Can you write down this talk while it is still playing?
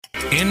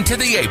Into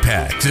the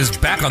Apex is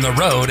back on the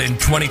road in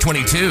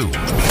 2022,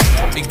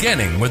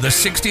 beginning with the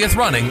 60th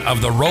running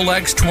of the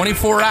Rolex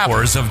 24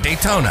 Hours of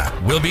Daytona.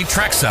 We'll be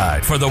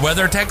trackside for the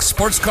WeatherTech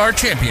Sports Car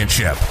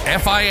Championship,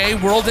 FIA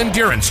World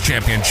Endurance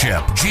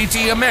Championship,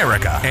 GT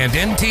America, and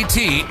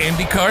NTT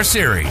IndyCar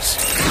Series.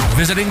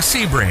 Visiting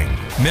Sebring,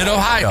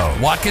 Mid-Ohio,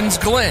 Watkins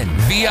Glen,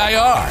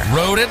 VIR,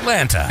 Road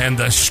Atlanta, and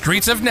the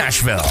streets of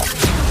Nashville.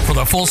 For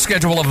the full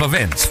schedule of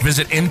events,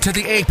 visit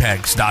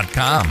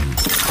intotheapex.com.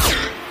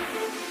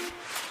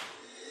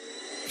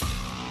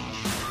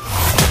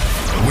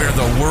 Where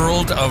the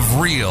world of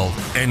real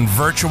and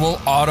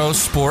virtual auto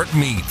sport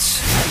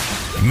meets.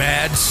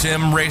 Mad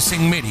Sim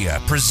Racing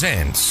Media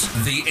presents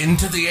the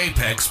Into the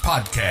Apex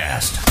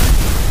podcast.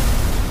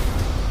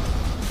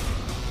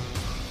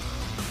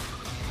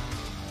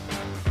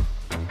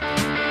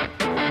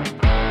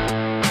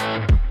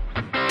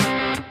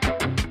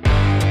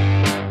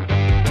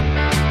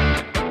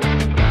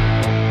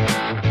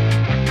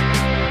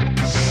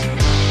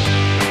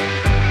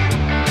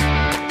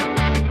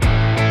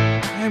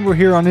 We're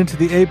here on Into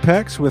the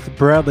Apex with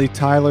Bradley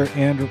Tyler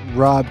and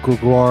Rob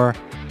Gregoire.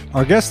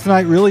 Our guest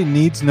tonight really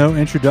needs no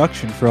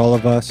introduction for all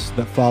of us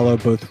that follow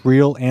both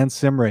real and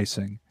sim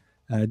racing.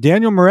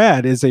 Daniel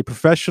Murad is a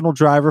professional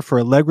driver for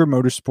Allegra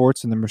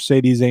Motorsports in the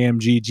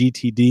Mercedes-AMG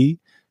GTD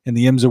and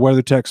the IMSA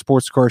WeatherTech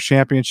Sports Car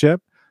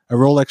Championship, a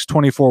Rolex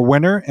 24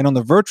 winner, and on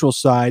the virtual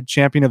side,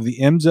 champion of the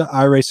IMSA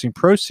iRacing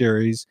Pro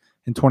Series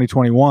in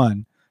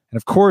 2021. And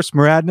of course,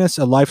 Muradness,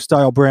 a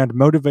lifestyle brand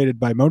motivated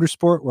by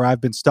motorsport, where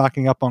I've been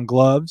stocking up on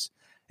gloves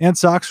and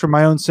socks for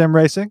my own sim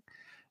racing,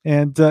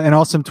 and an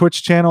awesome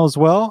Twitch channel as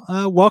well.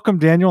 Welcome,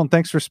 Daniel, and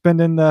thanks for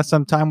spending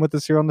some time with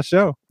us here on the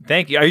show.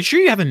 Thank you. Are you sure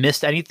you haven't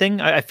missed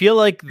anything? I feel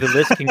like the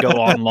list can go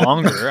on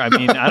longer. I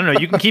mean, I don't know.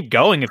 You can keep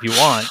going if you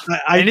want.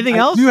 Anything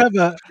else?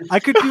 I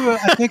could do,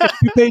 I think, a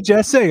 2-page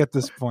essay at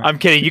this point. I'm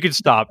kidding. You can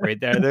stop right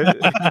there.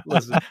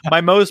 Listen,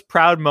 my most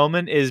proud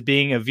moment is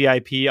being a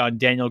VIP on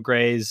Daniel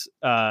Gray's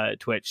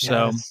Twitch.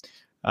 Yes.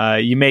 So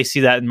you may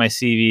see that in my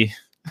CV.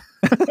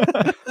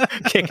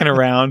 Kicking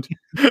around.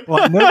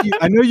 Well,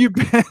 I know you've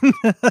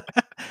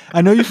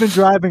been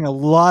driving a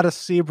lot of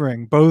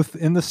Sebring, both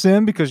in the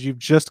sim because you've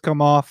just come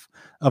off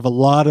of a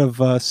lot of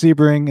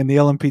Sebring in the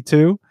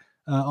LMP2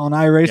 on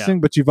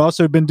iRacing, but you've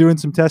also been doing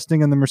some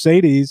testing in the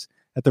Mercedes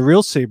at the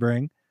real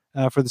Sebring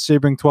for the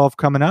Sebring 12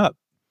 coming up.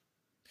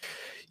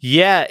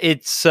 Yeah,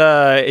 it's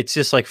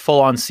just like full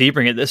on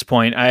Sebring at this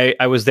point.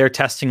 I was there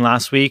testing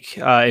last week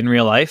in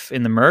real life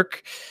in the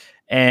Merc.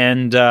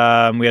 And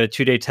we had a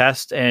 2-day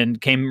test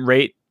and came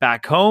right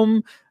back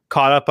home,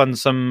 caught up on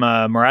some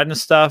Muradness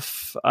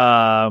stuff.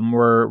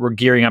 We're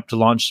gearing up to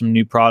launch some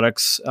new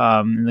products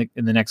in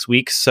the next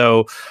week.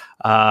 So,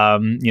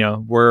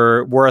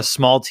 we're a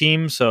small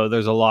team, so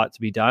there's a lot to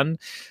be done.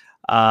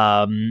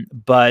 Jumping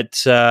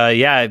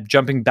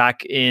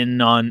back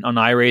in on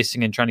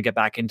iRacing and trying to get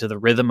back into the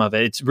rhythm of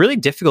it. It's really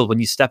difficult when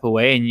you step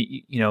away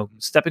and,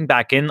 stepping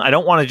back in. I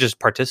don't want to just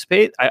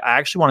participate. I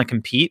actually want to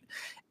compete.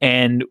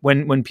 And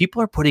when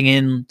people are putting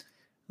in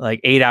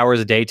like 8 hours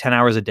a day, 10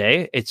 hours a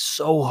day, it's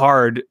so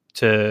hard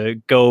to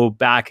go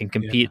back and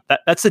compete. Yeah.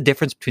 That's the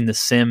difference between the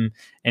sim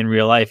and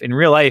real life. In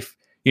real life,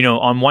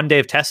 on one day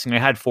of testing, I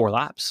had 4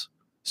 laps.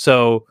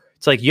 So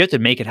it's like you have to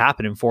make it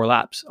happen in 4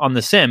 laps. On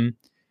the sim,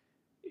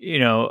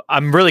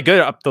 I'm really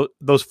good up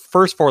those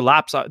first 4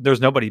 laps.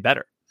 There's nobody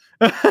better.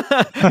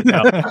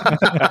 No,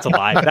 that's a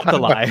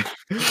lie.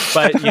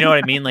 But you know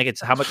what I mean? Like, it's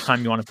how much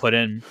time you want to put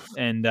in.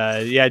 And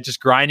just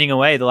grinding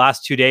away. The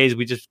last 2 days,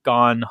 we just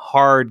gone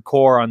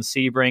hardcore on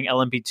Sebring,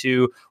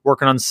 LMP2,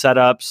 working on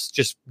setups,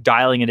 just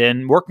dialing it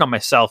in, working on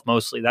myself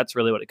mostly. That's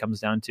really what it comes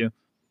down to.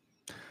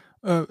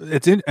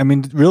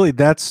 Really,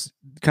 that's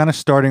kind of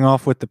starting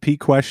off with the peak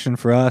question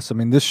for us. I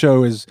mean, this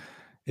show it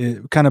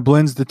kind of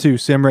blends the two,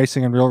 sim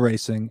racing and real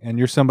racing. And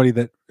you're somebody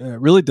that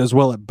really does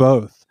well at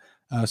both.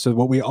 So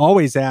what we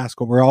always ask,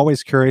 what we're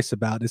always curious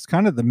about, is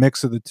kind of the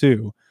mix of the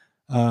two.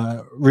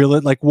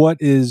 Really, like what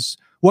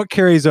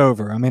carries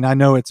over? I mean, I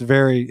know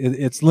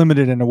it's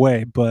limited in a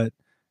way, but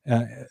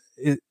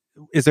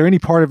is there any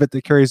part of it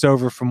that carries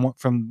over from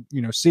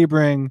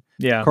Sebring,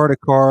 car to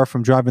car,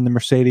 from driving the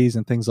Mercedes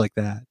and things like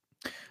that?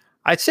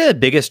 I'd say the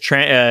biggest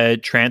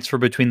transfer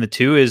between the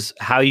two is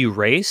how you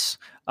race.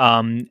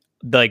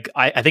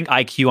 I think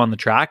IQ on the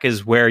track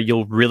is where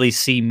you'll really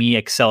see me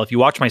excel. If you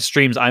watch my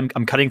streams, I'm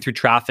cutting through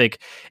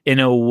traffic in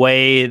a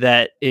way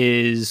that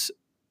is,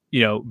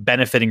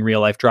 benefiting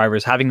real life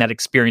drivers, having that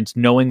experience,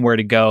 knowing where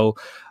to go.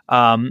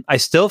 I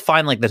still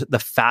find like the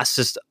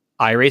fastest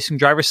iRacing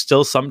drivers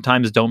still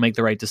sometimes don't make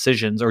the right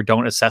decisions or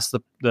don't assess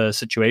the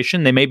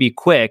situation. They may be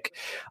quick.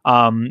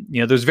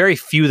 There's very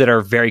few that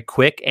are very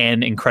quick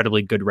and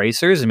incredibly good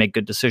racers and make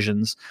good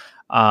decisions.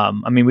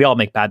 We all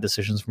make bad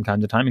decisions from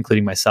time to time,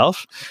 including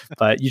myself,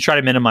 but you try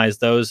to minimize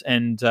those.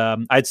 And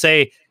I'd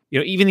say,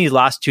 even these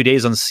last 2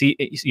 days in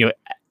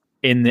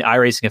the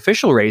iRacing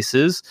official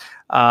races,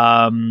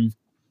 I've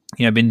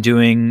been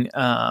doing,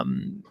 a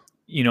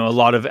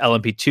lot of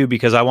LMP2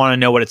 because I want to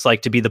know what it's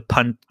like to be the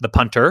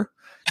punter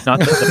not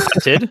the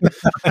punted.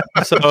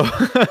 So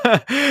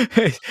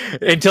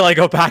until I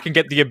go back and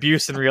get the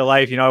abuse in real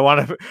life, I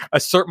want to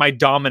assert my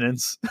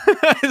dominance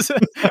as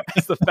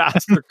the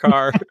faster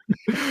car.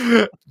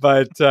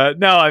 But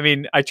no, I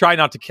mean, I try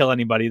not to kill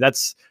anybody.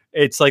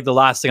 It's like the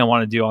last thing I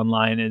want to do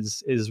online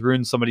is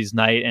ruin somebody's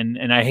night.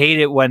 And I hate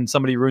it when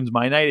somebody ruins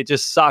my night. It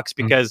just sucks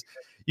because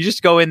you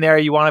just go in there,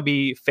 you want to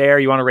be fair,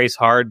 you want to race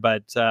hard.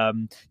 But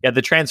the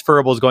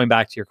transferables, going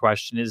back to your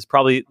question, is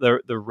probably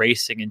the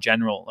racing in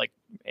general, like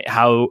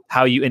how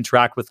you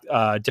interact with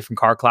different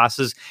car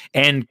classes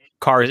and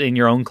cars in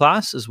your own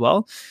class as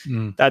well.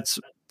 That's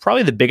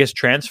probably the biggest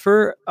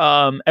transfer.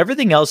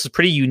 Everything else is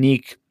pretty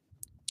unique.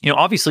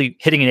 Obviously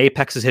hitting an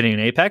apex is hitting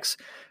an apex,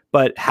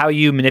 but how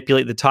you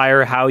manipulate the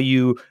tire, how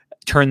you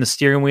turn the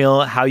steering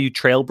wheel, how you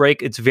trail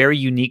brake, it's very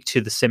unique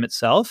to the sim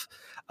itself.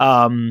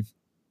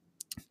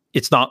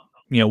 It's not,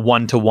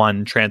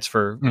 1-to-1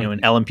 transfer,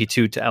 an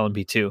LMP2 to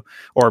LMP2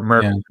 or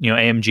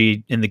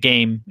AMG in the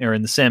game or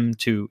in the sim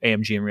to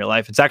AMG in real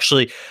life. It's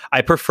actually,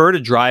 I prefer to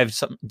drive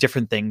some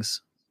different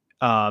things.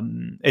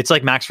 It's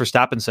like Max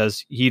Verstappen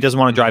says, he doesn't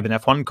want to drive an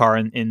F1 car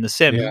in the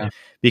sim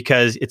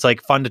because it's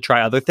like fun to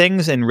try other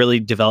things and really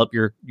develop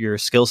your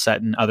skill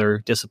set in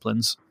other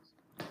discussions.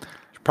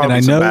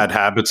 Probably some bad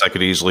habits I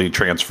could easily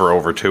transfer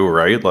over too,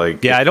 right?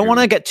 Like, I don't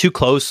want to get too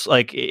close.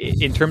 Like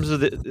in terms of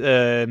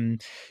the,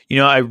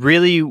 I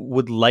really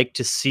would like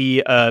to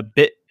see a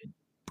bit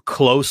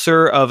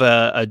closer of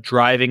a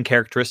driving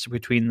characteristic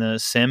between the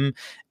sim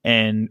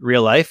and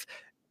real life.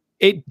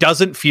 It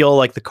doesn't feel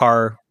like the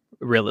car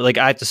really. Like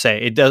I have to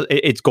say, it does.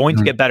 It's going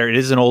to get better. It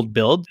is an old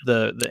build,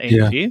 the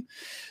AMG.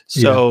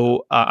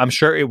 So I'm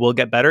sure it will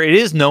get better. It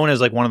is known as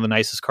like one of the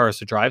nicest cars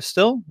to drive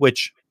still,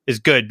 which is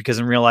good because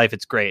in real life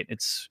it's great.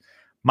 It's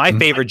my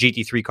favorite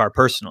GT3 car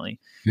personally.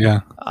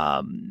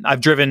 I've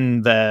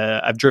driven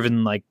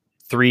like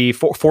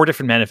 4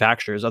 different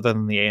manufacturers other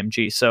than the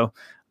AMG. So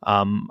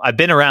I've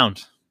been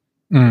around.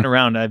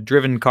 I've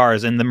driven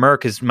cars, and the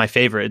Merc is my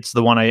favorite. It's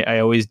the one I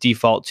always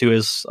default to.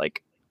 Is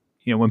like,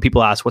 when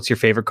people ask what's your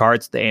favorite car,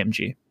 it's the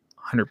AMG,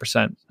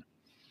 100%.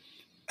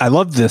 I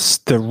love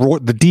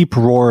the deep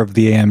roar of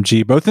the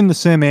AMG, both in the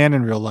sim and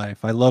in real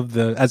life. I love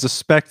as a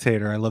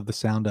spectator, I love the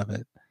sound of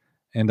it.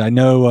 And I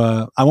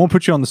know I won't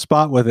put you on the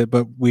spot with it,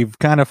 but we've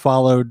kind of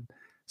followed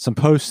some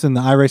posts in the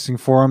iRacing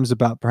forums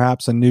about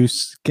perhaps a new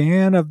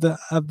scan of the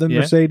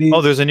Mercedes.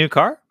 Oh, there's a new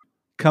car?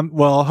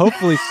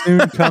 Hopefully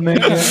soon coming.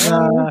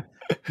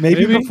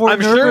 Maybe before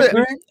I'm sure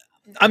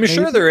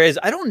there is.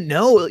 I don't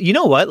know. You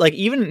know what? Like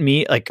even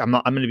me, like I'm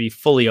going to be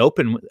fully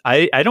open.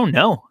 I don't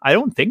know. I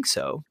don't think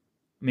so.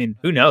 I mean,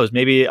 who knows?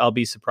 Maybe I'll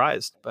be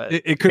surprised, but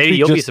it could maybe be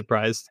you'll be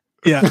surprised.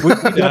 Yeah, we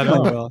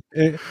definitely will.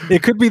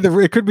 It could be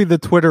the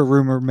Twitter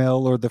rumor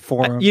mill or the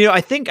forum.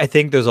 I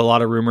think there's a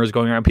lot of rumors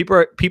going around.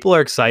 People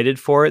are excited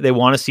for it. They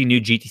want to see new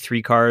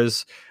GT3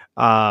 cars.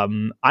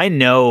 I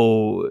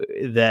know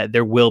that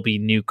there will be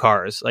new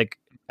cars. Like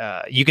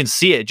you can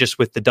see it just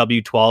with the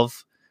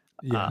W12.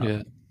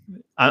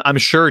 I'm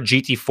sure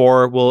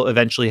GT4 will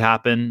eventually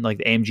happen, like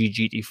the AMG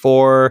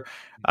GT4,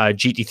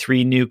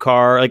 GT3 new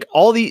car. Like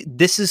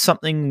this is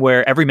something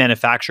where every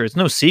manufacturer, it's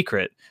no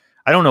secret.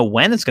 I don't know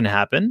when it's going to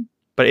happen,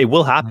 but it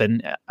will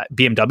happen.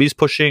 BMW's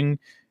pushing,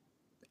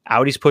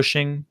 Audi's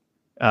pushing,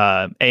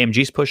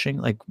 AMG's pushing.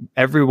 Like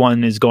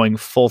everyone is going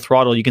full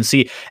throttle. You can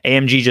see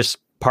AMG just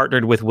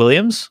partnered with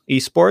Williams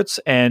Esports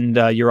and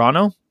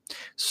Urano.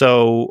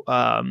 So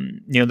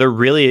they're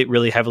really,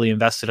 really heavily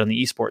invested on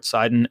the esports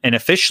side. And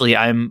officially,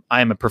 I'm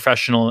a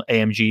professional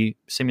AMG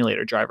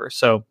simulator driver.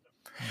 So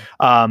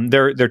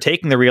they're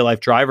taking the real life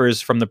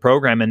drivers from the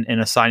program and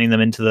assigning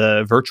them into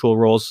the virtual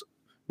roles.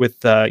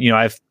 With I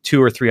have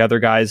 2 or 3 other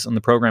guys on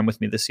the program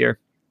with me this year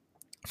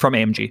from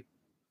AMG.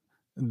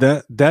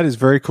 That is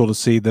very cool to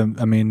see them.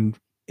 I mean,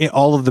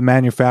 all of the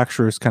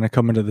manufacturers kind of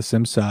come into the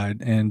sim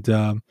side, and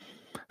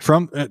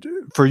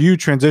for you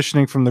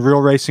transitioning from the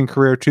real racing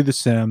career to the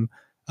sim,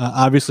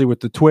 obviously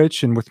with the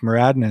Twitch and with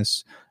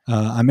Muradness,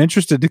 I'm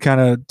interested to kind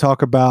of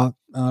talk about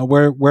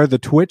where the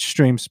Twitch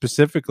stream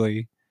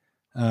specifically,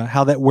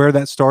 where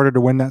that started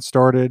or when that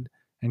started,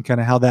 and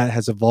kind of how that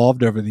has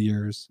evolved over the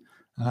years.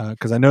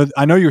 Because I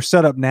know your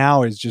setup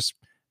now is just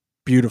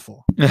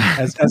beautiful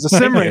as a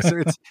sim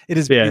racer. It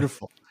is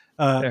beautiful.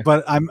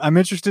 But I'm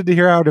interested to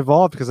hear how it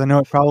evolved because I know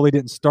it probably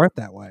didn't start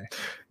that way.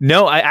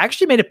 No, I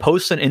actually made a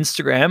post on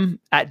Instagram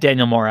at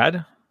Daniel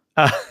Morad,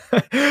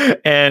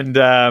 and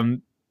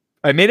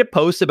I made a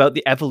post about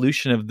the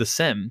evolution of the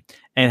sim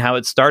and how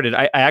it started.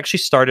 I actually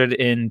started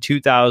in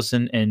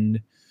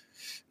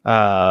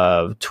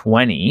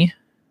 2020.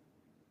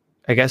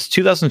 I guess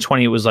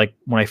 2020 was like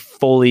when I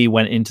fully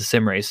went into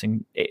sim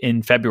racing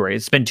in February.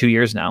 It's been 2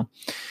 years now.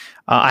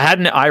 I had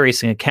an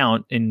iRacing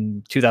account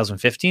in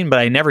 2015, but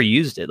I never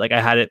used it. Like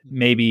I had it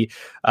maybe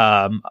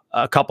a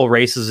couple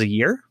races a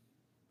year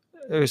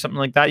or something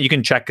like that. You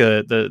can check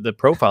the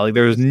profile. Like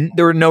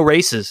there were no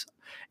races,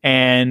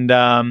 and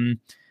I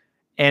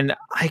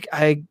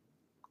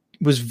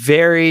was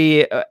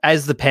very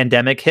as the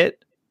pandemic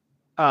hit.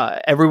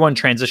 everyone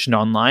transitioned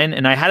online,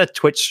 and I had a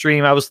Twitch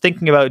stream. I was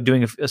thinking about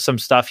doing some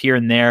stuff here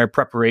and there,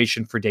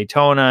 preparation for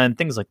Daytona and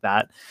things like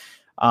that.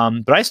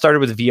 But I started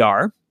with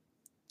VR.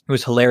 It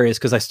was hilarious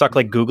because I stuck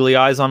like googly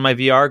eyes on my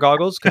VR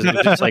goggles because it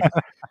was just like,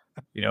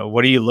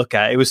 what do you look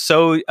at? It was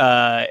so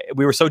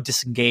we were so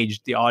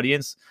disengaged, the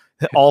audience,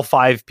 all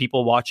 5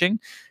 people watching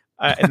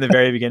in the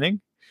very beginning.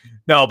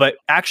 No, but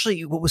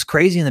actually, what was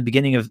crazy in the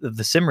beginning of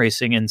the sim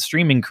racing and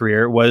streaming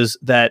career was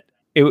that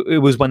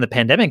it was when the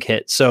pandemic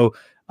hit. So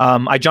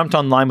I jumped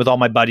online with all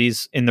my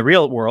buddies in the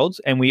real world,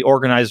 and we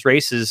organized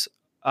races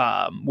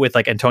with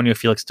like Antonio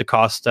Felix da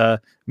Costa.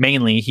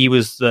 Mainly, he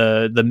was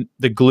the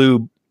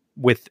glue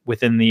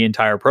within the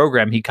entire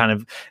program. He kind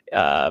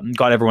of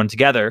got everyone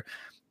together,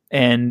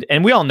 and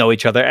we all know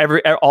each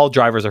other. All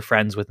drivers are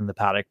friends within the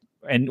paddock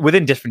and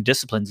within different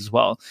disciplines as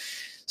well.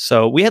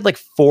 So we had like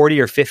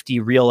 40 or 50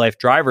 real life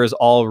drivers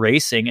all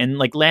racing, and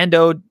like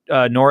Lando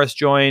Norris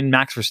joined,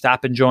 Max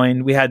Verstappen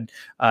joined. We had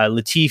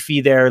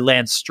Latifi there,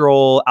 Lance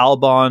Stroll,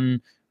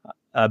 Albon,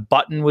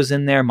 Button was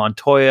in there,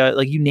 Montoya,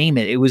 like you name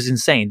it. It was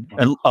insane.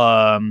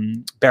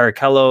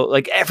 Barrichello,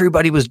 like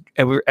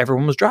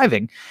everyone was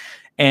driving,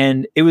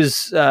 and it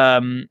was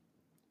nobody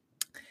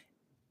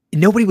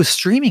was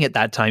streaming at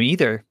that time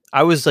either.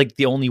 I was like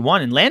the only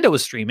one, and Lando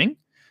was streaming.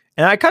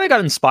 And I kind of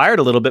got inspired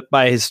a little bit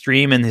by his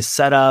stream and his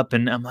setup.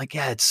 And I'm like,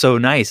 yeah, it's so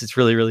nice. It's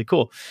really, really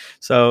cool.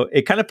 So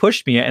it kind of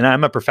pushed me. And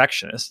I'm a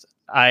perfectionist.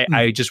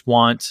 I just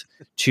want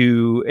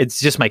to, it's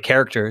just my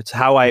character. It's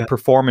how I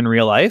perform in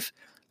real life.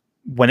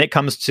 When it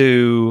comes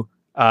to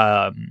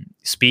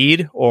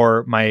speed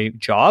or my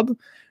job,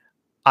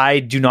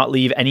 I do not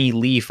leave any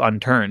leaf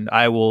unturned.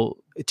 I will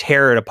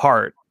tear it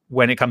apart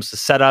when it comes to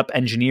setup,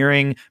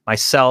 engineering,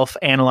 myself,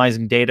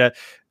 analyzing data.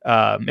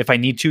 If I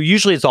need to,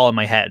 usually it's all in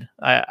my head.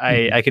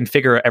 I can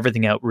figure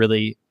everything out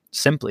really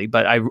simply,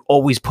 but I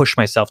always push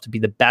myself to be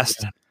the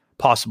best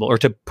possible, or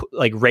to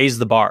like raise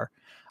the bar.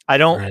 I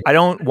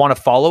don't want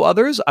to follow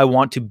others. I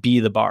want to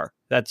be the bar.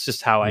 That's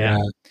just how I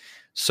am.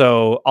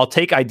 So I'll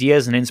take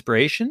ideas and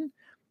inspiration,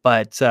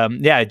 but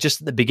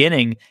just at the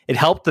beginning, it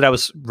helped that I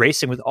was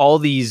racing with all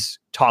these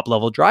top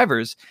level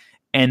drivers,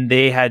 and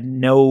they had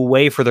no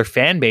way for their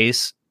fan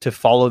base to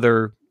follow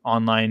their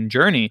online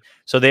journey.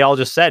 So they all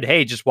just said,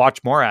 hey, just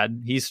watch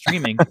Morad. He's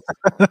streaming.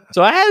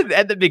 So I had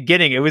at the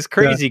beginning, it was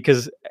crazy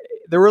because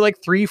there were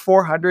like 300,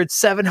 400,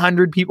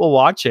 700 people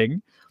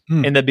watching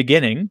in the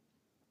beginning.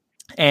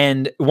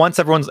 And once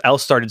everyone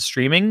else started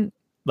streaming,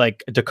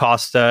 like Da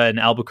Costa and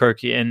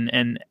Albuquerque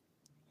and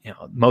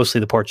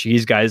mostly the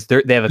Portuguese guys,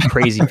 they have a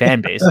crazy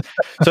fan base.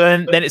 So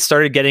then it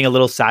started getting a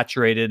little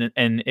saturated,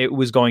 and it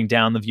was going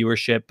down the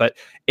viewership, but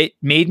it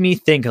made me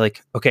think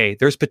like, okay,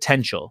 there's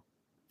potential.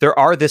 There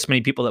are this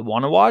many people that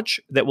want to watch,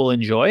 that will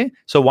enjoy.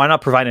 So why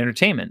not provide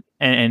entertainment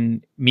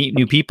and meet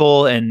new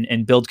people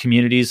and build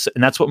communities?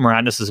 And that's what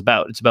Moradness is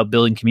about. It's about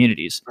building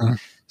communities.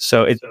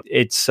 So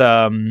it's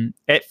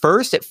at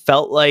first it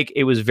felt like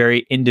it was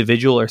very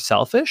individual or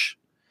selfish.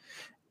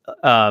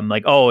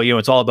 Like,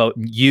 it's all about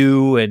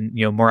you, and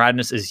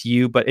Moradness is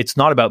you, but it's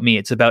not about me.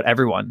 It's about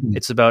everyone.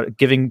 It's about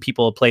giving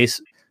people a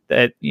place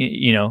that,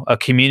 a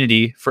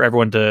community for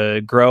everyone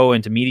to grow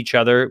and to meet each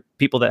other,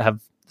 people that have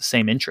the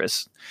same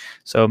interests.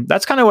 So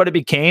that's kind of what it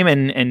became,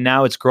 and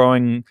now it's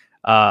growing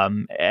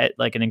at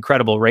like an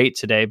incredible rate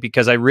today,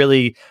 because I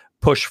really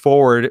push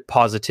forward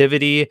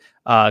positivity,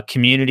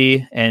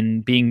 community,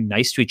 and being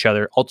nice to each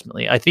other.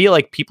 Ultimately, I feel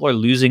like people are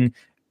losing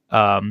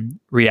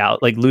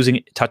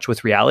losing touch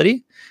with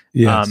reality.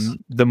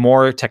 The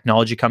more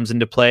technology comes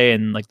into play,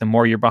 and like the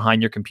more you're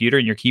behind your computer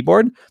and your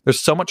keyboard, there's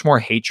so much more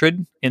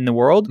hatred in the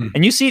world.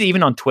 And you see it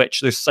even on Twitch.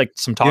 There's like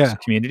some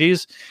toxic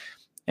communities,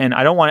 and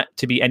I don't want it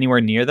to be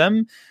anywhere near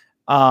them.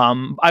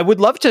 I would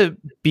love to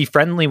be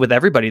friendly with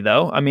everybody,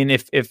 though. I mean,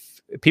 if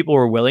people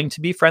were willing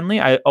to be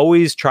friendly, I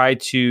always try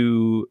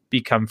to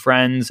become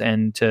friends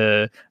and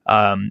to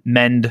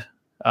mend,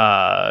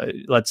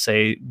 let's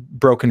say,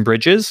 broken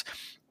bridges.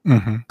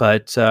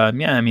 But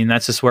I mean,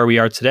 that's just where we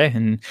are today.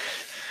 And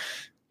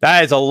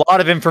that is a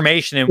lot of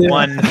information in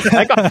one.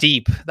 That got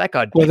deep.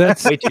 Well,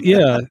 that's way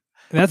too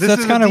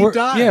that's kind of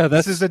where.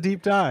 This is a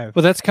deep dive.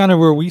 Well, that's kind of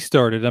where we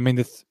started. I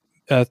mean,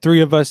 the 3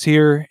 of us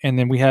here, and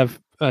then we have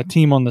a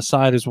team on the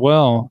side as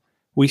well.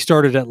 We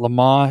started at Le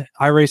Mans,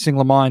 iRacing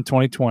Le Mans in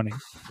 2020.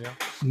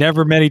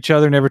 Never met each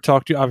other, never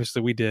talked to.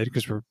 Obviously, we did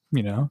because we're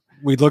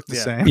we look the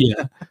same.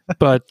 Yeah,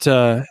 but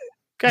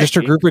just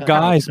a group of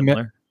guys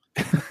met.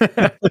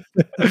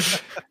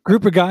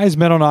 Group of guys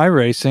met on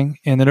iRacing,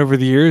 and then over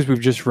the years we've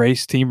just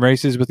raced team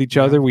races with each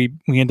other. We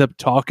end up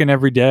talking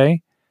every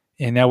day,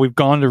 and now we've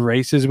gone to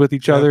races with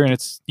each other, and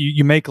it's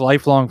you make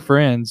lifelong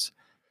friends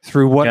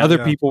through what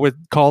other people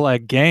would call a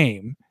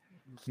game.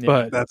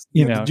 But that's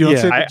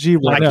I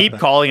keep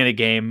calling it a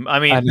game. I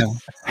mean,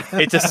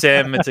 it's a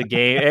sim, it's a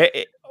game.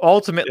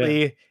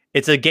 Ultimately,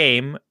 it's a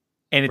game,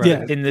 and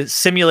it's in the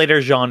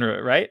simulator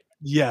genre, right?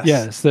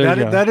 Yes.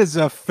 That is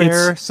a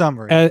fair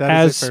summary.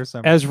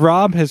 As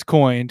Rob has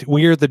coined,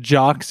 we are the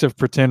jocks of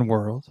pretend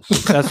world.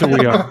 That's what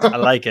we are. I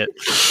like it.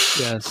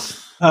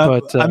 Yes.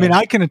 But I mean,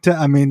 I can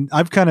I mean,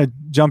 I've kind of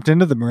jumped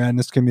into the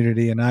Maradness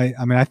community, and I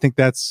mean, I think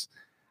that's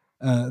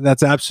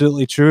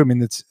absolutely true. I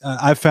mean, it's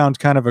I've found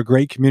kind of a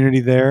great community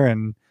there,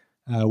 and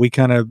we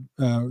kind of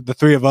the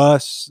three of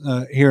us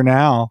here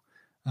now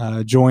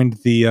joined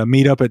the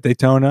meetup at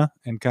Daytona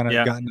and kind of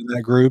got into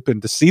that group,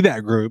 and to see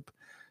that group,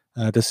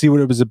 to see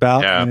what it was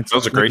about. Yeah, that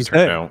was a great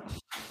turnout.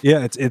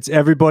 Yeah, it's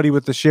everybody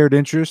with the shared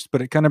interest,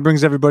 but it kind of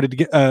brings everybody to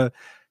get to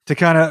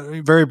kind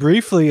of very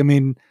briefly. I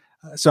mean,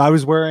 so I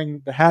was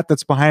wearing the hat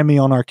that's behind me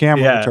on our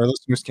camera, which our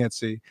listeners can't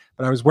see,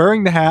 but I was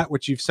wearing the hat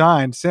which you've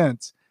signed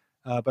since.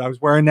 But I was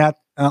wearing that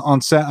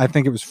on set. I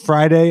think it was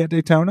Friday at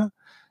Daytona,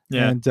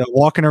 and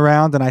walking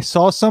around, and I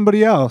saw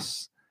somebody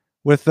else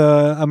with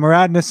a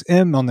Maradness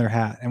M on their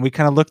hat, and we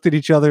kind of looked at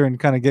each other and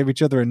kind of gave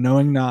each other a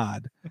knowing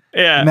nod.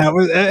 Yeah, and that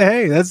was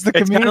hey, that's the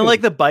community. It's kind of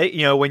like the bike,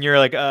 when you're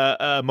like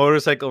a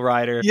motorcycle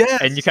rider,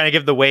 and you kind of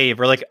give the wave,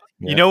 or like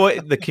you know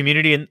what, the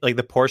community and like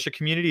the Porsche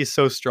community is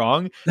so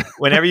strong.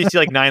 Whenever you see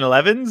like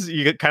 911s,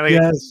 you kind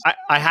of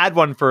I had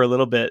one for a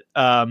little bit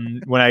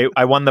when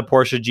I won the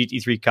Porsche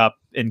GT3 Cup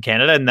in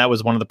Canada, and that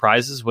was one of the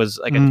prizes was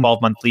like a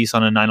 12-month lease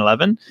on a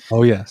 911.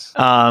 Oh yes.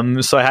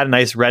 So I had a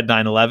nice red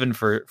 911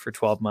 for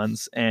 12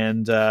 months,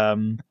 and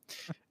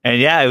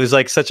yeah, it was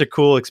like such a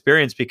cool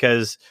experience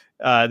because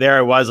there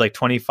I was like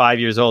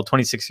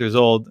 26 years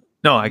old.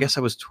 No, I guess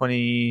I was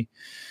 20.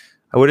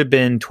 I would have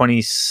been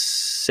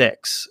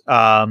 26,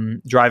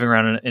 driving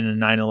around in a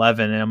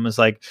 911, and I was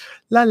like,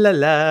 la la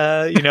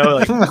la,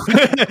 like,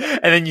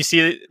 and then you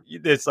see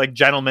this like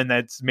gentleman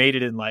that's made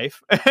it in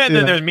life, and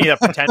then there's me, a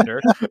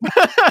pretender.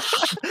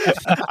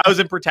 I was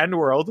in pretend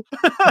world,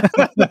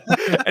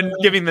 and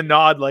giving the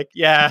nod, like,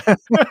 yeah.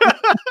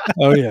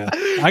 Oh yeah,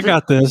 I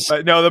got this.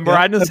 But no, the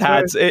Maradness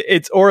hats, right.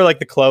 It's or like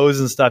the clothes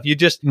and stuff. You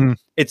just,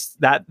 it's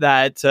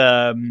that's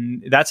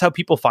how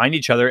people find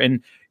each other,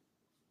 and.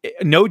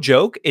 No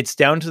joke, it's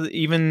down to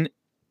even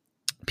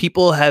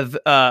people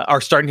are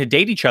starting to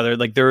date each other.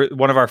 Like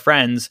one of our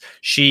friends,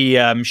 she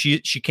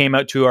came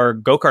out to our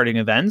go-karting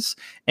events,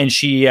 and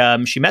she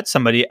met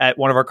somebody at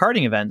one of our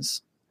karting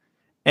events,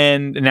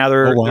 and now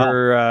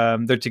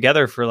they're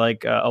together for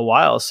like a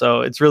while.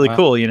 So it's really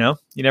cool. You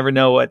never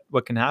know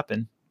what can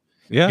happen.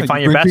 Yeah, you can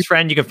find your best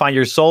friend, you can find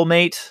your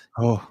soulmate.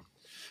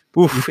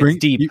 Oof, it's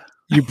deep.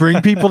 You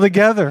bring people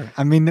together.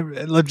 I mean,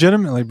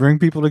 legitimately bring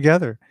people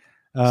together.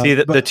 See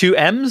the two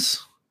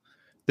M's,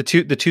 the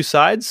two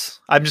sides.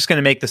 I'm just going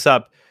to make this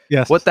up.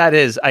 Yes. What that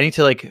is, I need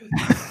to like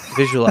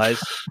visualize.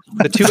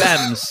 The two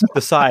M's, the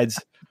sides,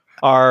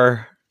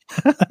 are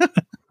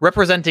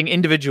representing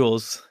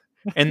individuals,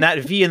 and that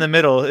V in the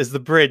middle is the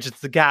bridge.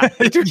 It's the gap.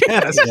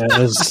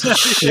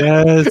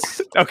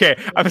 Yes. Okay,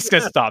 I'm just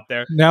going to stop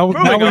there. Now we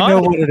know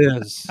what it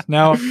is.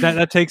 Now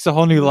that takes a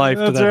whole new life.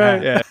 That's to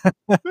that.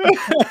 Right. Yeah.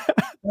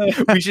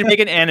 We should make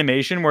an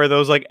animation where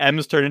those like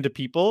M's turn into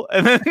people,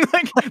 and then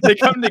like they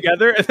come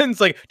together, and then it's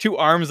like two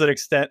arms that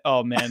extend.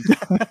 Oh man!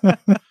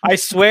 I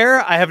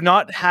swear I have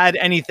not had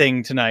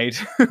anything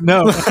tonight.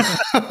 No,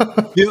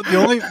 the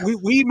only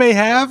we may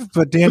have,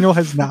 but Daniel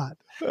has not.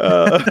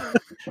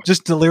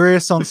 Just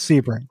delirious on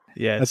Sebring.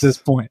 Yes. At this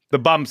point, the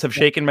bumps have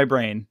shaken my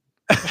brain.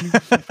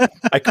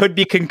 I could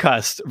be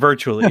concussed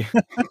virtually.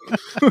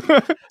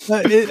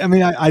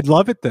 I'd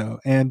love it though,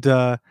 and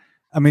to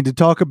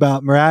talk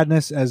about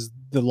Maradness as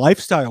the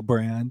lifestyle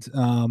brand.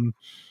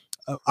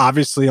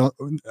 Obviously,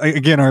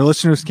 again, our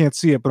listeners can't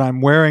see it, but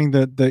I'm wearing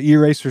the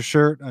E-Racer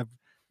shirt.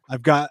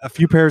 I've got a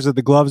few pairs of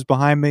the gloves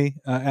behind me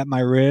at my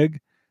rig,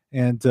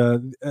 and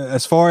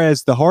as far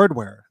as the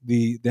hardware,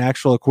 the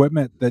actual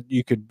equipment that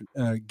you could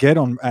get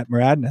at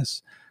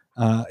Maradness,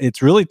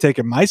 it's really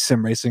taken my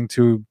sim racing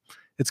to.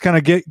 It's kind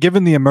of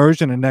given the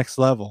immersion a next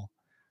level,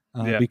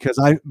 because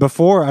I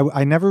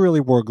never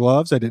really wore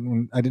gloves. I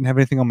didn't have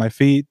anything on my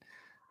feet,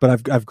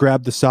 but I've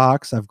grabbed the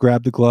socks, I've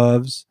grabbed the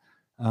gloves,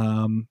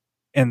 and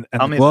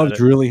the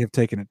gloves really have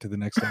taken it to the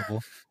next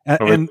level.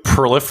 And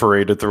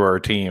proliferated through our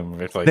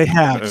team. They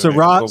have. So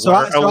Rob, so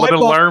I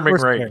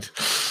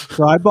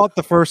bought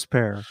the first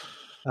pair,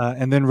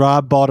 and then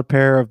Rob bought a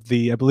pair of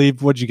the. I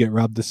believe what'd you get,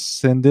 Rob? The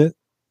Send-It.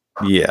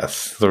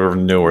 Yes, the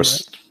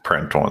newest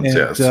print ones.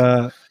 And,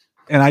 yes.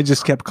 And I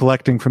just kept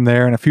collecting from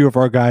there, and a few of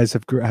our guys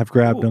have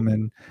grabbed them.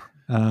 And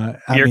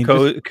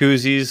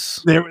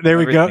koozies. There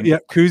we go. Yeah,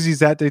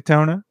 koozies at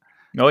Daytona.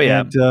 Oh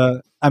yeah.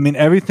 And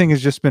everything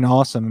has just been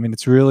awesome. I mean,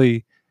 it's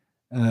really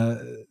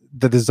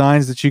the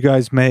designs that you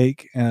guys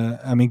make.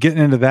 Getting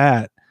into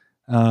that,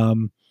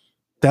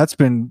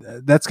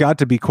 that's got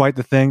to be quite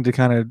the thing to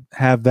kind of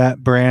have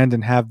that brand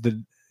and have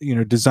the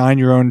design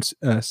your own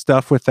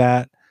stuff with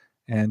that,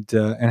 and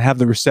have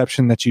the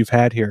reception that you've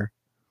had here.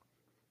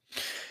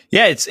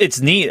 Yeah, it's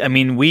neat. I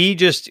mean,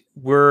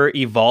 we're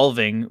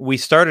evolving. We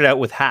started out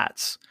with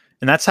hats,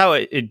 and that's how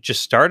it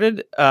just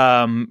started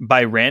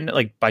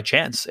by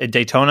chance at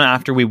Daytona.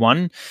 After we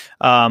won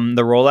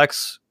the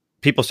Rolex,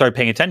 people started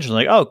paying attention.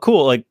 Like, oh,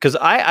 cool. Like, because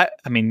I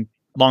mean,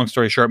 long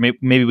story short,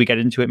 maybe we get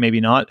into it,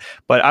 maybe not.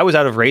 But I was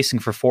out of racing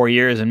for 4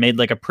 years and made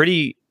like a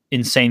pretty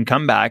insane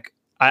comeback.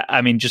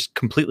 I mean, just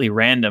completely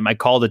random. I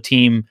called a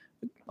team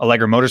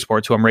Allegra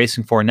Motorsports, who I'm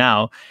racing for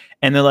now.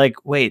 And they're like,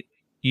 wait,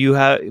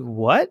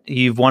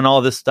 you've won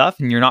all this stuff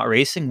and you're not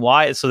racing?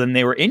 Why? So then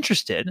they were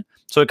interested.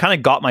 So it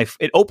kind of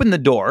it opened the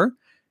door.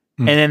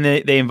 And then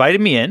they invited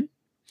me in.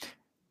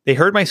 They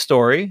heard my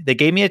story. They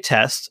gave me a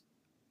test,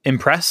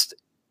 impressed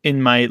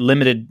in my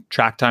limited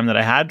track time that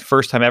I had,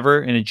 first time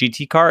ever in a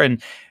GT car,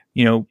 and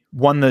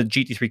won the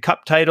GT3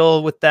 Cup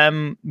title with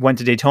them, went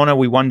to Daytona.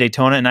 We won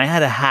Daytona, and I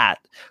had a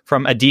hat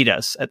from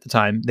Adidas at the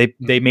time.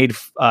 They made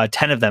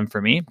 10 of them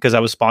for me because I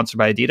was sponsored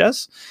by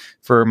Adidas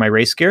for my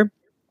race gear.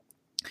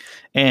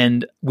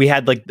 And we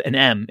had like an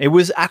M. It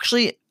was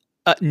actually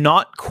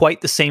not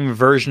quite the same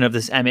version of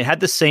this M. It had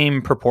the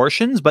same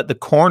proportions, but the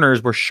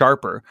corners were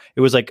sharper.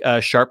 It was like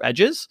sharp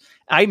edges.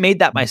 I made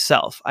that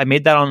myself. I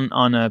made that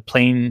on a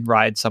plane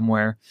ride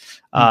somewhere.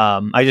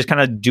 I just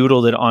kind of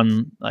doodled it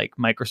on like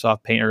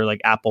Microsoft Paint or like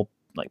Apple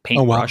like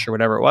Paintbrush or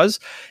whatever it was.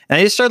 And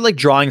I just started like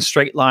drawing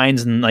straight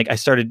lines, and like I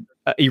started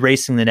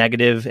erasing the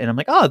negative, and I'm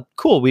like, oh,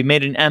 cool. We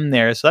made an M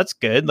there. So that's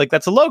good. Like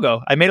that's a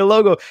logo. I made a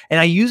logo, and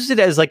I used it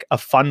as like a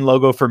fun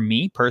logo for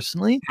me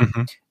personally.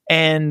 Mm-hmm.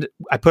 And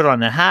I put it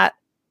on a hat,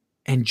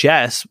 and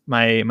Jess,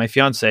 my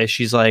fiance,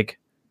 she's like,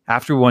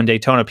 after we won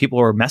Daytona, people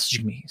were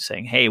messaging me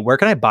saying, hey, where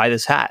can I buy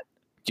this hat?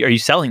 Are you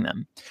selling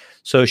them?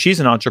 So she's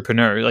an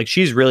entrepreneur. Like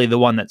she's really the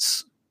one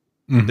that's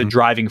the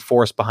driving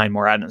force behind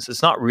Moradness.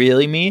 It's not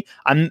really me.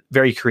 I'm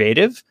very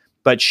creative,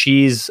 but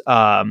she's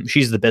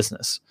the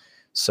business.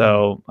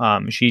 So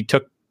she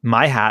took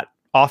my hat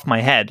off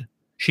my head.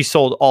 She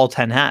sold all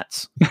 10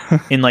 hats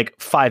in like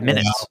 5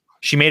 minutes. Wow.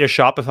 She made a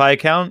Shopify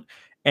account,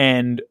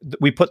 and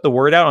we put the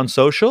word out on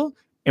social,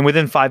 and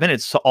within 5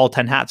 minutes, all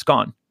 10 hats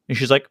gone. And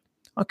she's like,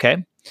 okay,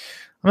 I'm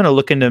going to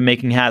look into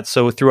making hats.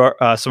 So through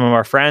some of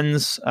our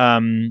friends,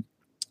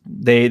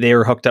 they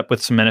were hooked up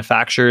with some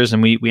manufacturers,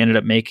 and we ended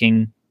up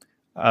making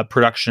a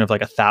production of like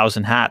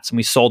 1,000 hats, and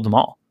we sold them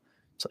all.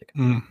 It's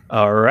like,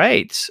 all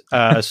right,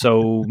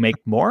 so make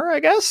more, I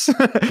guess.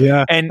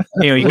 Yeah. And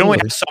you can only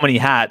have so many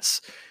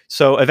hats.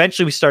 So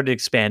eventually we started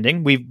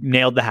expanding. We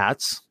nailed the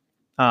hats.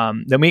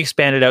 Then we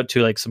expanded out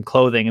to like some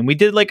clothing, and we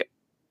did like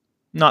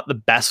not the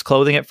best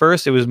clothing at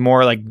first. It was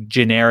more like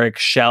generic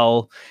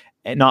shell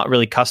and not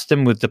really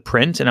custom with the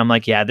print. And I'm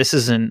like, yeah,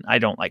 I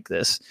don't like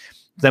this.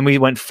 Then we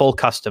went full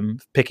custom,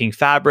 picking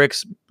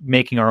fabrics,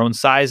 making our own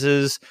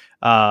sizes,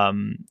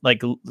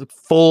 like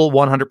full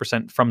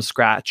 100% from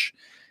scratch.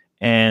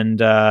 And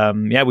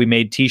we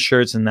made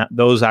t-shirts, and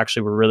those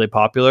actually were really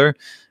popular,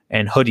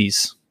 and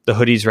hoodies. The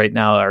hoodies right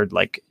now are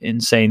like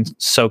insane,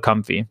 so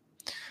comfy.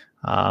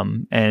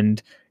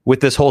 And with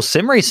this whole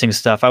sim racing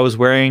stuff, I was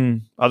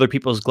wearing other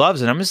people's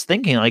gloves, and I'm just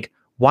thinking like,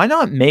 why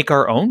not make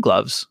our own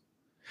gloves?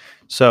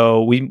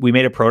 So we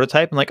made a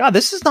prototype, and like,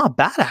 this is not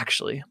bad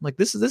actually. I'm like,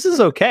 this is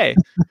okay.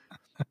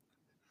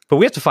 But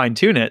we have to fine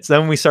tune it. So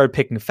then we started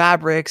picking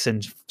fabrics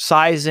and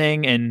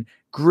sizing and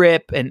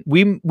grip, and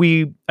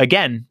we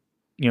again,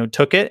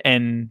 took it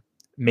and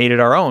made it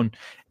our own.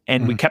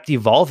 And we kept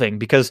evolving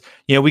because,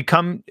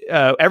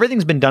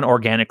 everything's been done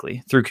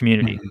organically through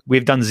community.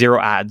 We've done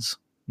zero ads,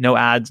 no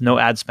ad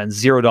spend,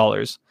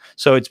 $0.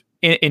 So it's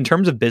in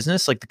terms of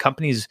business, like the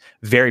company's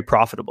very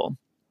profitable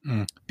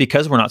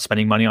because we're not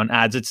spending money on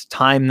ads. It's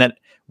time that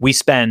we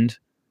spend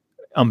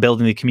on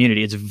building the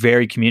community. It's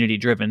very community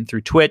driven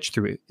through Twitch,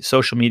 through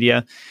social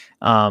media.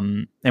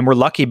 And we're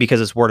lucky because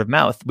it's word of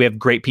mouth. We have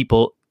great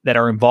people that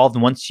are involved.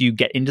 And once you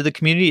get into the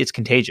community, it's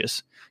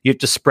contagious. You have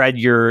to spread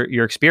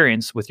your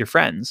experience with your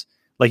friends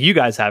like you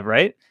guys have,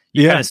 right?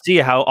 You kind of see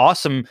how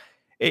awesome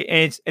it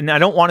is. And I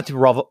don't want it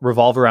to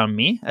revolve around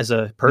me as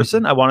a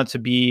person. I want it to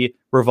be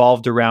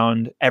revolved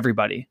around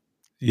everybody.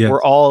 Yes.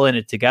 We're all in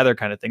it together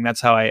kind of thing. That's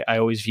how I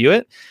always view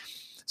it.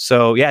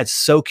 So yeah, it's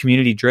so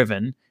community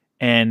driven.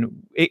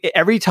 And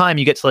every time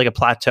you get to like a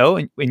plateau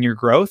in your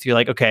growth, you're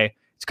like, okay,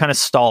 it's kind of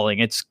stalling.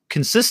 It's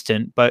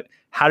consistent, but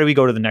how do we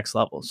go to the next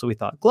level? So we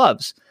thought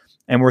gloves,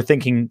 and we're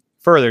thinking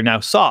further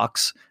now,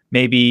 socks,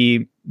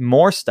 maybe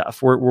more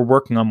stuff. We're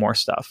working on more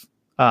stuff.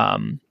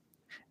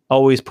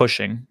 Always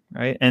pushing,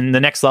 right? And the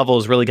next level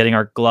is really getting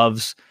our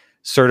gloves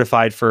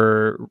certified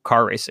for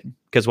car racing.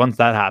 Because once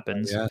that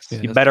happens,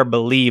 you better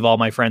believe all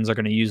my friends are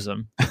going to use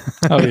them.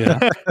 Oh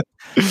yeah.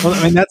 Well,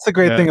 I mean, that's the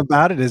great thing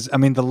about it is, I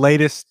mean, the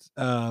latest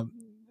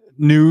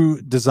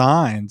new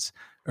designs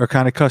are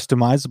kind of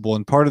customizable,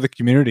 and part of the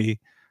community,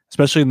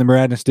 especially in the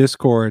Moradness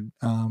Discord,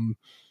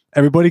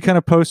 everybody kind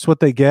of posts what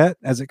they get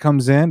as it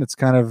comes in. It's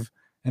kind of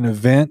an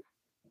event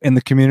in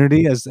the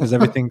community as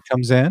everything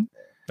comes in.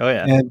 Oh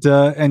yeah.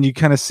 And you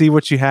kind of see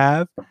what you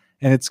have.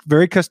 And it's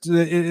very custom.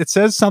 It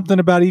says something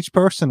about each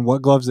person,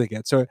 what gloves they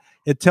get. So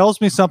it tells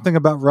me something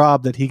about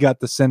Rob that he got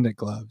the Syndic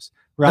gloves.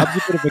 Rob's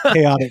a bit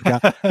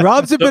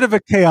of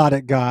a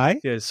chaotic guy.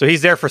 Yeah, so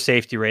he's there for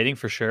safety rating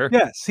for sure.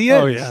 Yes, he is.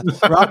 Oh, yeah.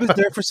 Rob is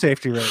there for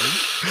safety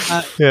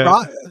rating.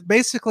 Rob,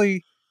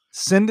 basically,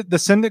 the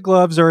Syndic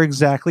gloves are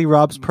exactly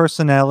Rob's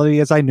personality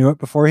as I knew it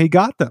before he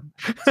got them.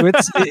 So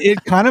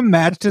it kind of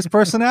matched his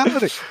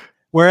personality.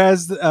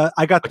 Whereas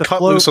I got the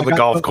cut loose on the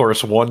golf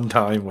course one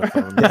time with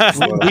him.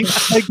 We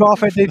played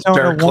golf at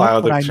Daytona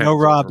once, but I know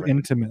Rob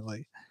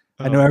intimately.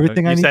 I know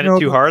everything I need to know. You said it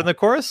too hard in the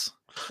chorus?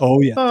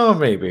 Oh, yeah. Oh,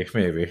 maybe.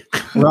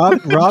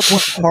 Rob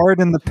went hard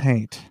in the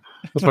paint.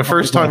 It's my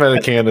first time out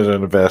of Canada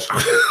in a vest.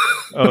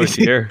 Oh,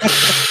 dear.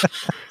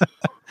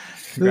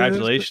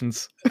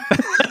 Congratulations.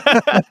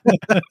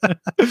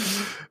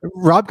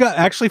 Rob got,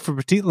 actually, for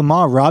Petit Le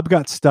Mans, Rob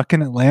got stuck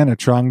in Atlanta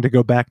trying to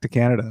go back to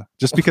Canada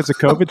just because of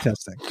COVID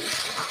testing.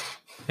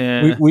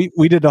 Yeah.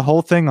 We did a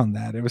whole thing on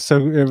that. It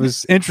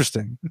was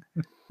interesting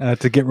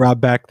to get Rob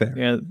back there.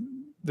 Yeah,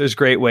 there's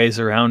great ways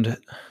around it.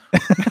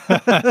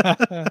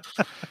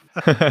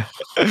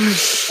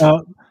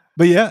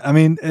 But yeah, I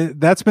mean,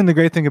 that's been the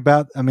great thing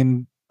about,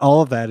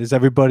 all of that is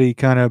everybody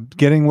kind of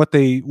getting what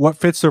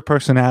fits their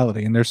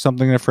personality, and there's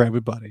something there for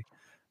everybody.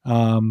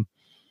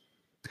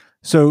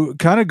 So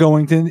kind of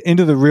going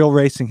into the real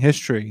racing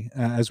history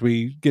as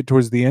we get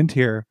towards the end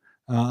here.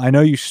 I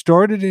know you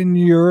started in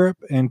Europe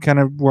and kind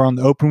of were on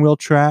the open wheel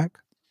track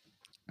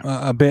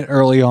a bit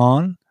early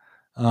on.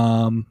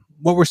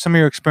 What were some of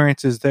your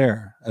experiences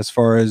there as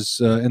far as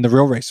in the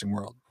real racing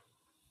world?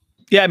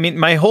 Yeah, I mean,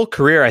 my whole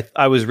career,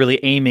 I was really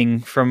aiming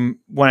from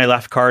when I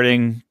left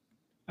karting.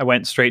 I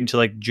went straight into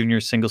like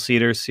junior single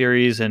seater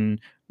series, and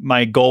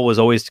my goal was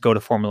always to go to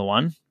Formula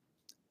One.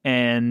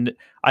 And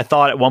I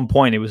thought at one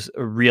point it was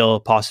a real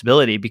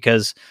possibility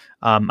because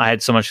I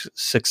had so much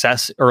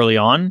success early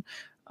on.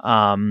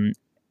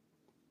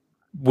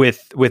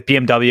 With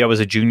BMW, I was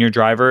a junior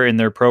driver in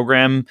their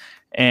program,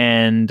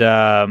 and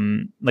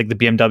like the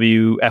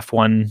BMW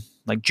F1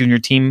 like junior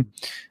team.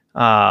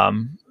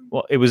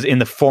 Well, it was in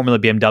the Formula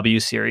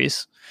BMW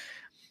series,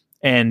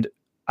 and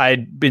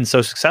I'd been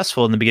so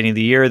successful in the beginning of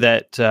the year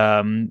that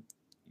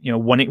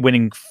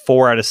winning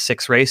 4 out of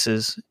 6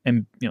 races,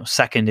 and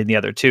second in the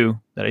other 2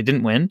 that I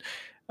didn't win.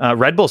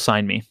 Red Bull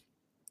signed me.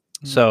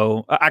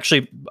 So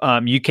actually,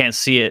 you can't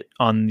see it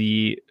on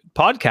the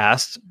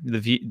podcast,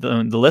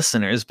 the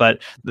listeners, but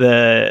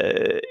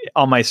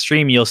on my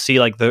stream you'll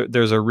see like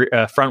there's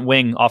a front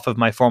wing off of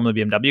my Formula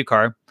BMW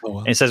car. Oh, wow.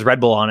 And it says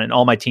Red Bull on it, and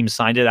all my teams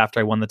signed it after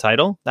I won the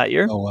title that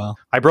year. Oh wow.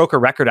 I broke a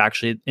record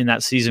actually in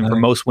that season for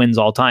most wins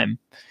all time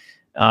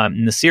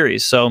in the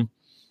series. So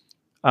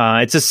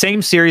it's the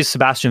same series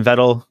Sebastian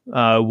Vettel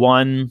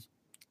won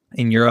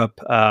in Europe,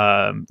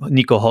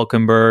 Nico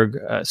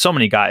Hülkenberg, so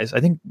many guys.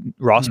 I think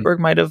Rosberg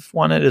might have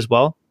won it as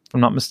well, if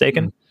I'm not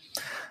mistaken.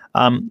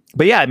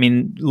 But yeah, I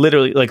mean,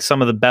 literally, like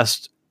some of the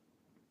best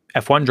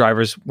F1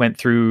 drivers went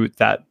through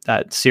that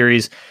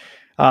series.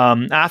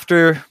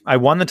 After I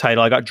won the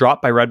title, I got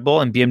dropped by Red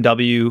Bull, and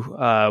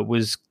BMW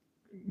was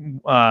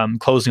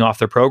closing off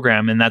their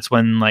program, and that's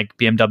when like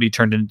BMW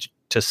turned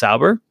into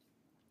Sauber.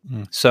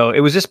 So it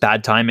was just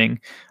bad timing.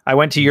 I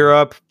went to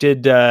Europe,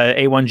 did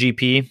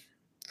A1GP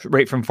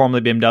right from Formula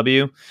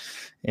BMW,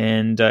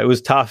 and it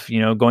was tough.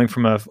 Going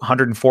from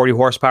 140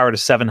 horsepower to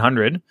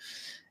 700.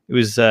 It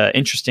was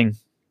interesting.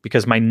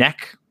 Because my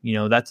neck,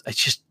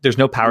 there's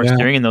no power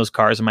steering in those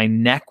cars, and my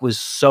neck was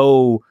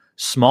so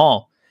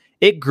small.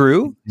 It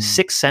grew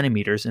 6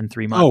 centimeters in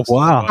 3 months. Oh,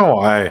 wow.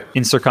 Oh,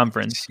 in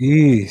circumference.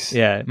 Jeez.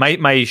 Yeah.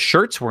 My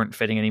shirts weren't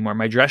fitting anymore.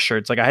 My dress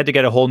shirts, like I had to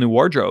get a whole new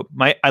wardrobe.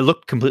 I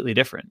looked completely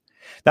different.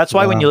 That's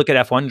why when you look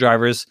at F1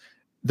 drivers,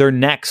 their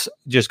necks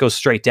just go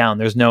straight down.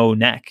 There's no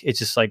neck. It's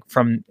just like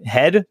from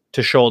head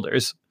to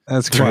shoulders.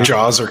 That's their great.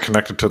 jaws are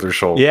connected to their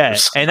shoulders. Yeah,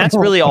 and that's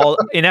really all.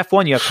 In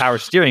F1, you have power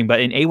steering,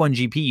 but in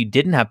A1GP, you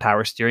didn't have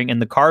power steering,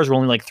 and the cars were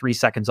only like 3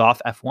 seconds off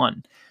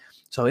F1.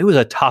 So it was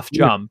a tough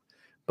jump,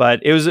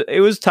 but it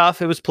was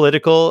tough. It was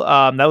political.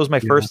 That was my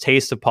first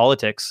taste of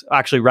politics.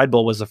 Actually, Red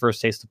Bull was the first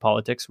taste of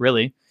politics,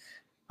 really.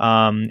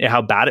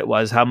 How bad it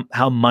was,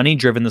 how money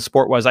driven the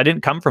sport was. I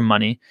didn't come from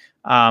money.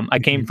 I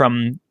came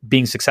from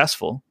being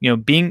successful.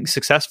 Being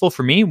successful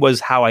for me was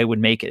how I would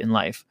make it in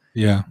life.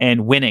 Yeah,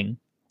 and winning.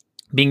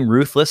 Being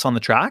ruthless on the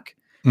track,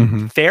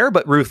 fair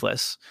but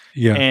ruthless.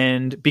 Yeah,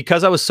 and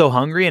because I was so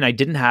hungry and I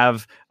didn't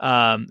have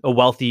a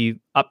wealthy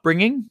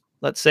upbringing,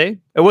 let's say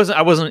I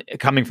wasn't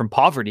coming from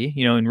poverty.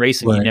 In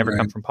racing, you never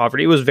come from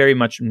poverty. It was very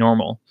much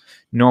normal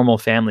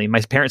family. My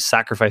parents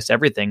sacrificed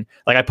everything.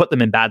 Like I put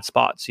them in bad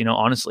spots.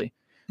 Honestly,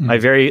 my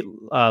very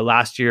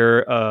last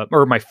year,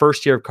 or my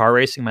first year of car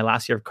racing, my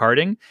last year of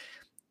karting.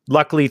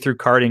 Luckily, through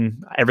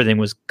karting, everything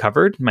was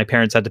covered. My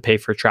parents had to pay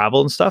for travel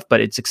and stuff, but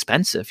it's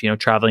expensive,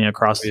 traveling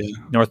across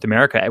North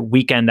America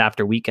weekend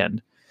after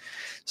weekend.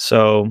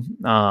 So,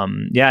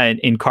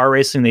 in car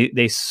racing,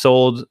 they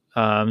sold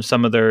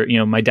some of their,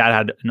 my dad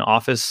had an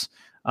office.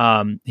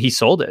 He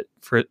sold it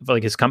for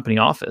like his company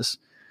office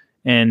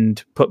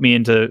and put me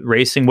into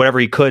racing, whatever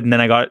he could. And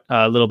then I got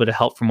a little bit of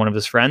help from one of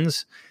his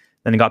friends.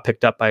 Then I got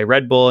picked up by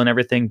Red Bull and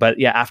everything. But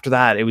yeah, after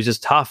that, it was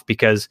just tough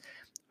because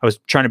I was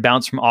trying to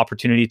bounce from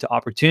opportunity to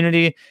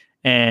opportunity,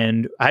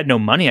 and I had no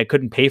money. I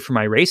couldn't pay for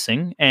my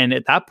racing. And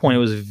at that point, it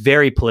was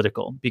very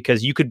political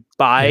because you could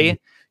buy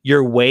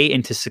your way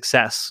into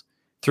success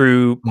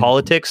through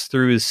politics,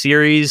 through the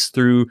series,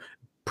 through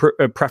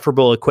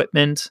preferable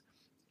equipment.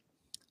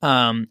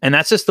 And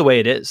that's just the way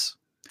it is.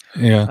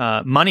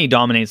 Yeah. Money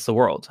dominates the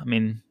world. I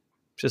mean,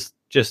 just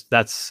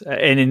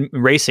And in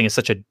racing, it's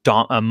such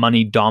a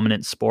money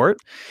dominant sport.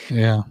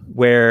 Yeah.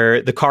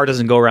 Where the car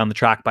doesn't go around the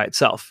track by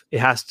itself. It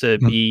has to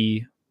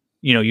be,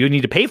 you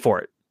need to pay for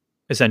it,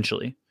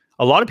 essentially.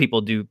 A lot of people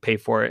do pay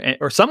for it,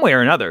 or some way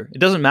or another. It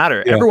doesn't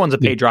matter. Yeah. Everyone's a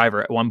paid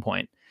driver at one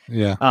point.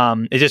 Yeah.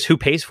 It's just who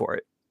pays for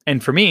it.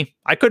 And for me,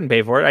 I couldn't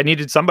pay for it. I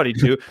needed somebody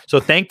to.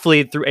 So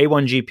thankfully, through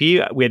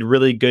A1GP, we had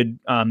really good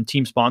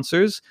team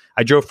sponsors.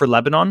 I drove for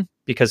Lebanon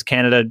because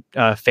Canada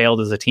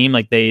failed as a team.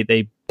 Like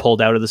they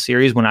pulled out of the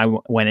series when I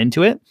went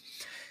into it.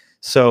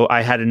 So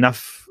I had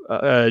enough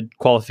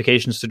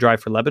qualifications to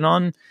drive for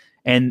Lebanon.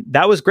 And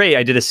that was great.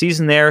 I did a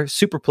season there,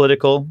 super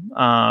political.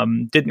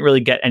 Didn't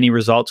really get any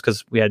results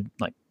because we had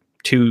like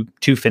two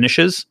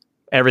finishes.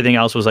 Everything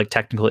else was like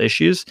technical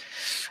issues.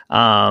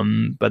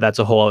 But that's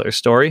a whole other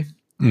story.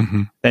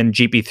 Mm-hmm. Then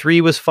GP3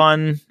 was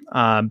fun.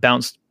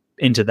 Bounced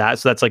into that.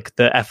 So that's like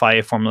the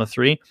FIA Formula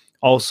 3.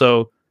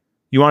 Also,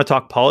 you want to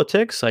talk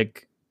politics?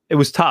 Like it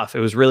was tough. It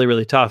was really,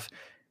 really tough.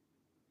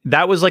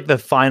 That was like the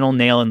final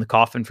nail in the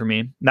coffin for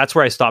me. That's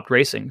where I stopped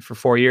racing for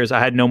 4 years. I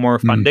had no more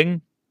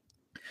funding.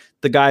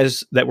 The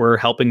guys that were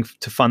helping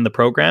to fund the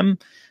program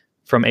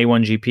from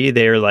A1GP,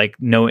 they're like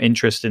no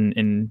interest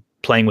in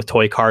playing with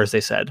toy cars.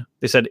 They said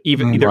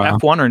either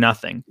F1 or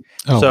nothing.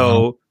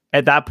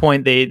 At that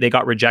point, they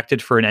got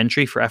rejected for an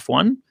entry for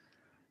F1,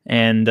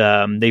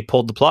 and they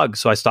pulled the plug.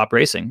 So I stopped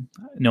racing.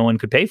 No one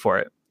could pay for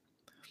it.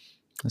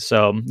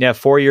 So yeah,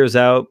 4 years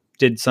out,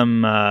 did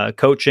some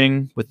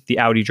coaching with the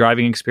Audi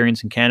driving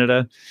experience in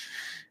Canada.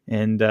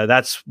 And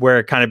that's where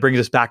it kind of brings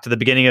us back to the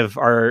beginning of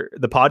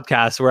the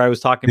podcast where I was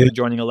talking about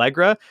joining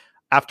Allegra.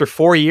 After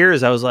 4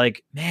 years, I was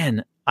like,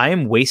 man, I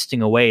am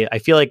wasting away. I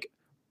feel like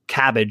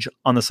cabbage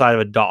on the side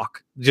of a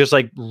dock, just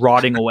like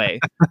rotting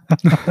away.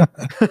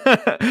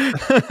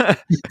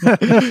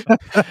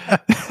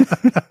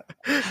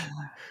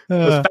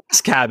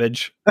 Fast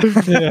cabbage.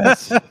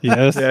 Yes.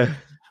 Yeah.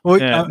 Well,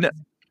 yeah.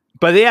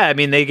 But yeah, I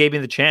mean, they gave me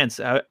the chance.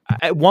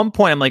 At one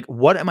point, I'm like,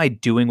 what am I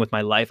doing with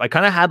my life? I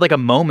kind of had like a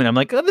moment. I'm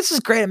like, oh, this is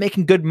great. I'm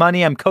making good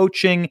money. I'm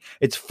coaching.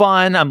 It's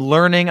fun. I'm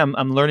learning.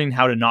 I'm learning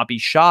how to not be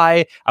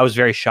shy. I was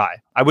very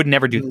shy. I would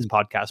never do this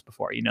podcast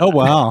before, Oh,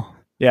 wow.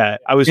 Yeah,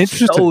 I was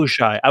so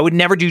shy. I would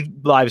never do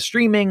live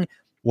streaming.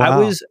 Wow. I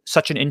was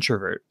such an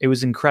introvert. It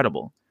was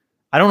incredible.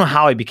 I don't know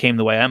how I became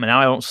the way I am, and now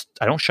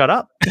I don't shut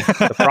up. That's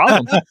the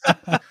problem.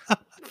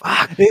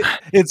 Fuck.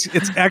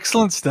 It's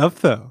excellent stuff,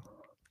 though.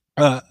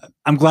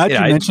 I'm glad you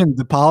mentioned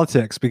the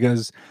politics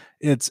because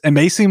it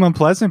may seem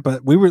unpleasant,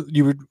 but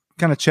you were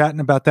kind of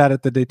chatting about that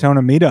at the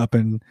Daytona meetup,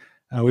 and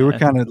we were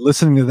kind of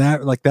listening to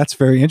that. Like, that's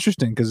very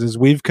interesting because as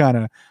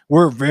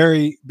we're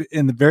very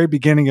in the very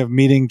beginning of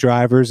meeting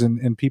drivers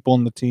and people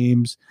in the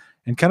teams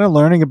and kind of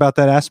learning about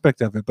that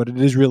aspect of it, but it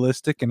is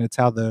realistic and it's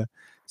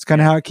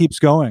kind of how it keeps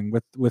going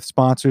with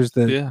sponsors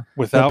that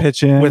without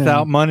pitch in.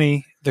 Without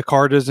money, the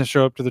car doesn't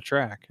show up to the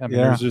track. I mean,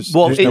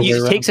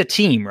 it takes a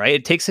team, right?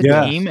 It takes a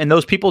team, and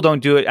those people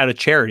don't do it out of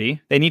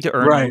charity. They need to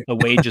earn a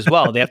wage as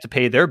well. They have to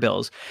pay their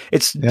bills.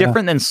 It's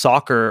different than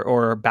soccer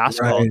or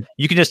basketball. Right.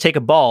 You can just take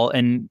a ball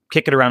and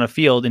kick it around a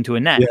field into a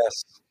net.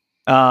 Yes.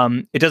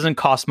 It doesn't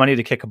cost money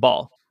to kick a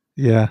ball.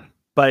 Yeah.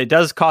 But it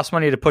does cost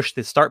money to push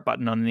the start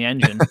button on the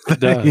engine. It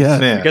does.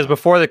 Yeah. Because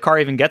before the car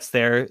even gets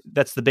there,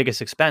 that's the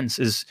biggest expense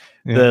is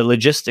the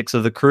logistics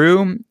of the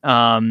crew,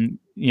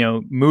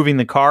 moving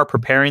the car,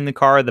 preparing the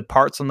car, the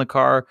parts on the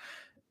car.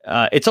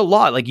 It's a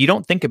lot. Like, you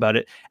don't think about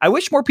it. I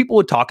wish more people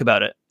would talk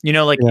about it.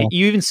 You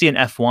even see an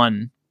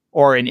F1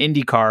 or an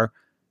IndyCar,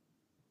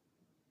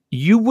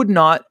 you would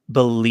not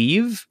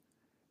believe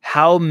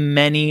how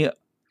many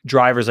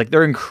drivers, like,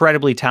 they're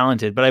incredibly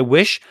talented, but I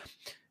wish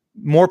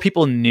more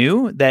people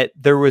knew that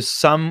there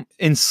was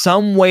in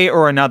some way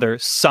or another,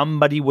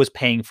 somebody was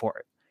paying for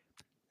it.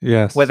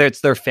 Yes. Whether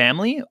it's their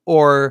family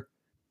and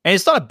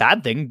it's not a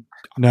bad thing.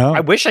 No.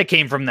 I wish I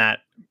came from that.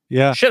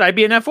 Yeah. Should I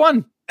be an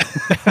F1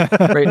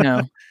 right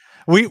now?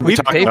 We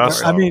paid for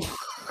it. I mean,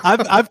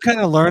 I've kind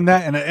of learned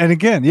that. And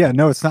again,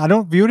 it's not, I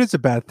don't view it as a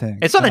bad thing.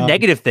 It's not a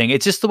negative thing.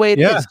 It's just the way it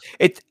is.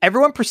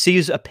 Everyone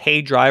perceives a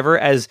paid driver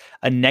as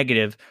a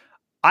negative.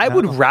 I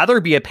would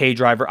rather be a paid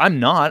driver. I'm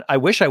not. I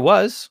wish I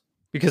was.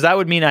 Because that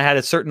would mean I had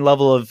a certain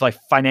level of like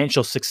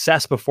financial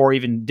success before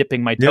even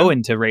dipping my toe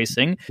into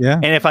racing. Yeah.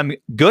 And if I'm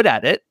good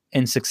at it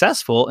and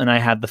successful and I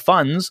have the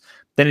funds,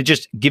 then it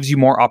just gives you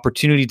more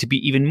opportunity to be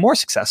even more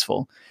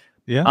successful.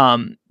 Yeah.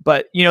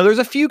 But there's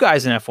a few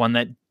guys in F1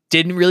 that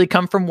didn't really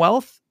come from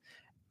wealth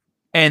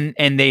and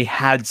they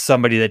had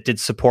somebody that did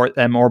support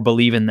them or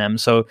believe in them.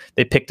 So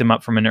they picked them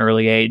up from an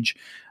early age.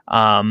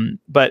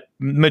 But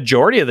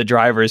majority of the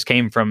drivers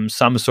came from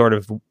some sort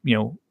of,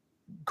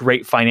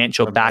 great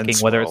financial backing,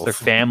 whether it's their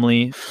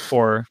family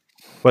or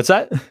what's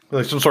that?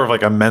 Like some sort of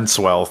like immense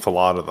wealth, a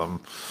lot of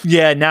them.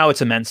 Yeah, now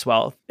it's immense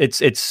wealth. It's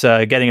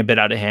getting a bit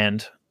out of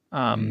hand.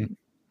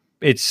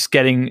 It's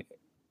getting,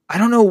 I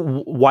don't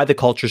know why the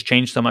culture's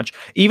changed so much.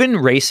 Even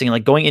racing,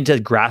 like going into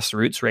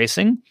grassroots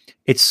racing,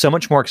 it's so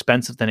much more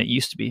expensive than it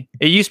used to be.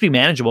 It used to be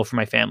manageable for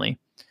my family.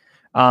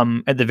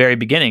 At the very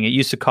beginning, it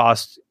used to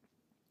cost,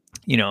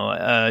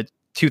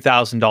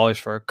 $2,000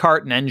 for a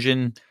cart and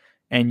engine.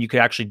 and you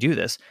could actually do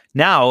this.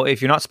 Now,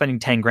 if you're not spending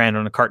 10 grand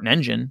on a kart and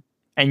engine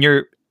and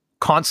you're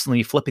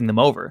constantly flipping them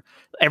over,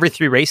 every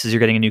 3 races, you're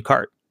getting a new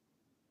kart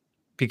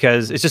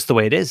because it's just the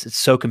way it is. It's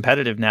so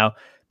competitive now.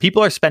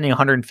 People are spending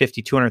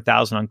 150,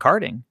 200,000 on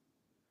karting.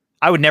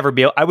 I would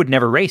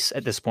never race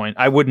at this point.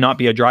 I would not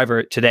be a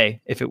driver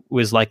today if it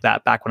was like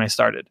that back when I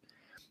started.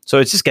 So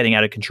it's just getting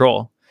out of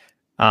control.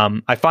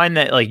 I find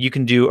that like you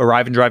can do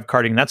arrive and drive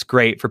karting. And that's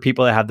great for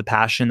people that have the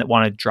passion that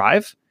want to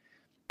drive.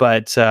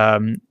 But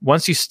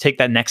once you take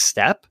that next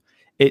step,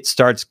 it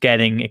starts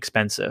getting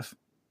expensive.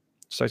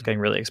 It starts getting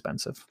really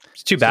expensive.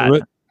 It's too bad.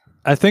 So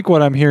I think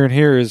what I'm hearing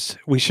here is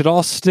we should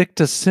all stick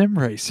to sim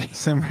racing.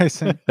 Sim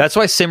racing. That's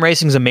why sim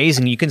racing is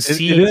amazing. You can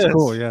see it is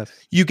cool. Yes.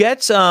 You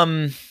get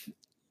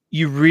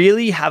you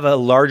really have a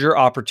larger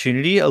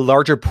opportunity, a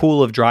larger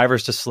pool of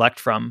drivers to select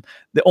from.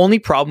 The only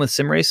problem with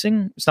sim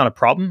racing, it's not a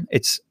problem.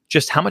 It's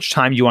just how much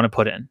time you want to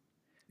put in.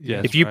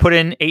 Yes, if you put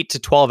in 8 to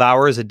 12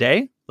 hours a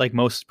day, like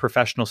most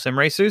professional sim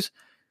racers,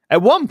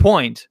 at one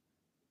point,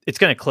 it's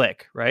going to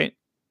click, right?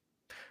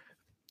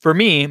 For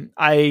me,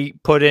 I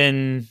put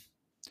in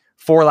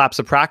 4 laps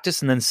of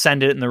practice and then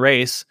send it in the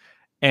race,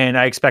 and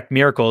I expect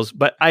miracles,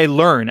 but I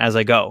learn as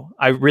I go.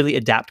 I really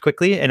adapt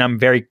quickly, and I'm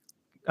very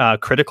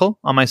critical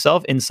on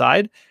myself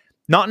inside,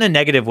 not in a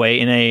negative way,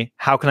 in a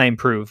how can I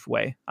improve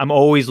way. I'm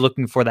always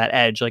looking for that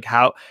edge, like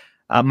how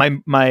my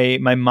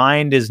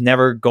mind is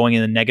never going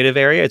in the negative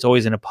area. It's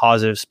always in a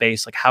positive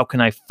space. Like how can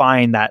I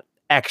find that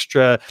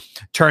extra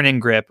turn-in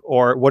grip,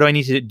 or what do I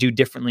need to do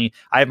differently?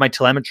 I have my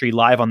telemetry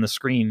live on the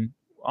screen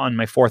on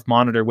my 4th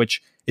monitor, which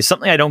is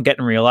something I don't get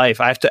in real life.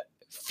 I have to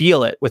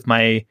feel it with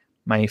my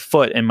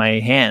foot and my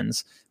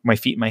hands, my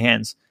feet and my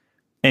hands.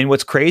 And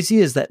what's crazy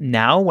is that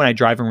now when I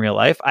drive in real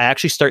life, I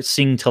actually start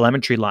seeing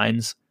telemetry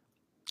lines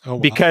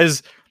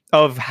because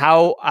of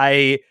how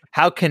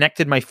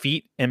connected my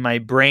feet and my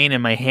brain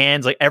and my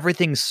hands, like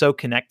everything's so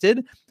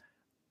connected.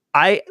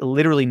 I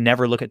literally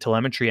never look at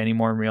telemetry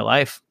anymore in real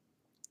life.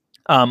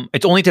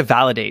 It's only to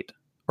validate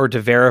or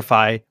to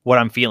verify what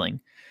I'm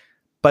feeling.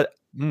 But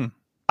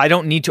I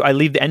don't need to. I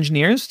leave the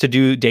engineers to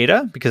do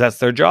data because that's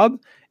their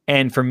job.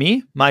 And for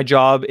me, my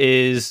job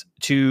is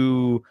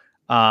to,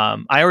 I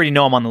already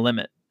know I'm on the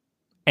limit.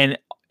 And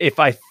if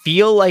I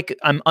feel like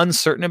I'm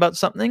uncertain about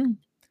something,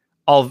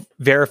 I'll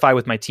verify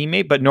with my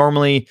teammate. But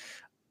normally,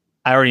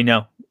 I already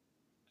know.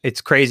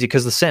 It's crazy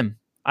because the sim,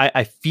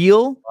 I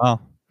feel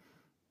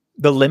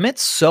the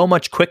limits so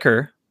much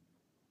quicker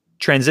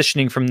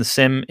transitioning from the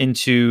sim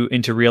into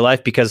real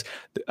life, because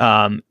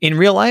in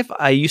real life,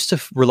 I used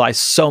to rely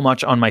so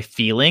much on my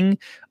feeling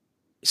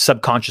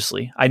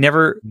subconsciously. I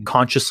never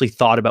consciously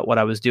thought about what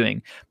I was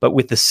doing. But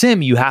with the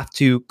sim, you have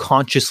to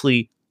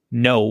consciously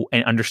know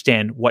and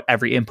understand what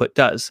every input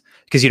does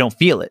because you don't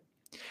feel it.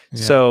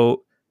 Yeah.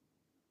 So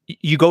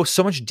you go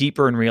so much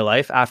deeper in real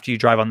life after you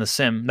drive on the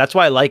sim. That's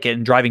why I like it,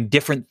 and driving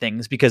different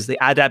things, because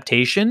the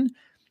adaptation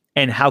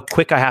and how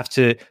quick I have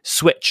to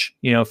switch,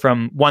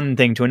 from one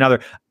thing to another.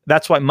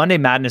 That's why Monday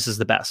Madness is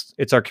the best.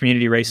 It's our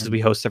community races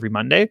we host every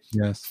Monday.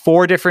 Yes.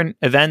 5 different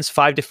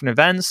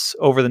events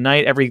over the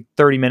night. Every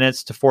 30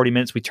 minutes to 40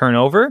 minutes, we turn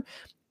over.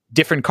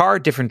 Different car,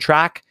 different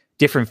track,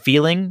 different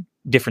feeling,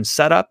 different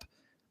setup.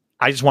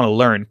 I just want to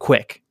learn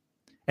quick.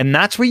 And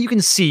that's where you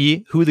can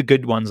see who the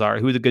good ones are,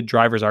 who the good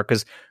drivers are.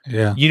 Because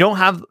you don't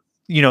have,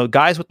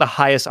 guys with the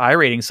highest I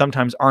rating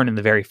sometimes aren't in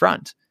the very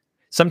front.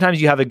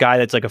 Sometimes you have a guy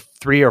that's like a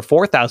 3,000 or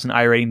 4,000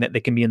 I rating that they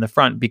can be in the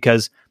front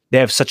because they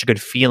have such a good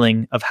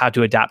feeling of how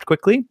to adapt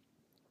quickly.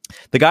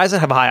 The guys that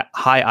have a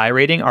high I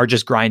rating are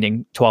just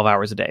grinding 12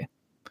 hours a day.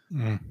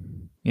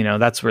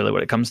 That's really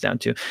what it comes down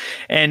to.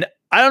 And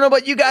I don't know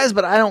about you guys,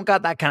 but I don't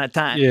got that kind of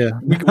time. Yeah,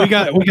 we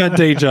got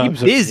day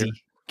jobs. Busy.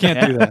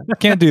 Can't do that.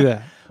 Can't do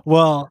that.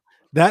 Well,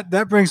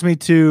 that brings me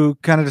to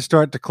kind of to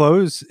start to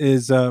close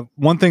is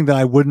one thing that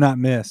I would not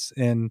miss.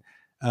 And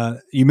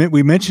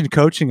we mentioned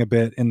coaching a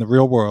bit in the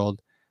real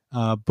world,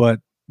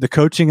 but the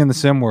coaching in the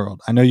sim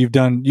world, I know you've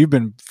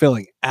been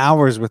filling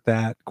hours with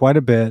that quite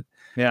a bit.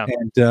 Yeah.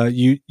 And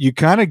you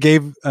kind of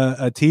gave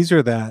a teaser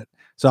of that.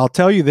 So I'll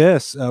tell you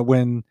this,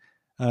 when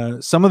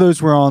some of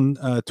those were on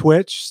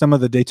Twitch, some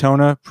of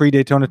the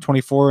pre-Daytona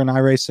 24 and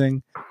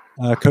iRacing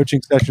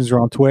coaching sessions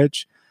were on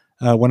Twitch.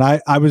 When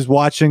I was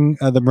watching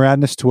the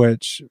Muradness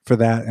Twitch for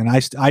that, and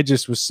I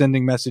just was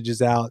sending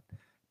messages out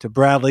to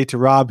Bradley, to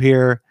Rob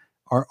here,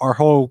 our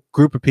whole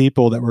group of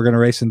people that were going to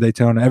race in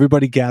Daytona.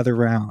 Everybody gather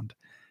around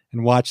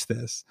and watch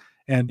this.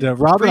 And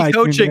Rob and I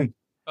coaching.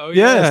 Oh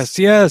yes,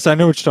 I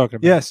know what you're talking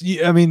about. Yes,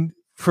 I mean,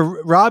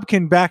 for Rob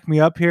can back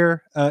me up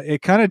here.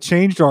 It kind of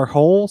changed our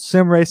whole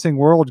sim racing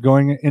world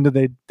going into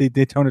the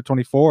Daytona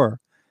 24.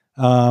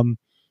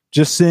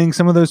 Just seeing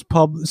some of those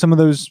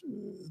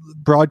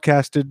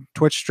broadcasted,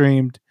 Twitch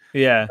streamed,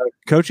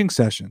 coaching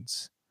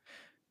sessions.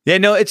 Yeah,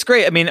 no, it's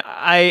great. I mean,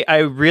 I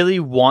really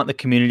want the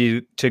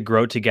community to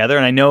grow together,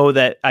 and I know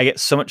that I get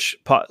so much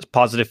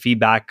positive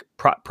feedback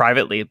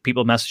privately.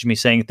 People message me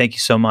saying, "Thank you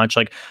so much."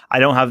 Like, I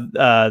don't have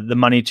the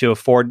money to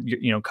afford,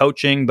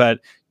 coaching, but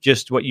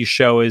just what you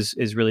show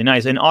is really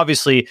nice. And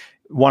obviously,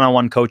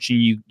 one-on-one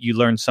coaching, you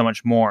learn so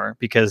much more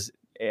because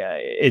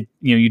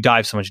you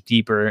dive so much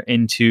deeper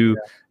into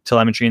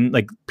telemetry, and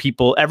like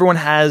everyone,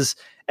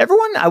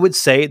 I would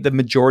say the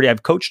majority,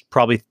 I've coached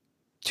probably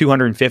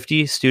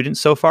 250 students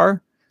so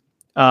far,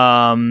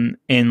 in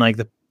like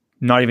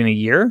not even a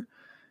year.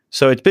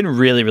 So it's been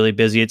really, really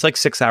busy. It's like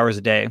 6 hours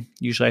a day.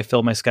 Usually I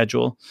fill my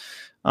schedule.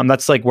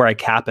 That's like where I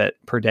cap it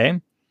per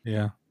day.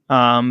 Yeah.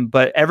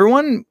 But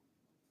everyone,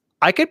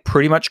 I could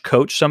pretty much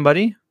coach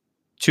somebody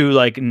to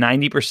like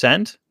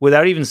 90%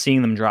 without even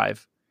seeing them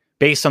drive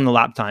based on the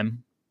lap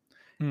time.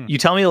 You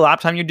tell me the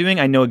lap time you're doing,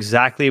 I know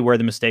exactly where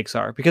the mistakes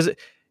are, because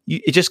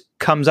it just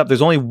comes up.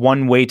 There's only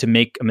one way to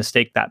make a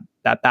mistake that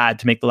bad,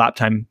 to make the lap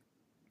time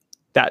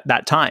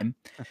that time.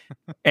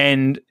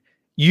 And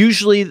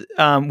usually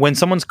when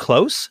someone's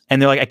close and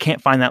they're like, I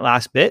can't find that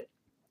last bit,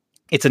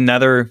 it's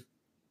another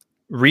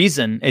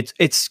reason.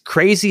 It's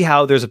crazy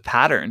how there's a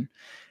pattern,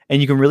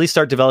 and you can really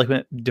start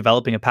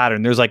developing a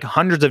pattern. There's like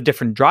hundreds of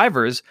different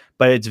drivers,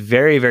 but it's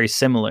very, very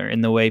similar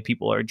in the way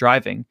people are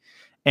driving.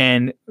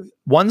 And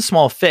one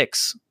small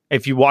fix,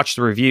 if you watch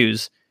the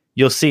reviews,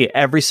 you'll see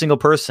every single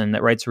person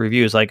that writes a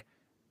review is like,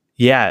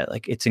 yeah,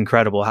 like it's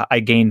incredible.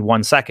 I gained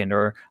 1 second,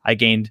 or I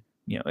gained,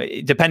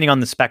 depending on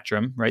the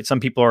spectrum, right?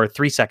 Some people are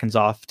 3 seconds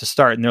off to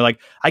start, and they're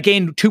like, I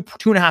gained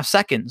 2.5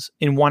 seconds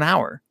in 1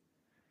 hour.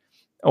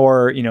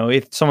 Or,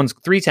 if someone's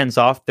 3/10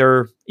 off,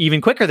 they're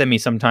even quicker than me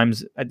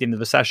sometimes at the end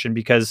of the session,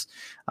 because,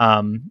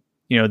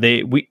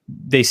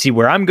 they see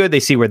where I'm good,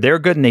 they see where they're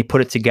good, and they put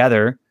it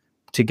together.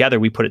 Together,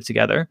 we put it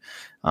together.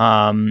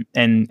 And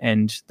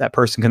that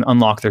person can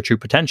unlock their true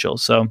potential.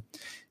 So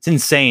it's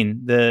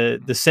insane.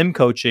 The sim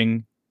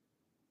coaching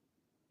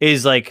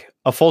is like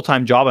a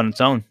full-time job on its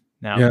own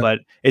now, but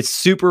it's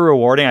super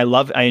rewarding.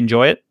 I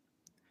enjoy it.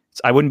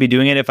 I wouldn't be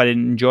doing it if I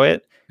didn't enjoy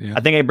it. Yeah. I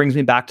think it brings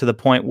me back to the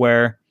point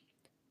where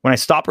when I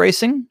stopped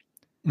racing,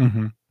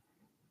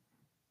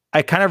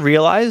 I kind of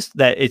realized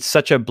that it's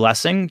such a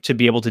blessing to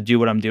be able to do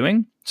what I'm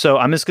doing. So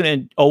I'm just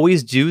going to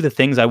always do the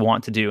things I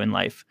want to do in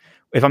life.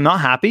 If I'm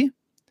not happy,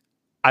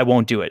 I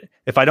won't do it.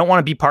 If I don't want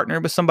to be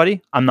partnered with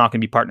somebody, I'm not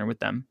going to be partnered with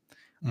them.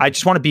 I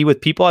just want to be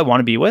with people I want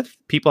to be with,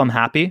 people I'm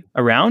happy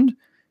around.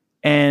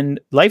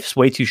 And life's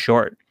way too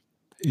short.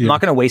 I'm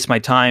not going to waste my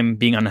time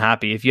being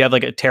unhappy. If you have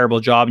like a terrible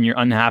job and you're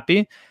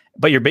unhappy,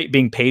 but you're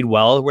being paid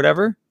well or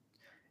whatever,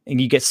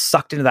 and you get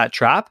sucked into that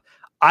trap.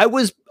 I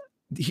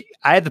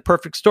had the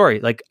perfect story.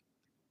 Like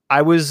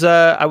I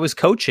was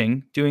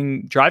coaching,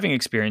 doing driving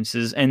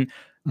experiences, and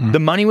the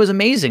money was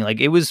amazing.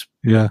 Like it was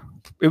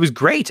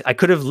great. I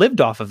could have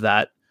lived off of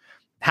that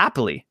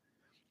happily,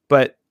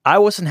 but I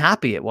wasn't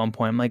happy at one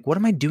point. I'm like, what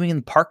am I doing in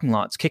the parking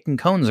lots, kicking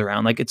cones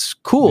around? Like, it's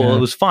cool. Yeah. It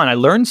was fun. I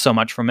learned so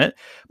much from it,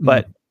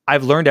 but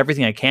I've learned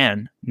everything I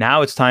can.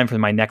 Now it's time for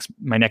my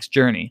next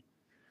journey.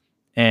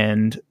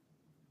 And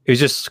it was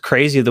just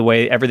crazy the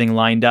way everything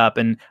lined up.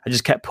 And I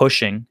just kept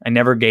pushing. I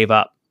never gave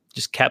up,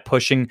 just kept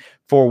pushing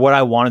for what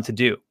I wanted to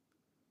do.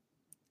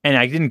 And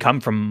I didn't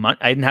come from I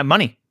didn't have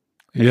money.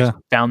 I just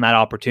found that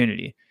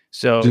opportunity.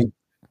 So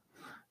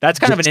that's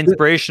kind of an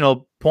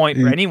inspirational point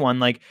for anyone.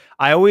 Like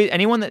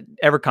anyone that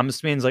ever comes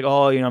to me and is like,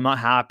 oh, I'm not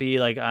happy.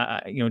 Like,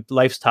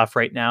 life's tough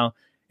right now.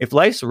 If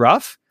life's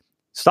rough,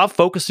 stop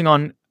focusing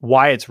on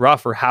why it's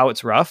rough or how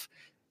it's rough.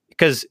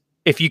 Because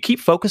if you keep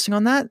focusing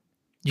on that,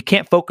 you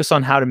can't focus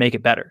on how to make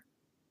it better.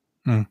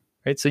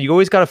 Right. So you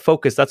always got to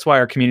focus. That's why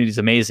our community is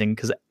amazing,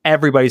 because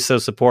everybody's so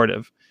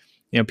supportive.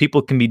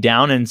 People can be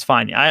down and it's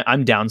fine.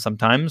 I'm down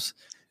sometimes.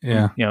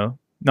 Yeah.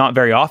 Not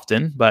very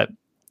often, but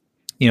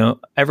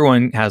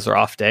everyone has their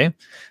off day,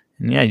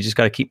 and you just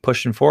got to keep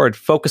pushing forward.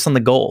 Focus on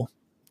the goal.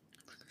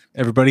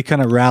 Everybody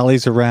kind of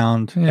rallies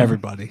around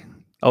everybody.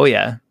 Oh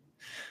yeah.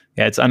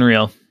 Yeah. It's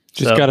unreal.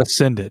 Just got to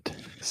send it.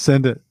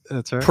 Send it.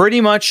 That's right.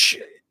 Pretty much.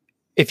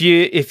 If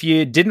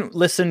you didn't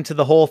listen to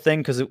the whole thing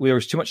because there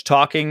was too much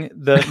talking,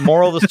 the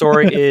moral of the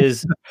story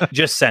is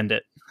just send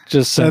it.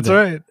 Just send it.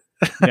 That's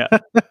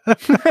right.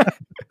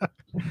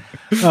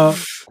 Yeah.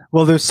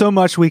 Well, there's so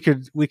much we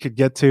could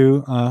get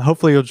to.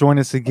 Hopefully you'll join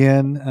us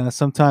again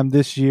sometime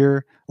this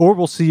year, or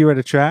we'll see you at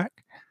a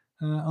track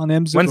on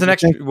IMSA.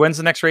 When's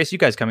the next race you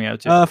guys coming out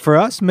to? For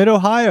us,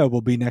 Mid-Ohio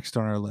will be next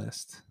on our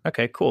list.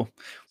 Okay, cool.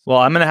 Well,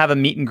 I'm going to have a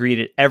meet and greet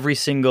at every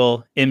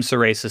single IMSA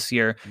race this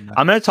year. Nice.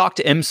 I'm going to talk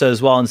to IMSA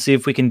as well and see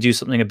if we can do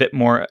something a bit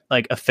more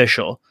like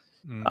official,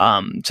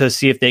 to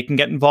see if they can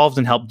get involved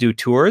and help do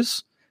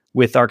tours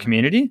with our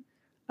community.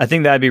 I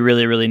think that'd be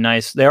really, really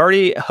nice. They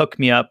already hooked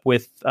me up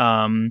with,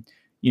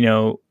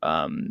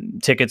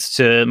 tickets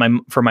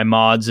for my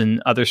mods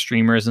and other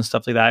streamers and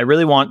stuff like that. I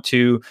really want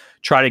to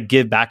try to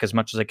give back as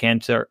much as I can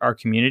to our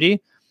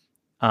community.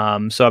 So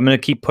I'm going to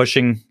keep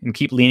pushing and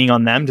keep leaning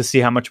on them to see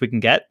how much we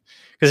can get.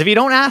 Because if you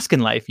don't ask in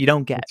life, you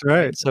don't get. That's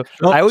right. So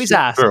I always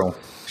ask.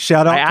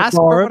 Shout out to Barb. I ask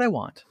for what I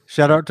want.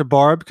 Shout out to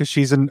Barb, because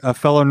she's a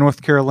fellow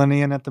North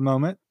Carolinian at the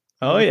moment.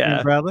 Oh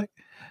yeah, Bradley.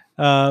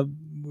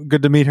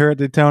 Good to meet her at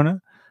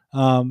Daytona.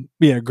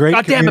 Great.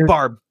 God damn it,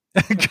 Barb.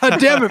 God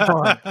damn it,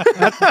 Barb.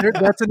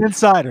 That's an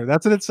insider.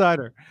 That's an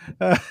insider.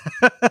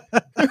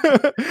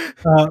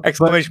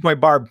 Exclamation point,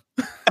 Barb.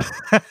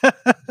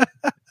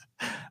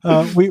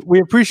 We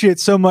appreciate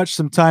so much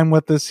some time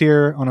with us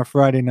here on a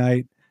Friday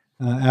night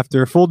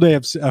after a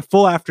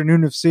full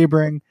afternoon of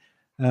Sebring,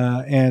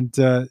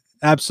 and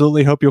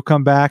absolutely hope you'll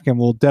come back, and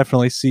we'll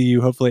definitely see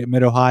you hopefully at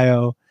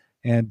Mid-Ohio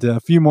and a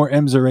few more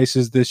IMSA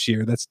races this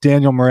year. That's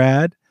Daniel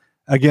Murad.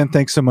 Again,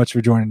 thanks so much for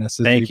joining us.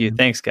 Thank you.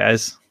 Thanks,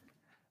 guys.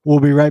 We'll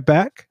be right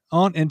back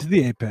on Into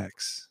the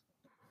Apex.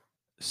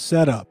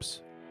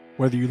 Setups.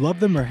 Whether you love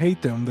them or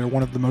hate them, they're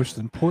one of the most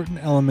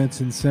important elements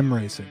in sim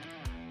racing.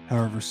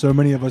 However, so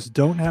many of us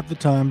don't have the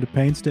time to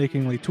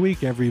painstakingly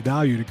tweak every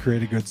value to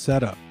create a good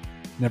setup.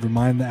 Never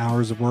mind the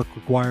hours of work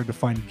required to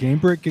find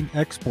game-breaking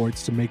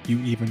exploits to make you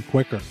even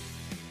quicker.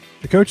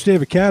 The Coach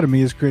Dave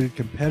Academy has created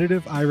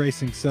competitive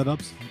iRacing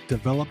setups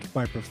developed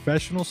by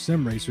professional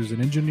sim racers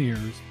and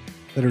engineers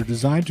that are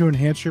designed to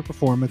enhance your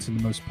performance in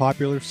the most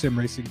popular sim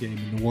racing game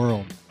in the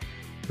world.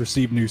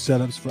 Receive new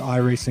setups for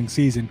iRacing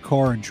season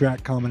car and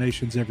track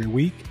combinations every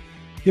week,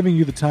 giving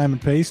you the time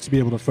and pace to be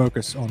able to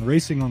focus on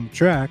racing on the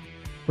track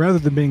rather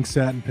than being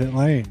sat in pit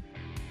lane.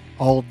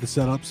 All of the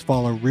setups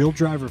follow real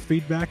driver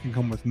feedback and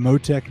come with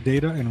Motec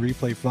data and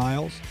replay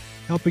files,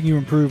 helping you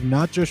improve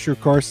not just your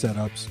car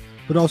setups,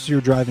 but also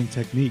your driving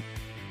technique.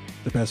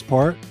 The best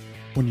part?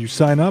 When you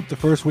sign up, the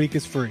first week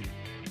is free,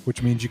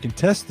 which means you can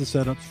test the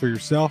setups for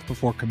yourself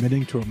before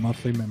committing to a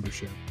monthly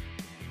membership.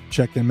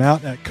 Check them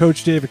out at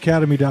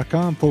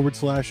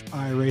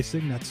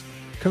CoachDaveAcademy.com/iRacing. That's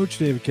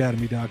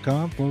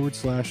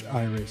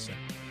CoachDaveAcademy.com/iRacing.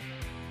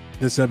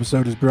 This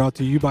episode is brought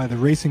to you by the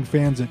racing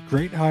fans at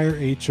Great Hire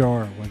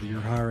HR. Whether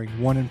you're hiring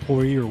one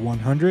employee or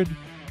 100,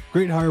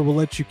 Great Hire will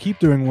let you keep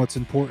doing what's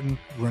important,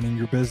 running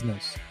your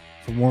business.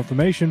 For more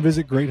information,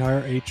 visit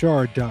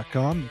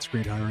GreatHireHR.com. That's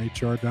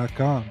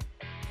GreatHireHR.com.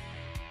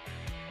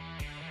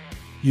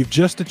 You've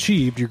just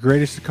achieved your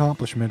greatest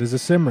accomplishment as a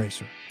sim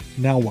racer.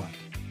 Now what?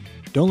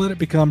 Don't let it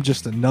become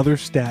just another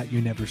stat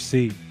you never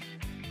see.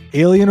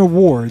 Alien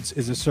Awards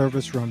is a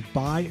service run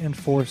by and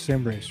for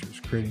sim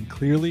racers, creating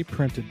clearly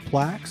printed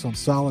plaques on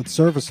solid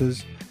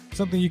surfaces,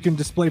 something you can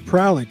display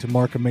proudly to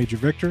mark a major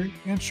victory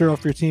and show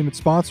off your team and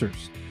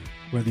sponsors.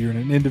 Whether you're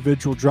an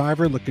individual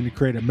driver looking to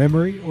create a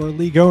memory or a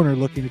league owner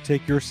looking to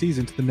take your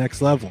season to the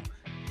next level,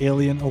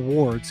 Alien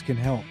Awards can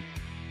help.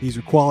 These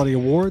are quality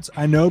awards,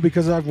 I know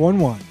because I've won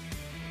one.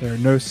 There are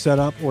no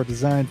setup or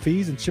design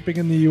fees, and shipping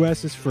in the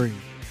U.S. is free.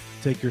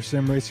 Take your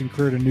sim racing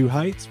career to new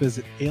heights.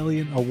 Visit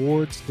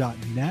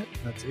alienawards.net.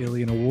 That's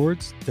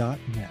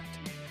alienawards.net.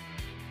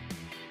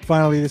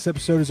 Finally, this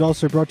episode is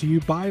also brought to you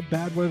by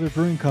Bad Weather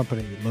Brewing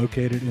Company.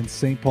 Located in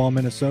St. Paul,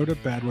 Minnesota,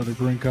 Bad Weather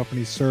Brewing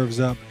Company serves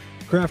up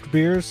craft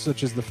beers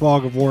such as the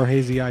Fog of War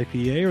Hazy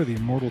IPA or the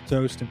Immortal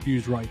Toast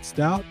Infused White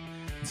Stout,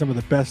 and some of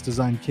the best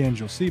designed cans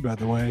you'll see, by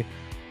the way.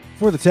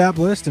 For the tap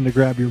list and to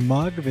grab your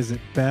mug, visit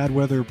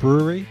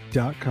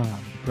badweatherbrewery.com,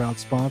 the proud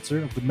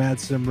sponsor of the Mad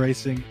Sim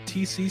Racing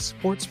TC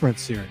Sport Sprint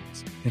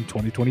Series in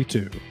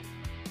 2022.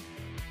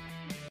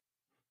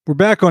 We're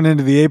back on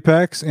Into the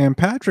Apex, and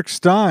Patrick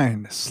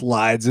Stein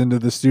slides into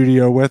the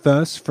studio with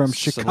us from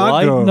Chicago.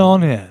 Sliding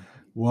on in.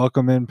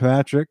 Welcome in,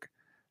 Patrick.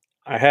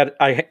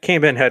 I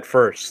came in head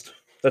first.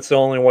 That's the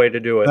only way to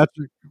do it.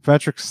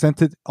 Patrick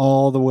sent it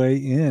all the way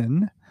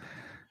in.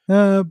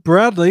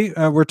 Bradley,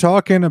 we're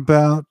talking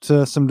about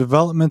some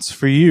developments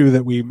for you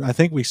that I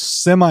think we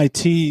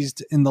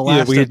semi-teased in the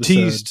last we had episode.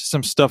 teased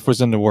some stuff was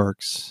in the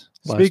works.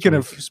 Speaking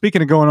of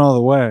going all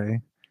the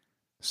way,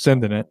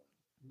 sending it.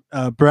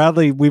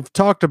 Bradley, we've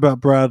talked about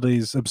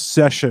Bradley's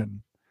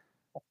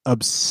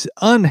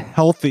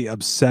unhealthy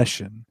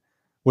obsession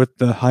with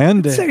the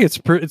Hyundai. I'd say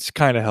it's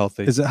kind of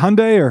healthy. Is it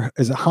Hyundai or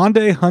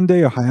Hyundai or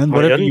Hyundai?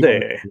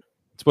 Hyundai.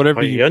 It's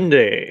whatever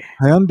Hyundai.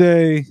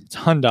 Hyundai. It's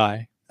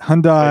Hyundai.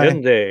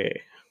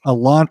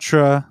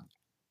 Elantra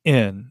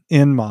in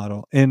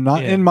model.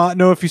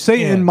 No, if you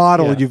say in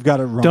model, you've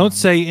got it wrong. Don't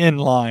say in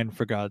line,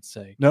 for God's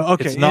sake. No,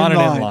 okay. It's not an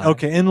inline.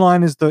 Okay,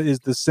 inline is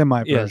the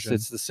semi version. Yes,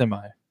 it's the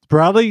semi.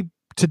 Bradley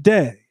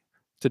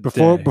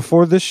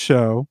before this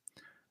show,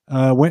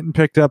 went and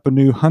picked up a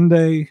new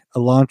Hyundai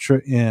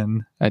Elantra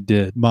in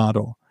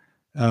model.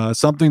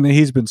 Something that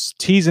he's been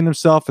teasing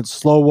himself and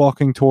slow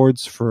walking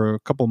towards for a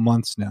couple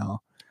months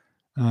now.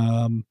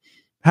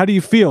 How do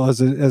you feel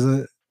as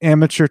a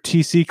amateur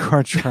TC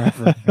car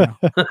driver now?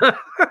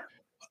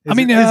 Is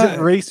it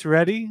race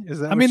ready? Is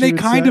that? They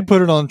kind of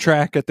put it on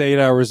track at the 8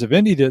 hours of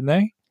Indy, didn't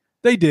they?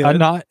 They did.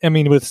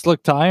 With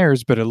slick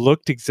tires, but it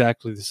looked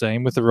exactly the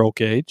same with the roll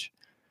cage.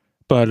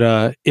 But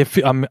I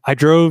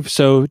drove,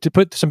 so to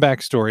put some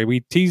backstory, we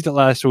teased it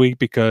last week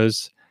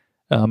because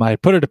I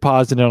put a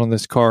deposit in on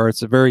this car.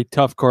 It's a very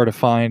tough car to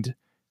find.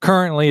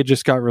 Currently, it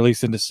just got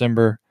released in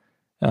December.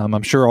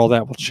 I'm sure all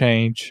that will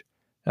change.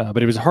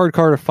 But it was a hard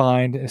car to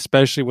find,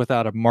 especially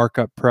without a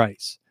markup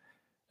price.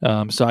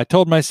 So I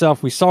told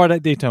myself, we saw it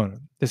at Daytona.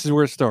 This is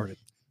where it started.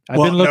 I've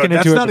been looking into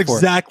it before. That's not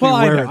exactly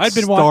where it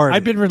started.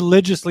 I've been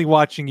religiously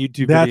watching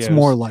YouTube videos. That's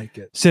more like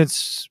it.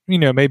 Since,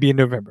 maybe in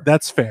November.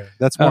 That's fair.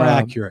 That's more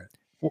accurate.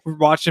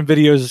 Watching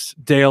videos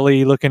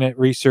daily, looking at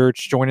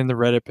research, joining the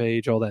Reddit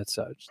page, all that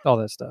stuff. A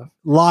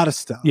lot of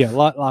stuff. Yeah, a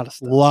lot of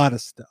stuff. A lot of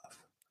stuff.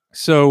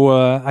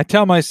 So I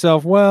tell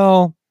myself,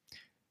 well,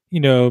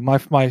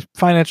 my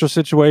financial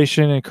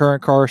situation and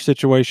current car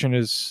situation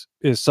is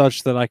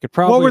such that I could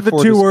probably.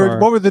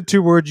 What were the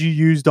two words you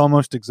used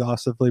almost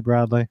exhaustively,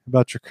 Bradley,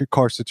 about your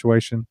car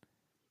situation?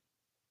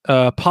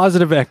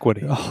 Positive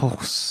equity. Oh,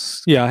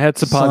 yeah, I had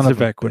some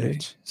positive equity.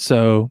 Bitch.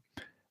 So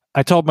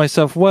I told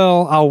myself,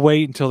 well, I'll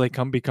wait until they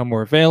become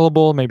more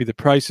available. Maybe the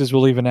prices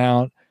will even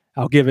out.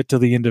 I'll give it till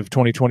the end of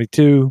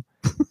 2022.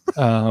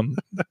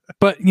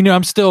 But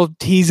I'm still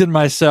teasing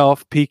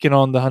myself, peeking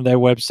on the Hyundai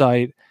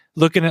website,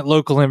 looking at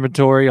local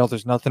inventory. Oh,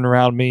 there's nothing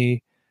around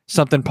me.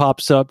 Something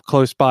pops up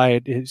close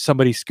by.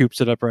 Somebody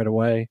scoops it up right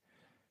away,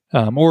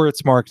 or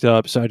it's marked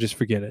up, so I just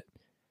forget it.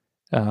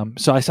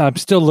 So I'm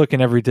still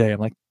looking every day. I'm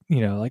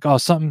like, oh,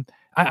 something.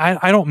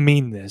 I don't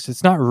mean this.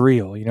 It's not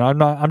real.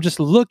 I'm just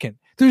looking.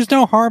 There's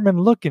no harm in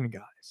looking,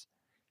 guys.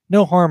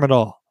 No harm at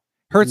all.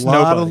 Hurts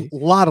nobody. A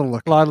lot of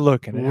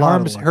looking.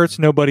 It hurts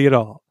nobody at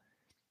all.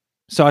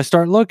 So I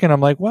start looking. I'm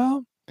like,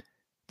 well,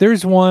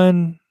 there's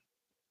one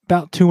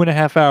about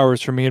 2.5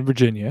 hours from me in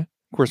Virginia.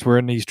 Of course, we're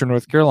in Eastern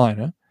North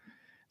Carolina.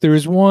 There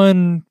is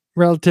one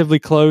relatively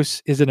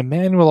close. Is it a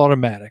manual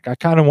automatic? I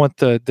kind of want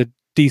the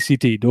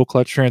DCT, dual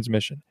clutch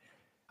transmission.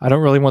 I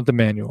don't really want the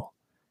manual.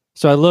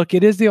 So I look,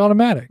 it is the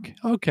automatic.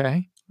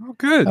 Okay. Oh,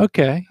 good.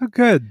 Okay. Oh,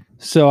 good.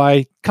 So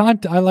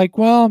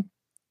well,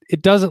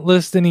 it doesn't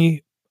list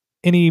any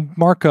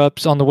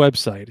markups on the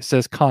website. It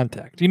says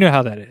contact. You know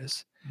how that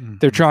is. Mm-hmm.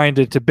 They're trying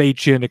to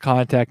bait you into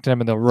contacting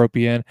them and they'll rope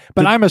you in.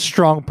 But I'm a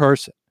strong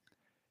person.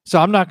 So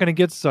I'm not going to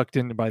get sucked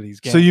into by these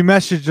games. So you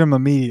messaged them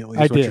immediately.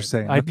 Is what you're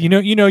saying. Okay.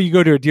 You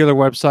go to a dealer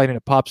website and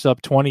it pops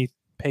up 20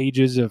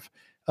 pages of,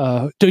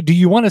 do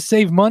you want to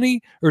save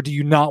money or do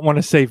you not want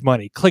to save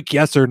money? Click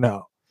yes or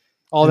no.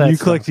 All that. You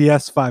clicked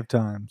yes 5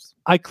 times.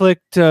 I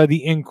clicked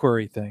the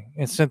inquiry thing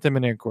and sent them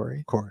an inquiry.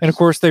 Of course. And of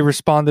course they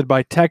responded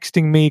by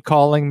texting me,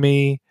 calling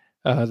me.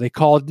 They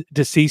called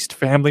deceased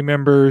family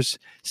members,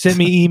 sent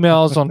me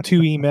emails on 2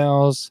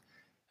 emails.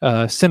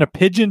 Sent a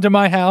pigeon to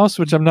my house,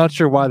 which I'm not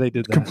sure why they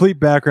did that. Complete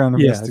background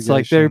investigation.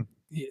 It's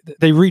like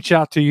they reach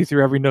out to you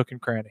through every nook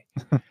and cranny.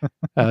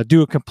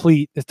 Do a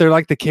complete. They're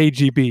like the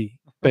KGB,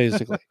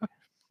 basically.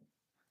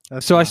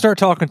 So I start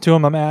talking to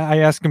them. I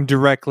ask them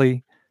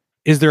directly,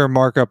 is there a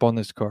markup on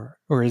this car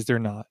or is there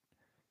not?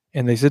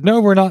 And they said,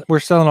 no, we're not. We're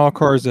selling all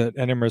cars at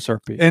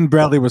MSRP. And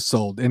Bradley was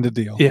sold into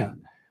deal. Yeah.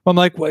 Well, I'm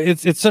like, well,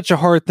 it's such a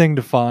hard thing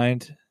to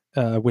find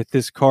with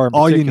this car.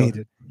 All you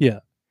needed. Yeah.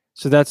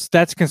 So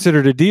that's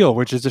considered a deal,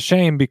 which is a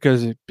shame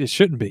because it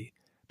shouldn't be,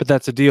 but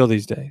that's a deal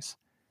these days.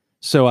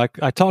 So I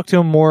talk to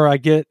him more. I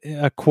get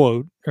a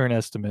quote or an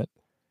estimate,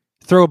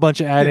 throw a bunch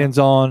of add-ins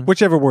on.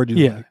 Whichever word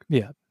you like.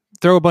 Yeah.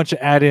 Throw a bunch of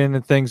add-in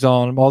and things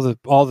on,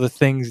 all the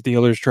things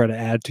dealers try to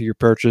add to your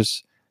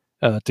purchase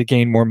to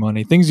gain more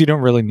money, things you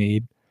don't really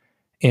need,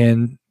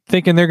 and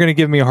thinking they're going to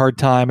give me a hard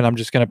time and I'm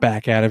just going to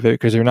back out of it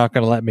because they're not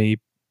going to let me,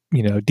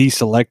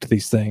 deselect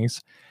these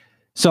things.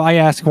 So I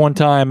asked one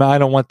time, I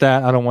don't want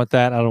that. I don't want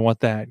that. I don't want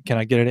that. Can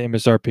I get it at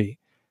MSRP?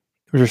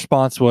 His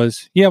response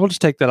was, yeah, we'll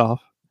just take that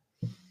off.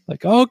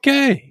 Like,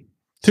 okay.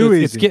 Too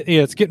easy.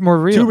 It's getting more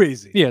real. Too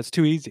easy. Yeah, it's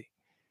too easy.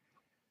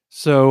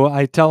 So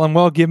I tell him,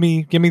 well, give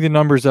me the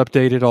numbers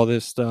updated, all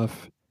this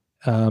stuff.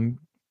 Go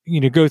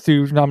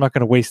through. No, I'm not going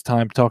to waste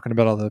time talking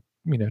about all the,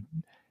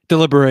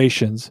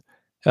 deliberations.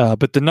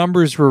 But the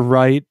numbers were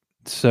right.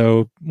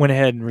 So went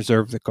ahead and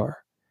reserved the car.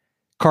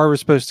 Car was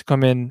supposed to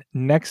come in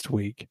next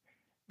week.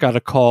 Got a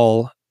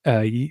call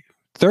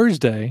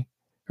Thursday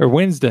or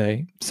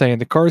Wednesday saying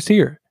the car's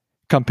here.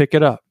 Come pick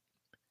it up.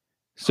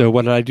 So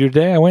what did I do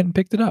today? I went and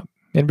picked it up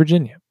in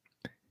Virginia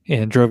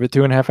and drove it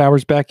 2.5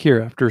 hours back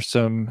here after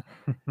some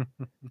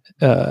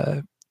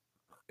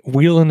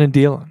wheeling and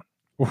dealing.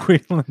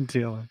 Wheeling and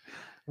dealing.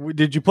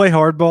 Did you play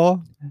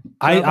hardball?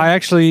 I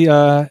actually,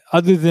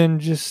 other than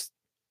just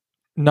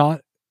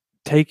not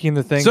taking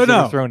the things that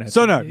were thrown at me.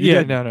 So no. I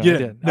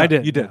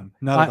didn't. You didn't.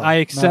 I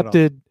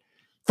accepted.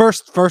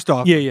 First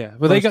off. Yeah.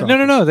 Well, they got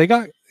no. They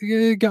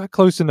got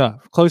close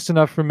enough. Close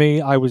enough for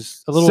me. I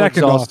was a little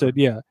exhausted. Offer.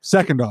 Yeah.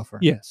 Second offer.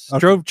 Yes. Okay.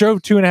 Drove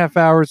 2.5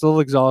 hours. A little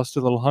exhausted.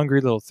 A little hungry.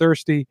 A little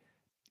thirsty.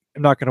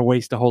 I'm not going to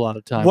waste a whole lot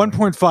of time.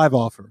 1.5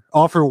 offer.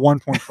 Offer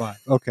 1.5.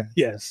 Okay.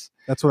 Yes.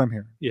 That's what I'm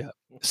hearing. Yeah.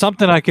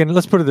 Something I can.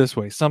 Let's put it this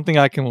way. Something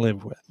I can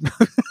live with.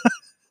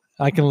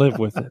 I can live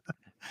with it.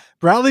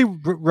 Bradley,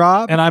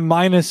 Rob, and I'm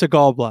minus a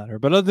gallbladder,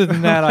 but other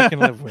than that, I can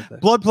live with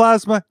it. Blood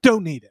plasma,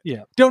 don't need it.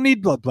 Yeah, don't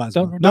need blood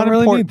plasma. Don't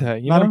really need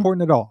that. Not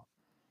important at all.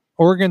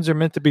 Organs are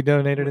meant to be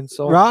donated and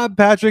sold. Rob,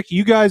 Patrick,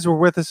 you guys were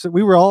with us.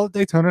 We were all at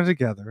Daytona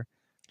together.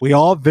 We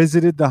all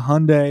visited the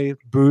Hyundai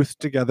booth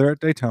together at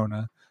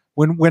Daytona.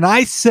 When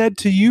I said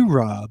to you,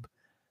 Rob,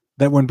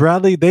 that when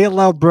they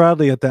allowed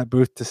Bradley at that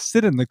booth to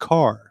sit in the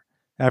car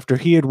after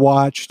he had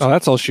watched. Oh,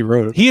 that's all she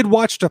wrote. He had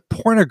watched a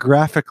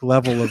pornographic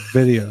level of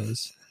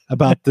videos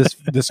about this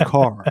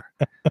car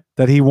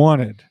that he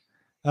wanted.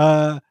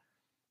 And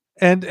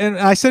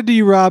I said to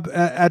you, Rob,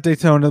 at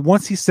Daytona,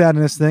 once he sat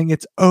in this thing,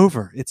 it's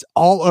over. It's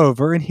all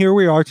over. And here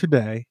we are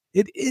today.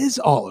 It is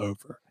all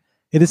over.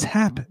 It has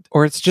happened.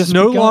 Or it's just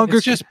no longer.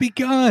 It's just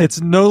begun.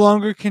 It's no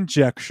longer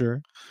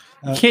conjecture.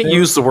 You can't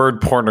use the word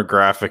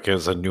pornographic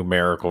as a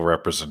numerical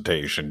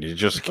representation. You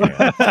just can't.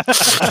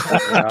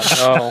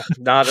 No,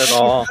 not at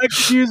all. I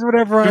could use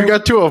whatever You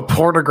got to a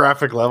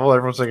pornographic level,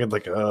 everyone's thinking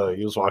like,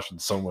 he was watching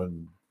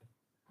someone.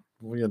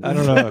 I don't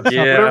know.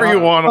 Whatever you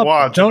want to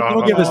watch.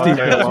 Don't give us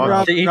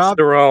details. To each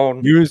their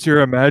own. Use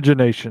your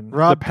imagination.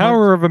 The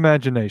power of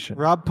imagination.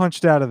 Rob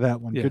punched out of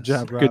that one. Yes, Good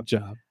job, Rob. Good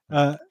job.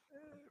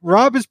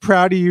 Rob is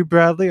proud of you,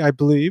 Bradley, I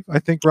believe. I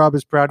think Rob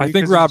is proud of you. I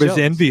think Rob is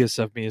envious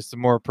of me. Is the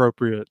more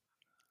appropriate.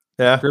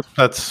 Yeah,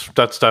 that's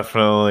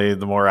definitely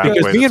the more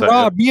accurate way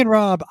because me and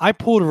Rob, I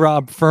pulled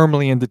Rob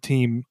firmly into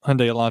Team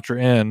Hyundai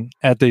Elantra N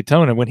at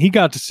Daytona when he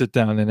got to sit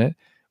down in it.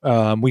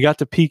 We got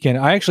to peek in.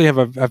 I actually have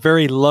a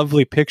very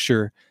lovely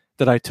picture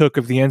that I took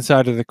of the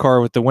inside of the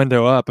car with the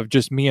window up of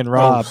just me and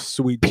Rob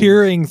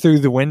peering through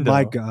the window.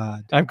 My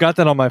God. I've got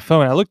that on my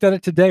phone. I looked at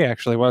it today,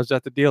 actually, while I was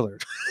at the dealer.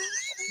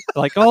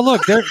 Like, oh,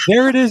 look,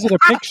 there it is in a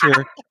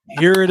picture.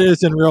 Here it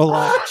is in real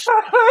life.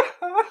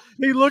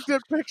 He looked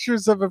at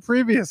pictures of a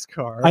previous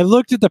car. I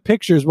looked at the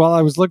pictures while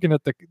I was looking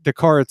at the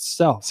car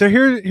itself. So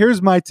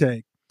here's my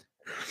take.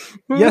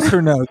 Yes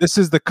or no? This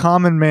is the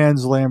common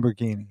man's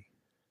Lamborghini.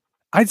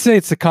 I'd say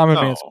it's the common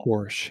man's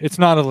Porsche. It's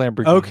not a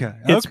Lamborghini. Okay.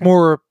 It's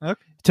more,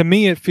 to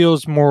me, it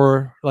feels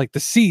more like the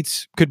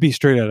seats could be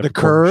straight out of the Porsche.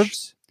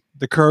 curves.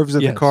 The curves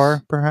of the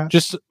car, perhaps?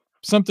 Just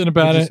something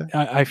about it.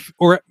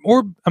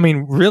 I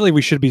mean, really,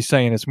 we should be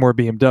saying it's more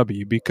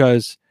BMW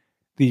because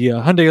the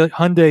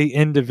Hyundai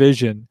N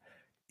division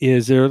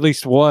is, or at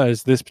least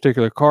was, this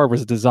particular car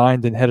was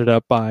designed and headed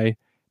up by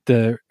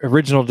the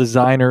original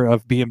designer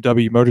of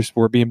BMW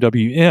Motorsport,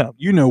 BMW M.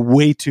 You know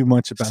way too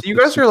much about. So you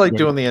guys are like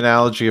doing the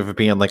analogy of it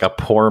being like a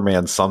poor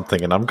man something,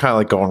 and I'm kind of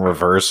like going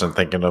reverse and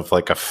thinking of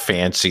like a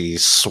fancy,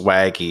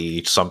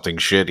 swaggy something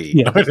shitty.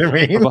 You know what I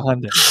mean?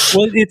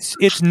 Well,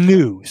 it's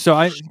new.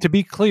 So to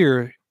be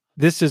clear,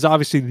 this is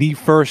obviously the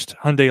first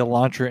Hyundai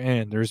Elantra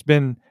N. There is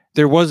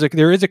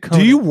a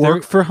Kona. Do you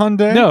work for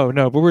Hyundai?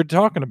 No, but we're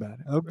talking about it.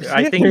 Okay.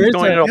 I think he's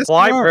going to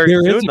apply very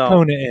soon. There is a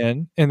Kona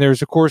N, and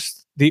there's of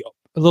course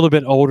a little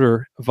bit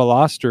older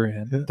Veloster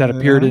N that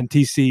appeared in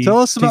TC. Tell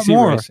us about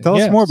more. Racing. Tell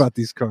us more about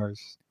these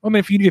cars. I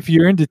mean, if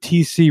you're into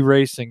TC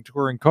racing,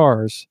 touring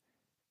cars,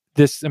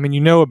 you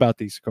know about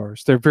these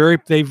cars.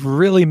 They've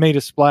really made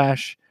a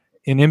splash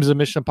in IMSA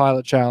Mission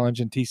Pilot Challenge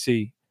and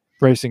TC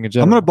racing in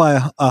general. I'm going to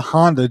buy a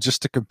Honda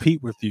just to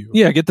compete with you.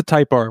 Yeah, get the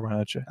Type R, why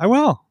don't you? I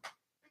will.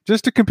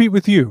 Just to compete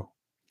with you.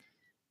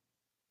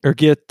 Or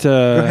get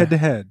go head to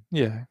head.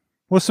 Yeah.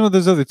 What's some of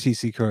those other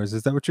TC cars?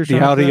 Is that what you're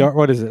trying to say? The Audi,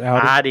 what is it?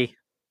 Audi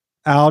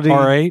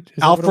R8.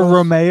 Alfa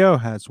Romeo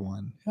has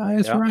one.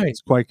 That's right.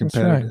 It's quite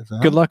competitive. Right. Huh?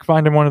 Good luck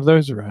finding one of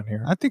those around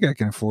here. I think I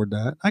can afford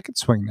that. I could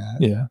swing that.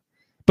 Yeah.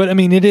 But I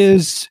mean, it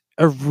is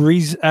a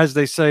reason, as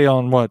they say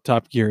on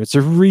Top Gear, it's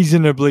a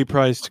reasonably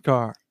priced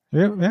car.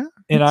 Yeah.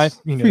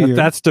 And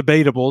that's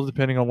debatable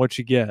depending on what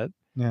you get.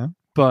 Yeah.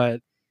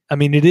 But I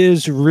mean, it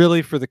is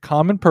really for the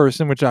common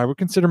person, which I would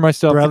consider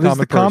myself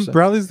the common person.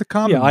 Bradley's the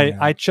common. Yeah,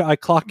 I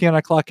clock in, I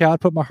clock out,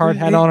 put my hard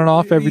hat on and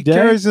off every day. He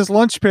carries his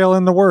lunch pail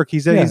in the work.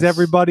 He's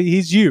everybody.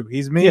 He's you.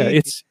 He's me.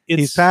 Yeah,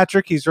 he's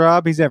Patrick. He's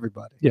Rob. He's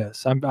everybody.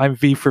 Yes, I'm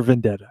V for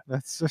Vendetta.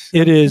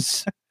 It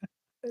is.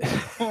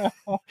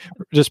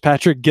 Does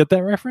Patrick get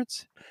that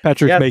reference?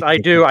 Patrick. Yes, I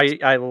do.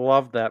 I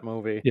love that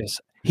movie.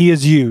 Yes, he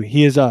is you.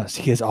 He is us.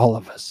 He is all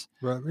of us.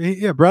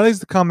 Yeah, Bradley's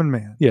the common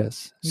man.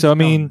 Yes. So I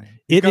mean,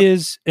 it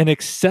is an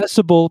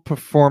accessible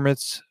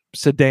performance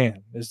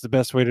sedan. Is the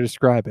best way to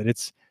describe it.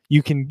 It's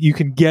you can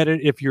get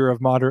it if you're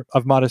of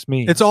modest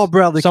means. It's all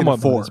Bradley can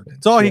afford.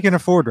 It's all he can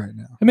afford right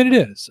now. I mean,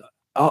 it is.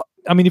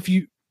 I mean, if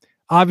you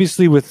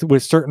obviously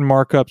with certain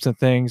markups and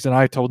things, and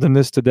I told them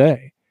this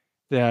today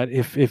that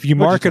if you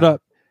mark it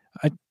up,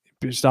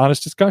 just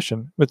honest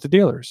discussion with the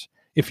dealers.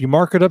 If you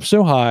mark it up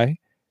so high,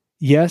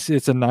 yes,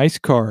 it's a nice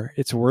car.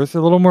 It's worth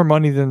a little more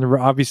money than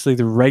obviously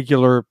the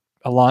regular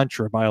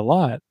Elantra by a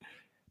lot,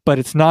 but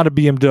it's not a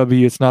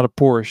BMW. It's not a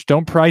Porsche.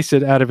 Don't price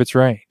it out of its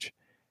range.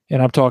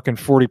 And I'm talking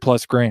 40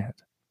 plus grand.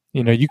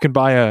 You can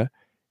buy a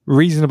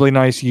reasonably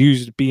nice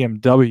used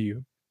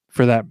BMW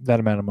for that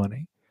amount of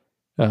money.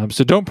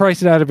 So don't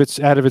price it out of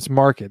its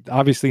market.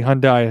 Obviously,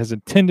 Hyundai has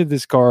intended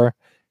this car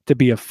to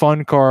be a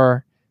fun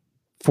car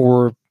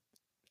for,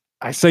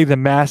 I say the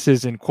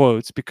masses in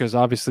quotes, because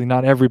obviously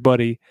not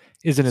everybody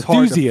is an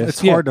enthusiast.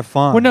 It's hard to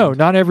find. Well, no,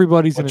 not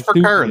everybody's an enthusiast.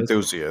 For car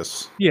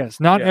enthusiasts. Yes,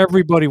 not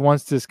everybody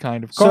wants this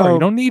kind of car. You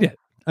don't need it.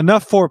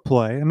 Enough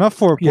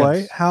foreplay.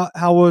 Yes.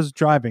 How was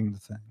driving the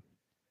thing?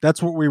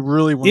 That's what we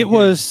really want. It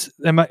was.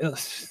 I'm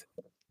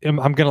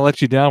going to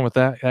let you down with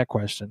that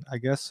question. I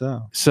guess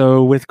so.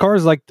 So with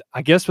cars like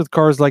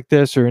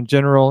this, or in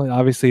general,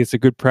 obviously it's a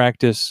good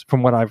practice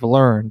from what I've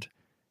learned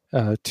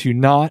to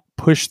not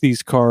push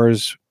these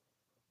cars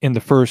in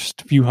the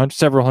first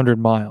several hundred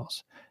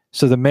miles.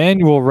 So the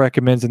manual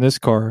recommends in this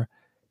car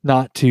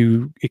not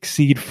to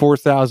exceed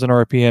 4,000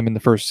 RPM in the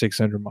first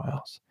 600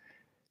 miles.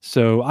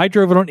 So I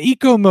drove it on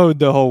eco mode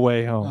the whole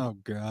way home. Oh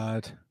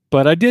God.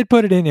 But I did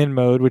put it in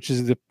mode, which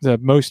is the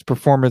most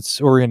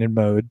performance oriented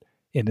mode,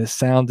 and it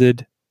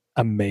sounded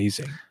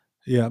amazing.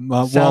 Yeah,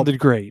 Sounded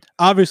great.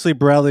 Obviously,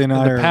 Bradley and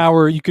I The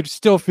power, you could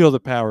still feel the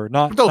power.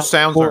 But those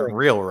sounds aren't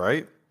real,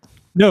 right?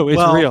 No,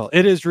 it's real.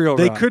 It is real.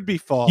 They Rob. could be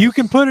false. You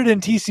can put it in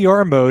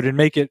TCR mode and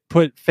make it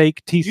put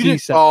fake TC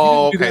sound.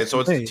 Oh, okay. So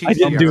it's the TCR I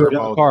didn't do it in the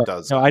mode car. that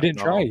does No, that. I didn't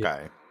try it.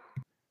 Okay.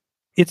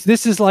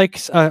 This is like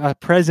a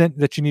present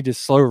that you need to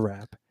slow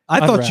wrap. I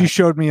thought Unwrap. you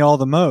showed me all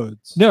the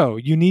modes. No,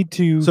 you need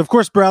to. So of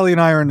course, Bradley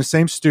and I are in the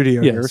same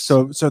studio here. Yes.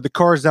 So the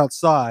car's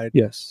outside,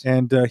 yes.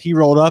 and he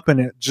rolled up in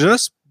it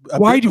just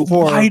Why do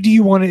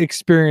you want to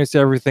experience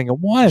everything at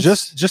once?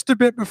 just a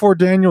bit before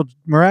Daniel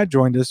Murad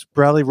joined us?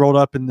 Bradley rolled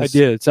up in I this.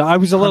 did. So I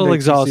was a little Hyundai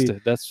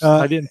exhausted. TC.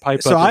 I didn't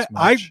pipe So up as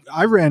much.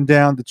 I ran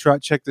down to try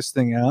check this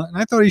thing out, and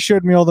I thought he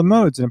showed me all the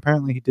modes, and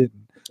apparently he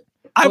didn't.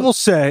 I will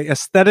say,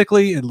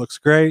 aesthetically, it looks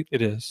great.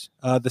 It is.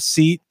 The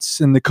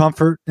seats and the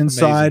comfort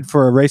inside Amazing.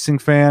 for a racing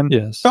fan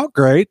Yes. felt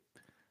great.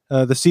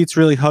 The seats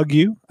really hug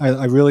you.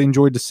 I really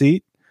enjoyed the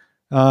seat,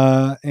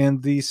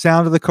 and the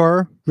sound of the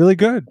car really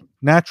good.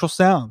 Natural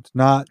sound,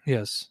 not.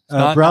 Yes.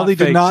 Bradley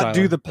did fake not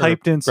do silent the or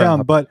piped in Rob.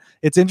 sound, but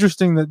it's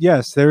interesting that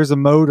yes, there is a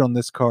mode on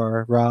this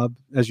car, Rob,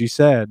 as you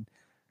said,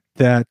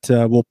 that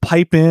will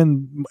pipe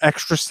in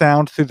extra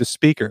sound through the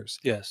speakers.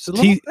 Yes. It's a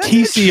little- that's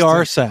TCR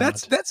interesting.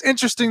 sound. That's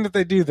interesting that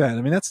they do that.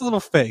 I mean, that's a little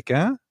fake,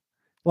 huh?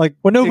 Like,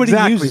 well, nobody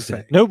exactly uses fake.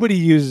 it. Nobody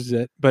uses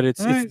it, but it's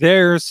Right. it's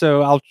there.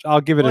 So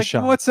I'll give it a Like,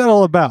 shot. what's that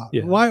all about?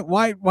 Yeah.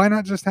 Why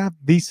not just have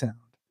the sound?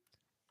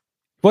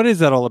 What is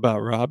that all about,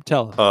 Rob?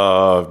 Tell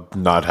us.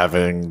 Not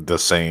having the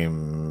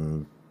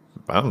same.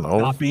 I don't know.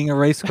 Not being a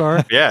race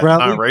car. Yeah,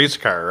 Bradley? not a race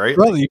car, right?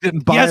 Bradley, you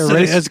didn't buy yes, a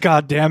race. it is.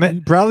 God damn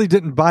it! Bradley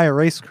didn't buy a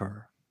race car.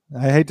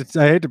 I hate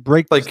to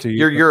break this Like to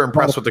you. you're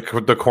impressed with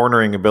the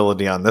cornering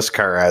ability on this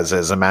car as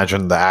is.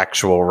 Imagine the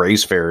actual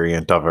race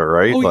variant of it,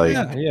 right? Oh, like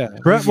yeah.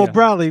 Well, Yeah.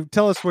 Bradley,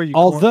 tell us where you.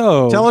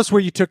 Although tell us where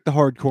you took the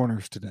hard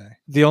corners today.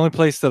 the only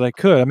place that I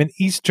could, I'm in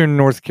Eastern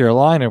North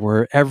Carolina,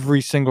 where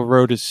every single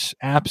road is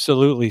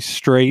absolutely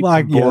straight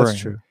and Yeah, boring. that's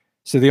true.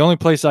 So the only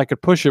place I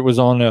could push it was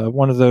on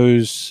one of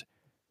those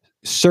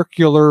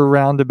circular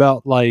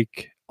roundabout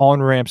like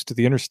on ramps to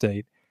the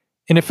interstate,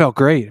 and it felt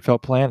great. It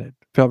felt planted.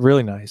 It felt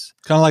really nice.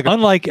 Kind of like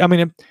Unlike, I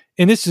mean,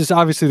 and this is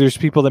obviously there's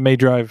people that may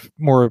drive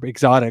more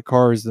exotic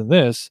cars than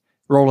this,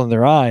 rolling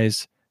their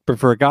eyes, but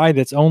for a guy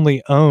that's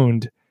only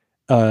owned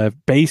a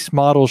base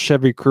model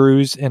Chevy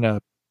Cruze and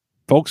a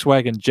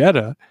Volkswagen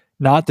Jetta,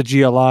 not the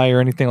GLI or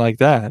anything like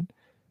that,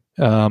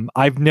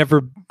 I've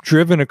never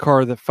driven a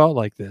car that felt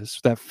like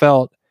this. That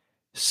felt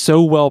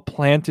so well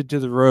planted to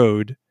the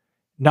road.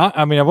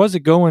 I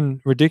wasn't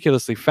going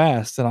ridiculously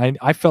fast, and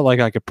I felt like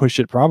I could push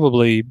it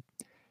probably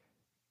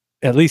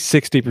at least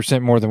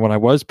 60% more than what I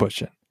was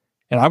pushing.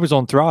 And I was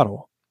on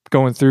throttle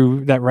going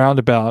through that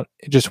roundabout,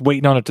 just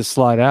waiting on it to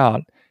slide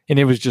out. And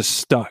it was just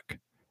stuck,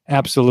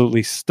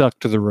 absolutely stuck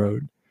to the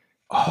road.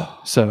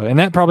 So, and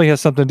that probably has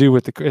something to do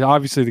with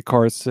obviously the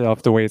car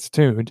itself, the way it's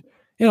tuned.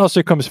 It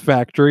also comes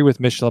factory with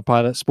Michelin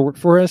Pilot Sport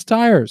 4S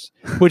tires,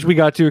 which we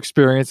got to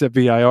experience at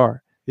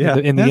VIR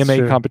in the that's MA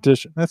true.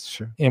 competition. That's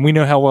true. And we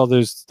know how well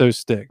those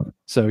stick.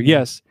 So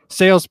yes,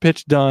 sales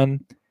pitch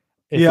done.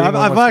 If Yeah, anyone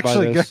I've wants to buy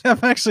actually, this, I'm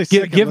actually.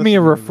 give me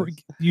a refer.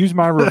 use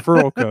my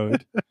referral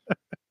code.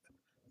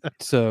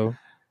 So,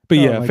 but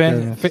Oh, yeah, my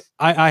goodness.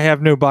 I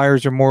have no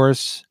buyer's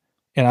remorse,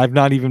 and I've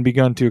not even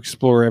begun to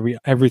explore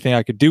everything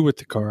I could do with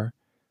the car.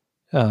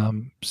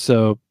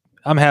 So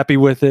I'm happy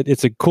with it.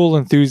 It's a cool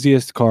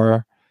enthusiast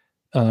car.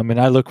 And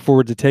I look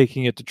forward to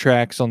taking it to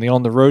tracks on the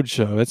road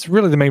show. It's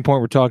really the main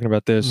point we're talking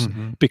about this,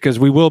 because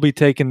we will be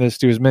taking this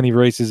to as many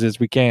races as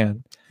we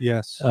can.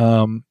 Yes.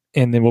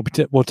 And then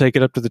we'll take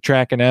it up to the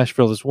track in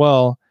Asheville as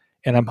well.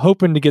 And I'm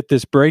hoping to get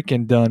this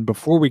break-in done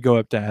before we go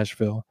up to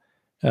Asheville,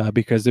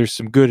 because there's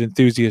some good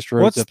enthusiast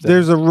roads up there.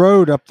 There's a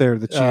road up there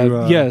that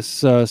you. Yes.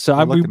 So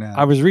looking at.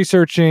 I was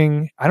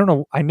researching. I don't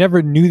know. I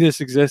never knew this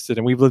existed,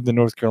 and we've lived in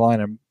North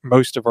Carolina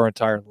most of our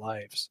entire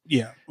lives.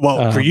 Yeah.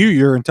 Well, for Um, you,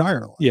 your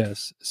entire life.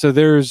 Yes. So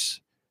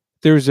there's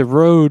a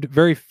road,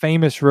 very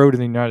famous road in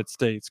the United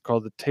States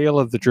called the Tail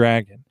of the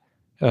Dragon,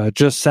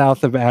 just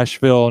south of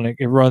Asheville, and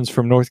it runs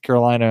from North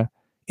Carolina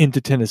into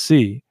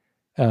Tennessee.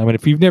 And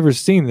if you've never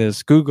seen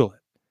this, Google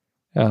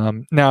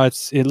it. Now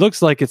it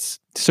looks like it's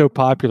so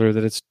popular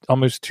that it's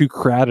almost too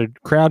crowded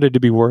to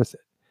be worth it.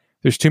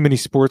 There's too many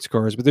sports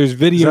cars, but there's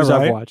videos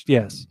right? I've watched.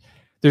 Yes.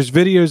 There's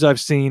videos I've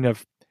seen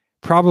of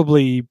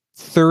probably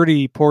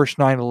 30 Porsche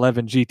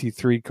 911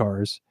 GT3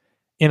 cars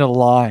in a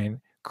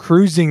line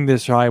cruising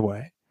this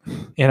highway.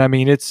 And I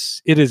mean, it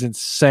is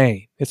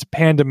insane. It's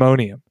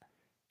pandemonium.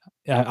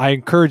 I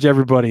encourage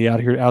everybody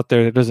out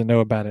there that doesn't know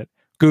about it.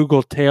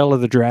 Google Tail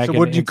of the Dragon. So,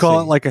 what did you call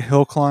and it? see. Like a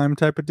hill climb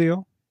type of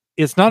deal?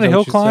 It's not Is a that hill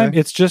what you climb. say?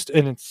 It's just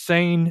an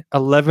insane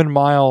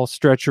 11-mile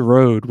stretch of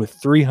road with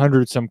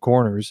 300 some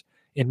corners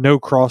and no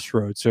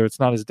crossroads. So it's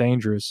not as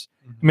dangerous.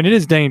 I mean, it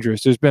is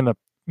dangerous. There's been a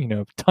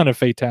ton of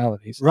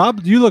fatalities.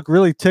 Rob, you look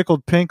really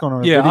tickled pink on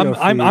our Yeah, video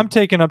I'm feed.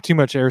 taking up too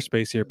much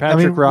airspace here.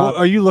 Patrick, Rob,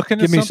 are you looking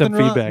at give me some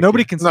something, Rob? feedback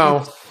Nobody here.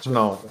 can.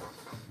 No.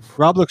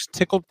 Rob looks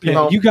tickled pink.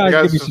 No, you guys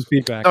give me just- some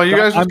feedback. No, you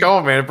guys I'm, just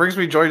go, man. It brings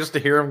me joy just to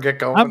hear him get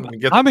going.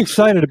 I'm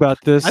excited about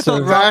this. I thought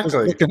so- Rob was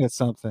Exactly. looking at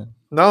something.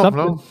 No,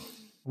 something- no.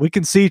 We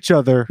can see each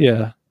other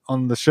yeah.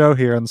 on the show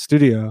here on the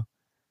studio,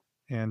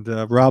 and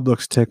Rob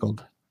looks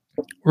tickled.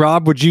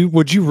 Rob, would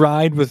you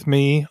ride with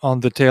me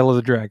on the Tail of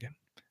the Dragon,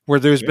 where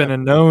there's been a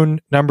known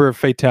number of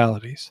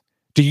fatalities?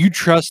 Do you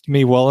trust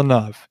me well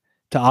enough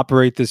to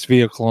operate this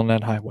vehicle on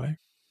that highway?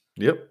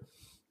 Yep.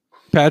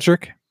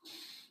 Patrick?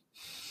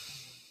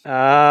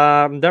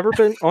 Never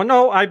been. Oh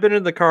no, I've been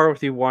in the car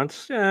with you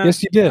once.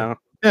 Yes, you did. Yeah,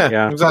 Yeah,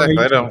 Yeah. exactly.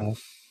 I don't.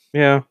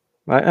 yeah.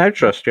 I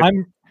trust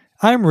you.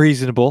 I'm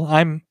reasonable.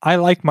 I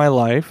like my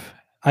life.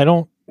 I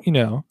don't,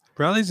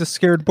 Bradley's a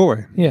scared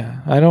boy.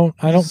 yeah, I don't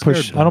Scared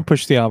push boy. I don't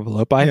push the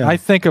envelope. Yeah. I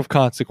think of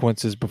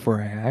consequences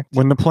before I act.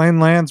 When the plane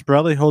lands,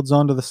 Bradley holds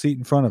on to the seat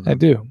in front of I him.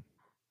 do.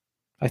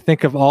 I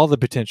think of all the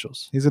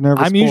potentials. He's a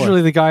nervous I'm boy.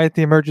 usually the guy at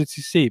the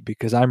emergency seat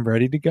because I'm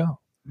ready to go.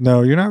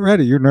 No, you're not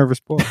ready. You're a nervous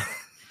boy.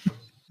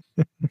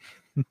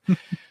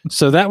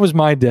 So that was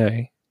my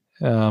day,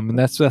 and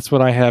that's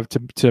what I have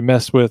to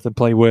mess with and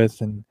play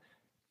with, and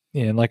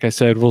like I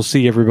said, we'll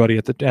see everybody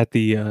at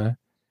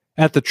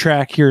the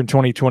track here in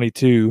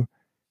 2022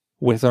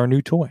 with our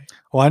new toy.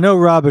 Well, I know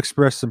Rob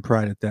expressed some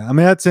pride at that.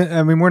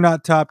 I mean, we're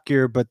not Top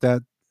Gear, but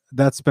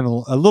that's been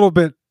a little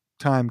bit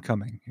time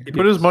coming. He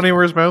put his money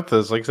where his mouth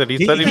is. Like I said,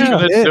 he said he Yeah,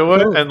 was going to do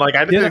it, and like I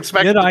didn't Did-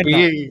 expect did it I to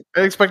be.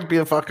 I expect it to be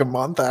a fucking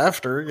month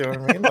after. You know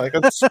what I mean? Like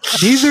it's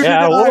Neither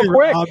Yeah, did a I. little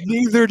quick. Rob.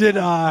 Neither did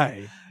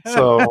I.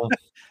 so.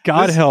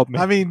 God This- help me.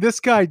 I mean, this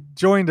guy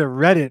joined a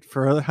Reddit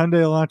for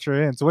Hyundai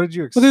Elantra in. So what did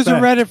you expect? well, there's a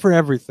Reddit for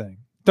everything.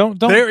 Don't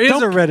There is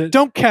don't, a Reddit.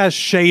 Don't cast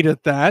shade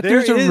at that.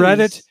 There There's a is.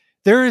 Reddit.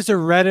 There is a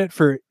Reddit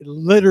for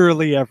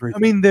literally everything. I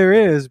mean, there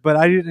is, but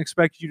I didn't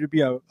expect you to be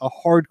a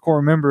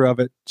hardcore member of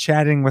it,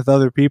 chatting with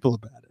other people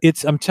about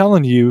it. I'm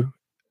telling you,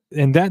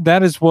 and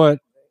that is what,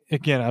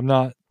 again, I'm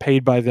not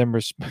paid by them or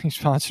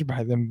sponsored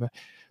by them,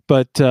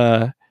 but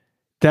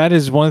that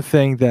is one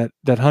thing that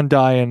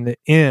Hyundai and the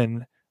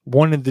N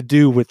wanted to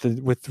do with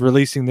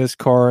releasing this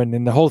car and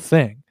then the whole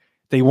thing.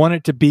 They want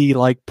it to be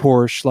like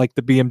Porsche, like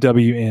the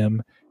BMW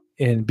M,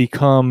 and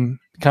become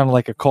kind of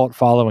like a cult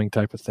following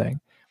type of thing.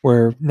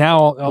 Where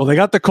now, Well, they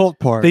got the cult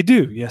part. they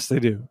do, yes, they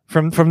do.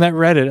 From that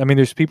Reddit, I mean,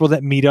 there's people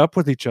that meet up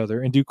with each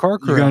other and do car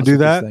You gonna corrals. do with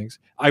these that? Things.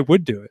 I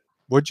would do it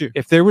Would you?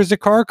 if there was a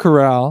car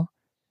corral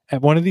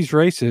at one of these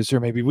races, or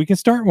maybe we can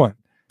start one.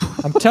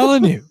 I'm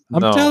telling you.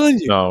 I'm telling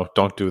you. No,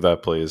 don't do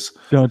that, please.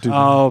 Don't do that.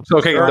 Oh,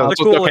 Okay, Or no, the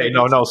Kool-Aid. okay,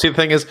 no. See, the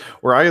thing is,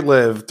 where I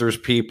live, there's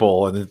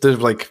people, and there's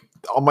like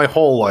all my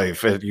whole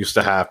life it used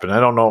to happen. I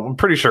don't know. I'm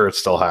pretty sure it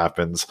still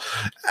happens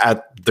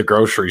at the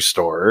grocery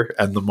store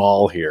and the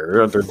mall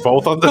here. They're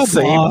both on the Come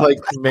same on. like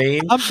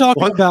main. I'm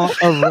talking What? about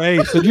a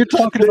race, and you're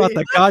talking about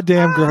the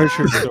goddamn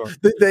grocery store.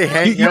 They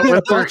hang You out get a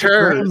with their bunch of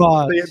cars.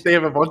 grandmas. They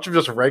have a bunch of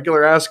just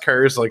regular ass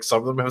cars. Like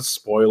some of them have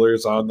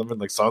spoilers on them, and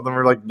like some of them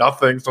are like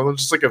nothing. Some of them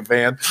just like a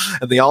van,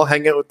 and they all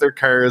hang out with their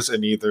cars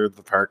in either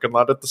the parking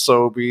lot at the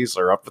Sobeys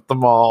or up at the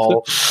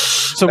mall.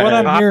 So what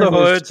I'm Pop hearing the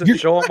is hoods and you're-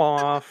 show them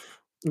off.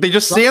 They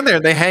just stand there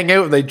and they hang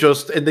out and they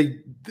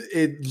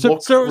it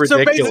looks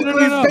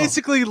ridiculous.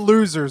 Basically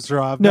losers,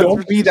 Rob. No, That's Don't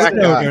what be you that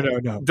said. guy.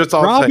 no. Just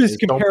all Rob I'm saying is is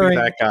don't be comparing-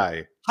 that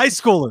guy. High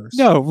schoolers.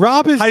 No,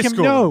 Rob is High no.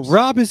 schoolers.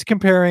 Rob is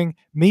comparing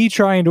me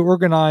trying to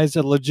organize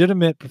a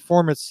legitimate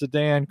performance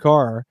sedan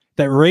car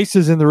that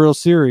races in the real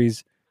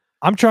series.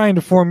 I'm trying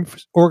to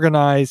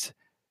organize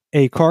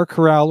a car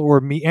corral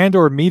or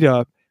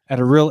meetup at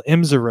a real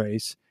IMSA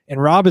race,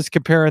 and Rob is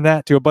comparing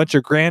that to a bunch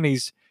of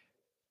grannies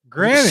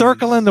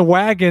circling the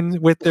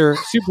wagon with their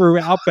Subaru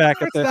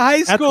Outback at It's the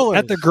high schoolers.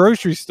 at the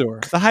grocery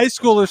store. The high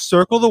schoolers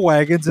circle the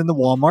wagons in the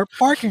Walmart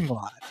parking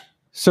lot.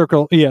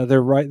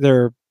 They're right.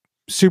 They're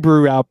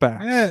Subaru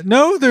Outback. Yeah,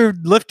 no, they're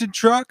lifted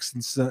trucks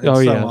and so, Oh,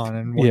 yeah. on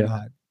and Yeah.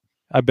 whatnot.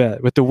 I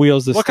bet with the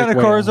wheels. That What kind stick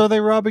of way cars out. are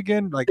they, Rob?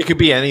 Again, like It could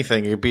be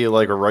anything. It could be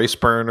like a rice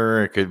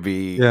burner. It could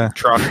be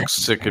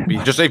trucks. It could be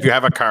just if you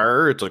have a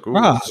car. It's like, ooh,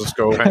 let's just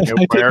go hang out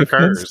I by take our offense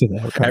cars. to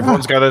that. Okay.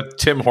 Everyone's got a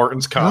Tim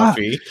Hortons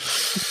coffee. I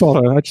just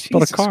bought a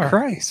Jesus car.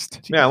 Christ.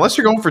 Yeah, unless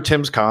you're going for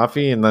Tim's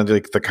coffee and then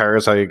like the car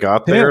is how you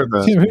got there.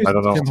 Then Tim- I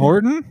don't know. Tim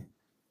Horton?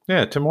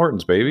 Yeah, Tim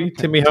Hortons, baby.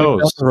 Timmy Down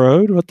Hose. the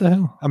road. What the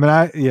hell? I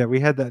mean,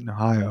 we had that in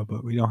Ohio,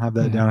 but we don't have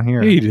that down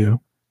here Yeah, you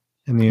do.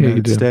 in the Yeah, you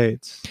United do.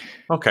 States.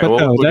 Okay, But well,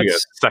 no, we'll do a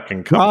that's-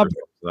 second Rob,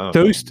 cover.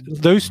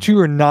 Those two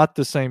are not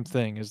the same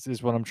thing.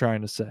 Is what I'm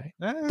trying to say.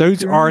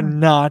 Those are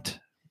not.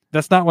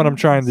 That's not what I'm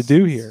trying to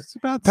do here. It's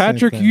about the same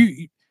Patrick,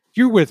 thing.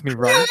 you're with me,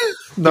 right?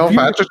 No, if you-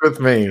 Patrick with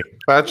me.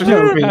 Patrick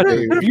No, with me.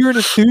 Patrick, baby. if you're an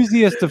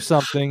enthusiast of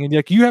something and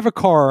like you have a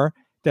car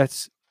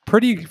that's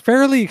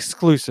fairly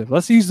exclusive.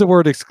 Let's use the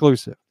word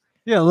exclusive.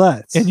 Yeah,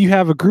 let's. And you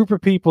have a group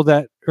of people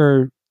that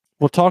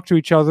will talk to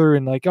each other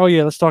and like, oh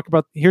yeah, let's talk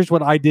about here's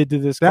what I did to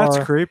this That's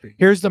car. creepy.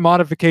 Here's the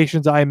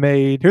modifications I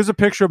made. Here's a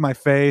picture of my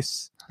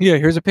face. Yeah,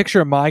 here's a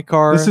picture of my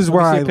car. This is Let me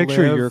where see I a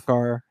picture live. of your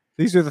car.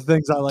 These are the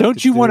things I like. Don't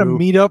to you want to do.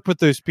 meet up with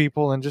those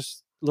people and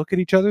just look at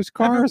each other's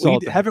cars all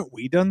day? Haven't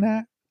we done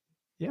that?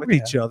 with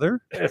each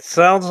other. It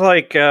sounds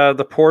like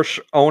the Porsche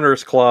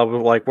Owners Club,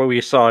 like what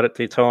we saw at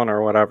Daytona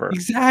or whatever.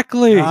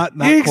 Exactly. Not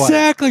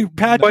exactly. quite.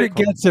 Patrick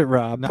But- gets it,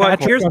 Rob. But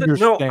Patrick here's the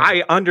no, understands.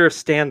 I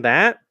understand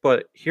that,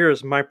 but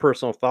here's my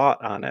personal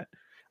thought on it.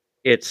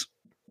 It's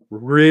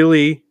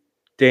really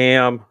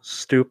damn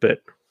stupid.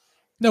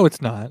 No,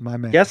 it's not. My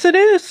man. Yes, it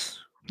is.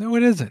 No,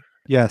 it isn't.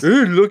 Yes.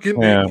 Look at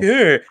Yeah. me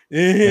here.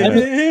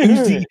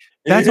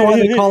 That's why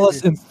they call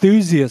us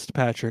enthusiast,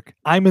 Patrick.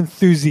 I'm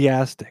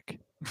enthusiastic.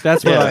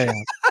 That's what Yeah. I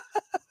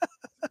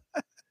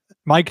am.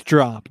 Mike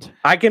dropped.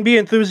 I can be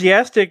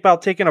enthusiastic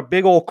about taking a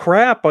big old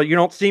crap, but you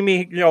don't see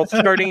me,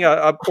 starting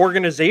a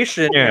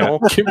organization,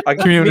 a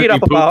Community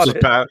meetup about poops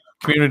it. with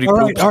community All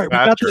poops right. with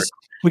Patrick.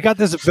 We got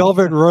this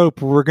velvet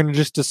rope. We're going to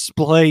just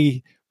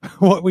display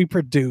what we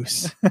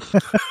produce.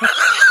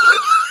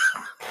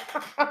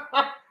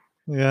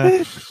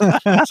 Yeah.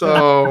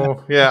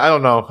 So yeah, I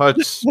don't know.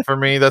 It's, for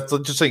me, that's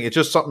just saying. It's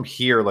just something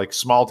here, like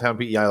small town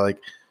people. Yeah, like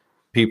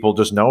people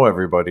just know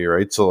everybody,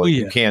 right? So like, yeah.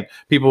 you can't.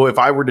 People, if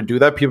I were to do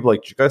that, people are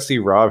like, you guys see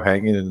Rob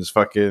hanging in his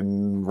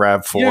fucking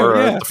Rav 4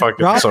 Yeah, at the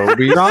fucking Rob-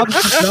 Sobeys? Rob's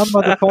the dumb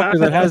motherfucker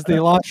that has the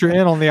Elantra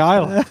Inn on the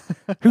island.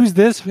 Who's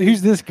this?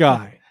 Who's this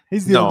guy?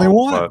 He's the No, only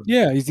one. but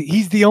Yeah,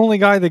 he's the only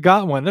guy that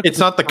got one. That's it's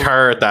not the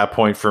car at that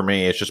point for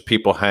me. It's just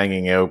people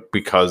hanging out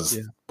because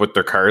with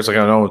their cars. Like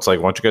I know it's like,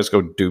 why don't you guys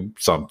go do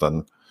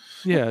something?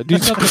 Yeah, do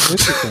something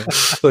with your thing.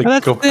 Like, But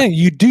that's go- the thing.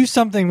 You do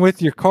something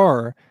with your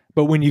car,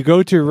 but when you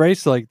go to a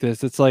race like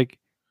this, it's like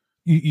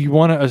you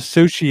want to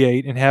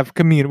associate and have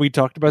community. We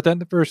talked about that in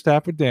the first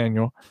half with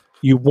Daniel.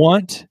 You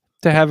want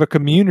to have a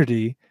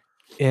community,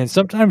 and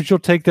sometimes you'll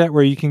take that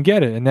where you can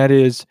get it, and that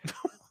is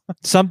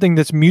something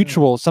that's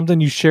mutual,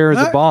 something you share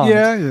as a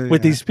bond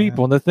with these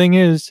people. And the thing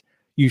is,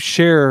 you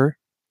share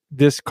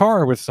this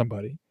car with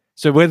somebody.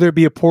 So whether it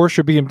be a Porsche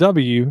or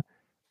BMW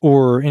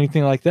or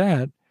anything like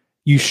that,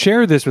 you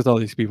share this with all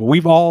these people.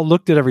 We've all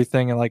looked at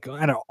everything and like,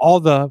 I know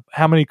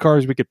how many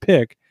cars we could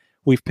pick.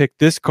 We've picked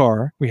this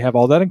car. We have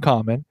all that in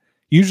common.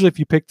 Usually if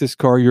you pick this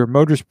car, you're a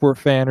motorsport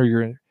fan or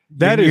you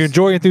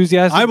enjoy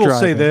enthusiastic I will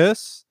say driving.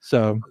 this.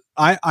 So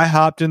I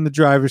hopped in the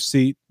driver's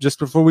seat just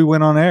before we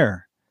went on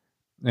air,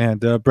 and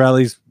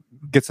Bradley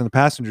gets in the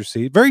passenger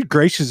seat. Very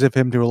gracious of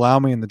him to allow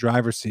me in the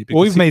driver's seat.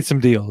 well, we've because made some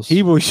deals.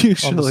 he will on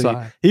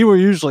the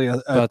usually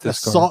side. assault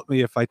this car.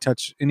 me if I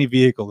touch any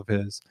vehicle of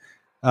his.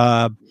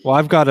 Well,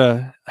 I've got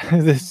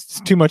this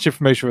is too much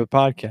information for the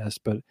podcast,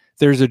 but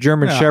there's a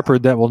German Yeah.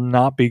 Shepherd that will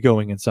not be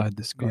going inside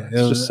this car.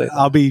 Yeah, Let's just say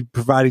I'll be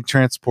providing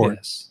transport.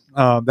 yes.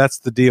 That's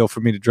the deal for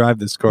me to drive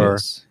this car.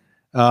 Yes.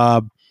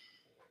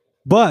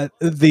 But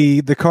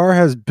the car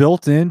has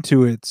built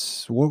into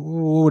its what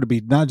would it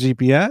be? Not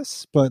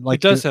GPS, but like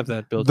it does the, have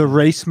that built the in.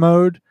 race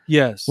mode.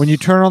 Yes. When you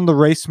turn on the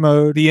race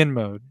mode, the in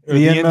mode, or The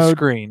the in in mode,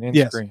 screen, in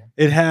yes. screen.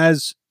 it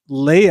has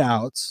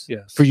layouts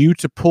Yes. for you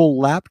to pull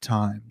lap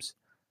times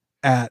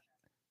at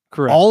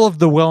Correct. all of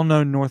the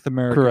well-known North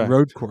American Correct.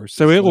 road courses.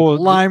 So it will-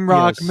 Lime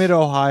Rock, yes. Mid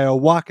Ohio,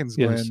 Watkins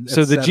yes. Glen.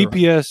 So the et cetera.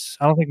 GPS,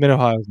 I don't think Mid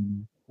Ohio.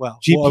 well,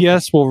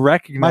 GPS will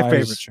recognize my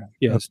favorite track.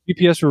 Yes,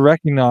 GPS will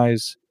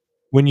recognize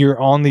when you're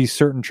on these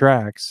certain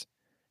tracks,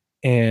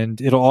 and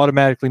it'll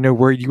automatically know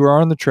where you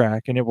are on the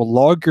track, and it will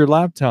log your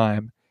lap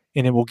time,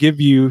 and it will give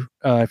you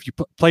if you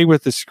play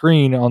with the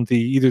screen on the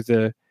either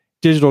the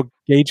digital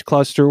gauge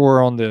cluster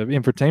or on the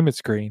infotainment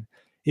screen,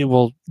 it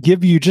will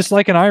give you, just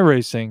like in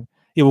iRacing,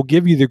 it will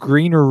give you the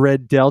green or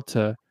red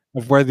delta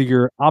of whether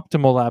your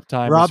optimal lap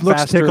time Rob is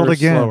looks faster tickled or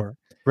again. slower.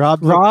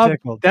 Rob looked Rob,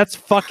 tickled. that's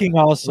fucking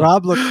awesome.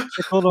 Rob looked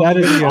tickled. That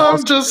is over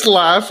I'm just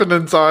laughing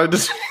inside,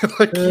 just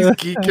like he's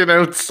geeking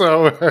out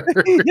so hard.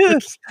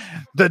 Yes.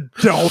 the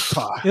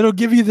Delta. It'll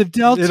give you the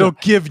delta. It'll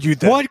give you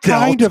the what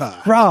Delta. kind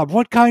of Rob?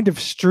 What kind of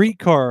street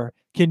car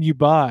can you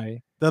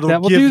buy? That'll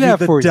that will give do you that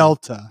the for you?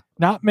 Delta.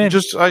 Not You many.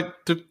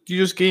 you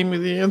just gave me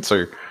the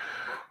answer.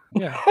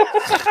 Yeah.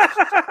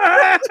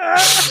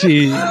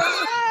 Gee,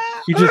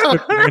 you just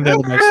took the wind out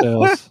of my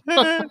sails.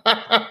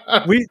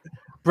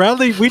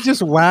 Bradley, we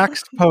just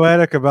waxed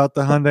poetic about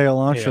the Hyundai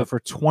Elantra Yeah. for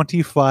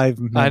 25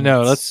 minutes. I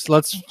know.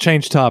 Let's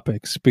change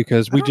topics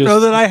because I we don't just know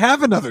that I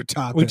have another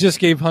topic. we just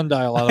gave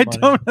Hyundai a lot I of money.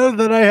 don't know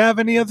that I have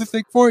any other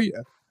thing for you.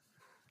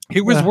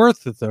 It was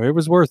worth it though. It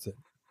was worth it.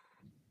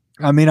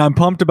 I mean, I'm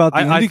pumped about the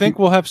I Indy- think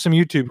we'll have some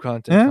YouTube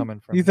content Yeah?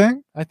 coming from. You it.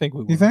 think? I think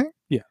we will. You think?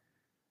 Yeah.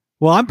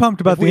 Well, I'm pumped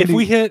about If the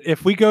we, Indy-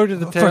 if we go to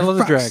the For tail of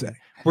the fuck's dragon, sake.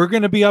 we're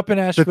going to be up in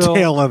Asheville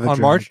tail of the on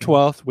March dragon.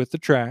 12th with the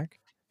track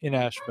in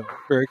Asheville.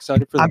 Very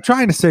excited for that. I'm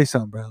trying to say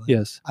something, Bradley.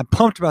 Yes. I'm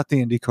pumped about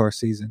the IndyCar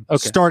season Okay.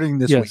 starting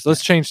this Yes. week.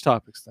 Let's change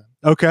topics then.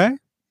 Okay.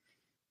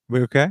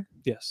 We okay?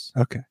 Yes.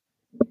 Okay.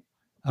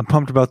 I'm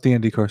pumped about the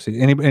IndyCar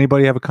season.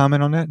 Anybody have a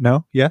comment on that?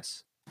 No?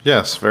 Yes?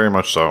 Yes, very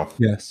much so.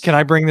 Yes. Can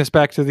I bring this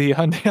back to the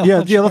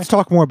Hyundai? yeah, let's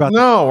talk more about that.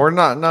 No, we're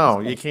not. No,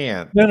 you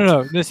can't.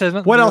 No. This has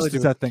nothing What to else really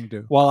does do with that thing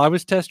do? While I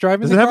was test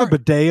driving Does the it have car, a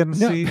bidet in the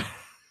No. seat?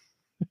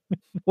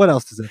 What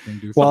else does that thing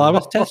do? while I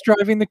was test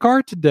driving the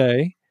car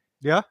today,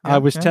 yeah, I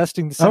was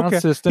testing the sound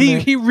system. He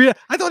and- he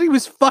I thought he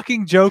was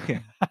fucking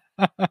joking.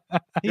 He's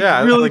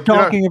Yeah, really like, you're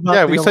not- talking about.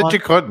 Yeah, the we said Elan- you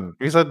couldn't.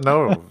 We said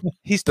no.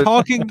 He's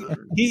talking.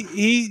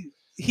 He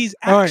he's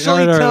All right,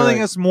 actually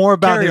telling us more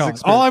about Carry his on.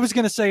 experience. All I was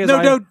going to say is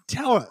no,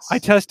 tell us. I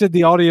tested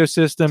the audio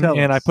system Tell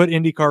and us. I put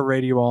IndyCar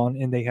radio on,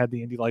 and they had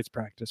the Indy Lights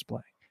practice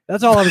play.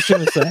 That's all I was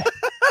going to say.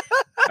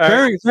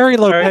 Very, very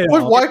low All right.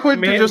 payoff. Why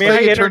couldn't you just May I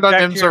say you turned on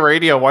interject IMSA here?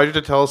 radio? Why did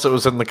you tell us it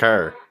was in the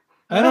car?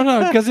 I don't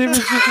know, because it was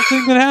just a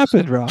thing that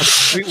happened, Rob.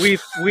 We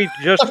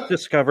just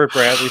discovered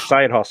Bradley's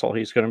side hustle.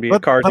 He's going to be a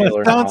car the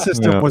dealer sound now.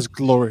 system Yeah. was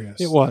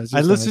glorious. It was.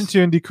 I listened to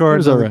IndyCar. It was It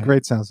was all a right.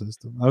 great sound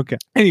system. Okay.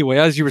 Anyway,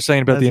 as you were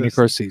saying about the That's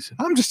IndyCar season,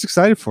 I'm just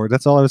excited for it.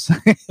 That's all I was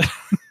saying.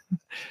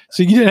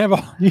 so you didn't have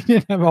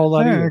a whole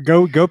lot Yeah, either.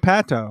 go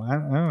Pato. I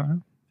don't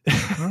know.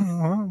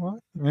 What?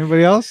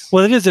 Anybody else?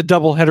 Well, it is a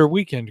doubleheader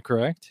weekend,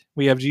 correct?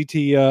 We have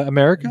GT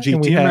America, and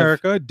we GT have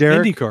America.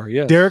 Derek IndyCar.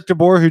 Yes, Derek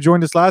DeBoer, who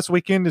joined us last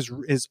weekend,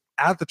 is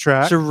at the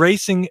track. So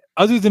racing,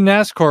 other than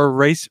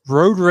NASCAR,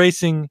 road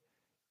racing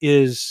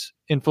is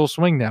in full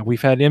swing now.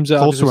 We've had IMSA Full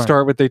obviously swing.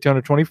 start with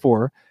Daytona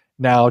 24.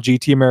 Now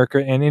GT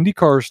America and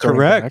IndyCar are starting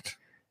Correct. back.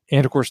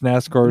 And of course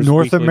NASCAR is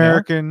North weekly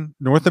now.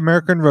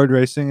 American road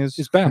racing is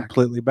back.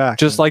 completely back.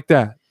 Just like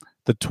that.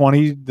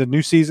 the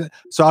new season.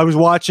 So I was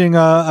watching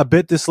a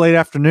bit this late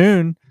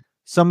afternoon,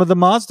 some of the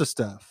Mazda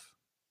stuff.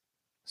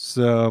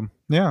 So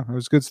yeah, it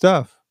was good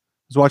stuff. I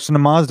was watching the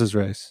Mazdas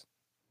race.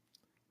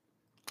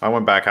 I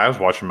went back. I was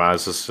watching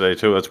Mazdas today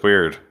too. That's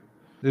weird.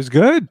 It was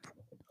good.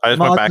 I just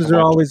went back. Mazdas And are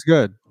watched, always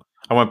good.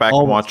 I went back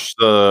always. and watched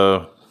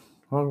the.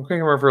 I can't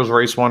remember if it was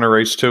race 1 or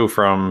race 2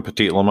 from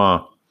Petit Le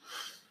Mans.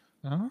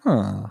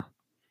 Ah,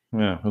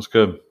 Yeah, it was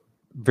good.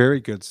 very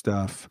good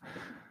stuff.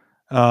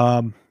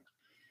 But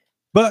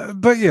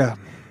yeah,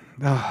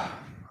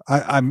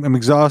 I'm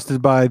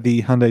exhausted by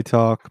the Hyundai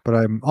talk, but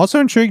I'm also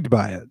intrigued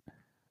by it.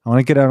 I want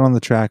to get out on the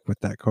track with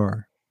that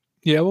car.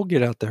 Yeah, we'll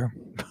get out there.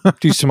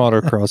 Do some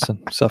autocross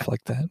and stuff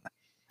like that.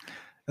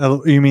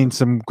 You mean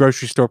some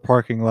grocery store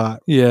parking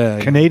lot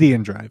Yeah.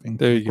 Canadian driving?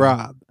 There you go.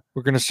 Rob.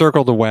 We're going to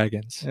circle the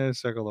wagons Yeah,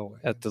 circle the way.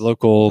 at the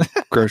local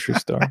grocery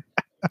store.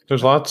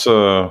 There's lots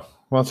of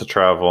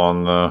travel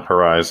on the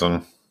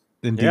horizon.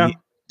 Indeed. Yeah.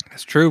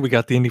 That's true. We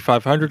got the Indy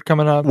 500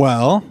 coming up.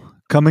 Well,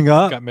 coming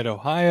up, Got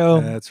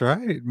Mid-Ohio. that's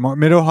right.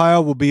 Mid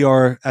Ohio will be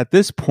our, at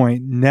this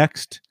point,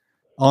 next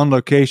on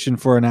location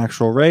for an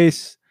actual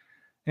race.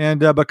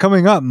 And but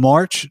coming up,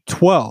 March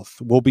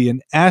 12th, we'll be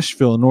in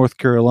Asheville, North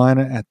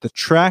Carolina, at the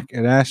track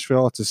at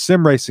Asheville. It's a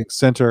sim racing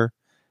center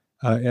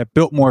at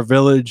Biltmore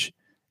Village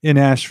in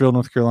Asheville,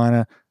 North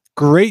Carolina.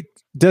 Great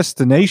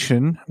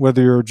destination,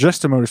 whether you're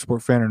just a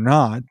motorsport fan or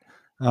not.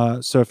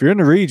 So if you're in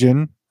the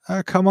region,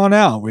 come on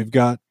out. We've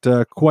got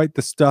quite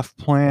the stuff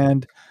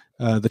planned.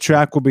 The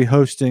track will be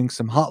hosting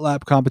some hot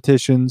lap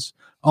competitions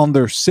on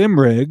their sim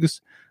rigs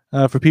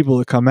for people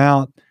to come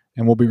out,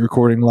 and we'll be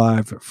recording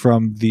live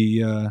from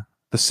the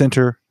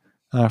center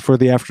for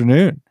the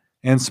afternoon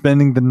and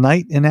spending the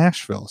night in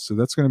Asheville. So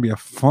that's going to be a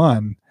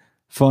fun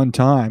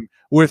time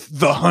with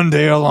the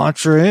Hyundai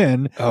Elantra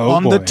in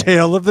on the boy.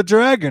 tail of the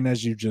dragon,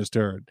 as you just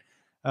heard.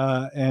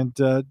 And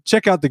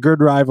check out the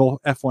Grid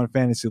Rival F1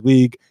 Fantasy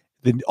League.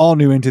 The all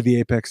new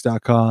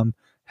IntoTheApex.com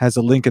has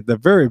a link at the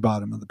very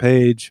bottom of the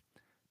page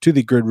to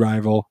the Grid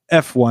Rival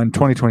F1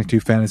 2022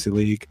 Fantasy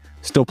League.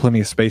 Still plenty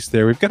of space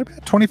there. We've got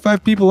about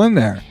 25 people in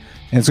there.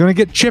 And it's going to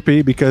get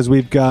chippy because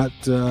we've got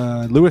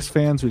Lewis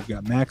fans, we've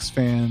got Max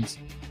fans,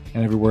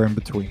 and everywhere in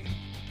between.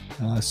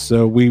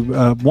 So we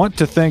want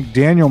to thank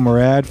Daniel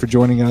Murad for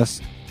joining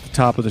us at the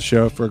top of the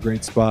show for a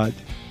great spot.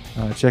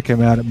 Check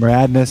him out at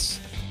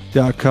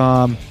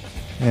muradness.com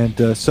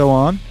and so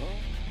on.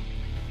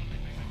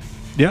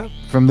 Yeah,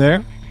 from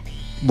there,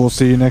 we'll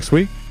see you next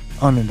week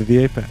on Into the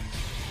Apex.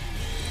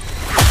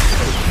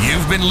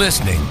 You've been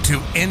listening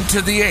to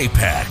Into the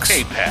Apex.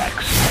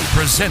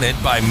 Presented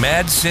by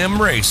Mad Sim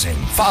Racing.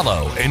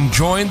 Follow and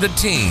join the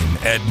team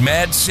at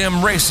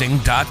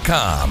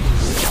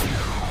madsimracing.com.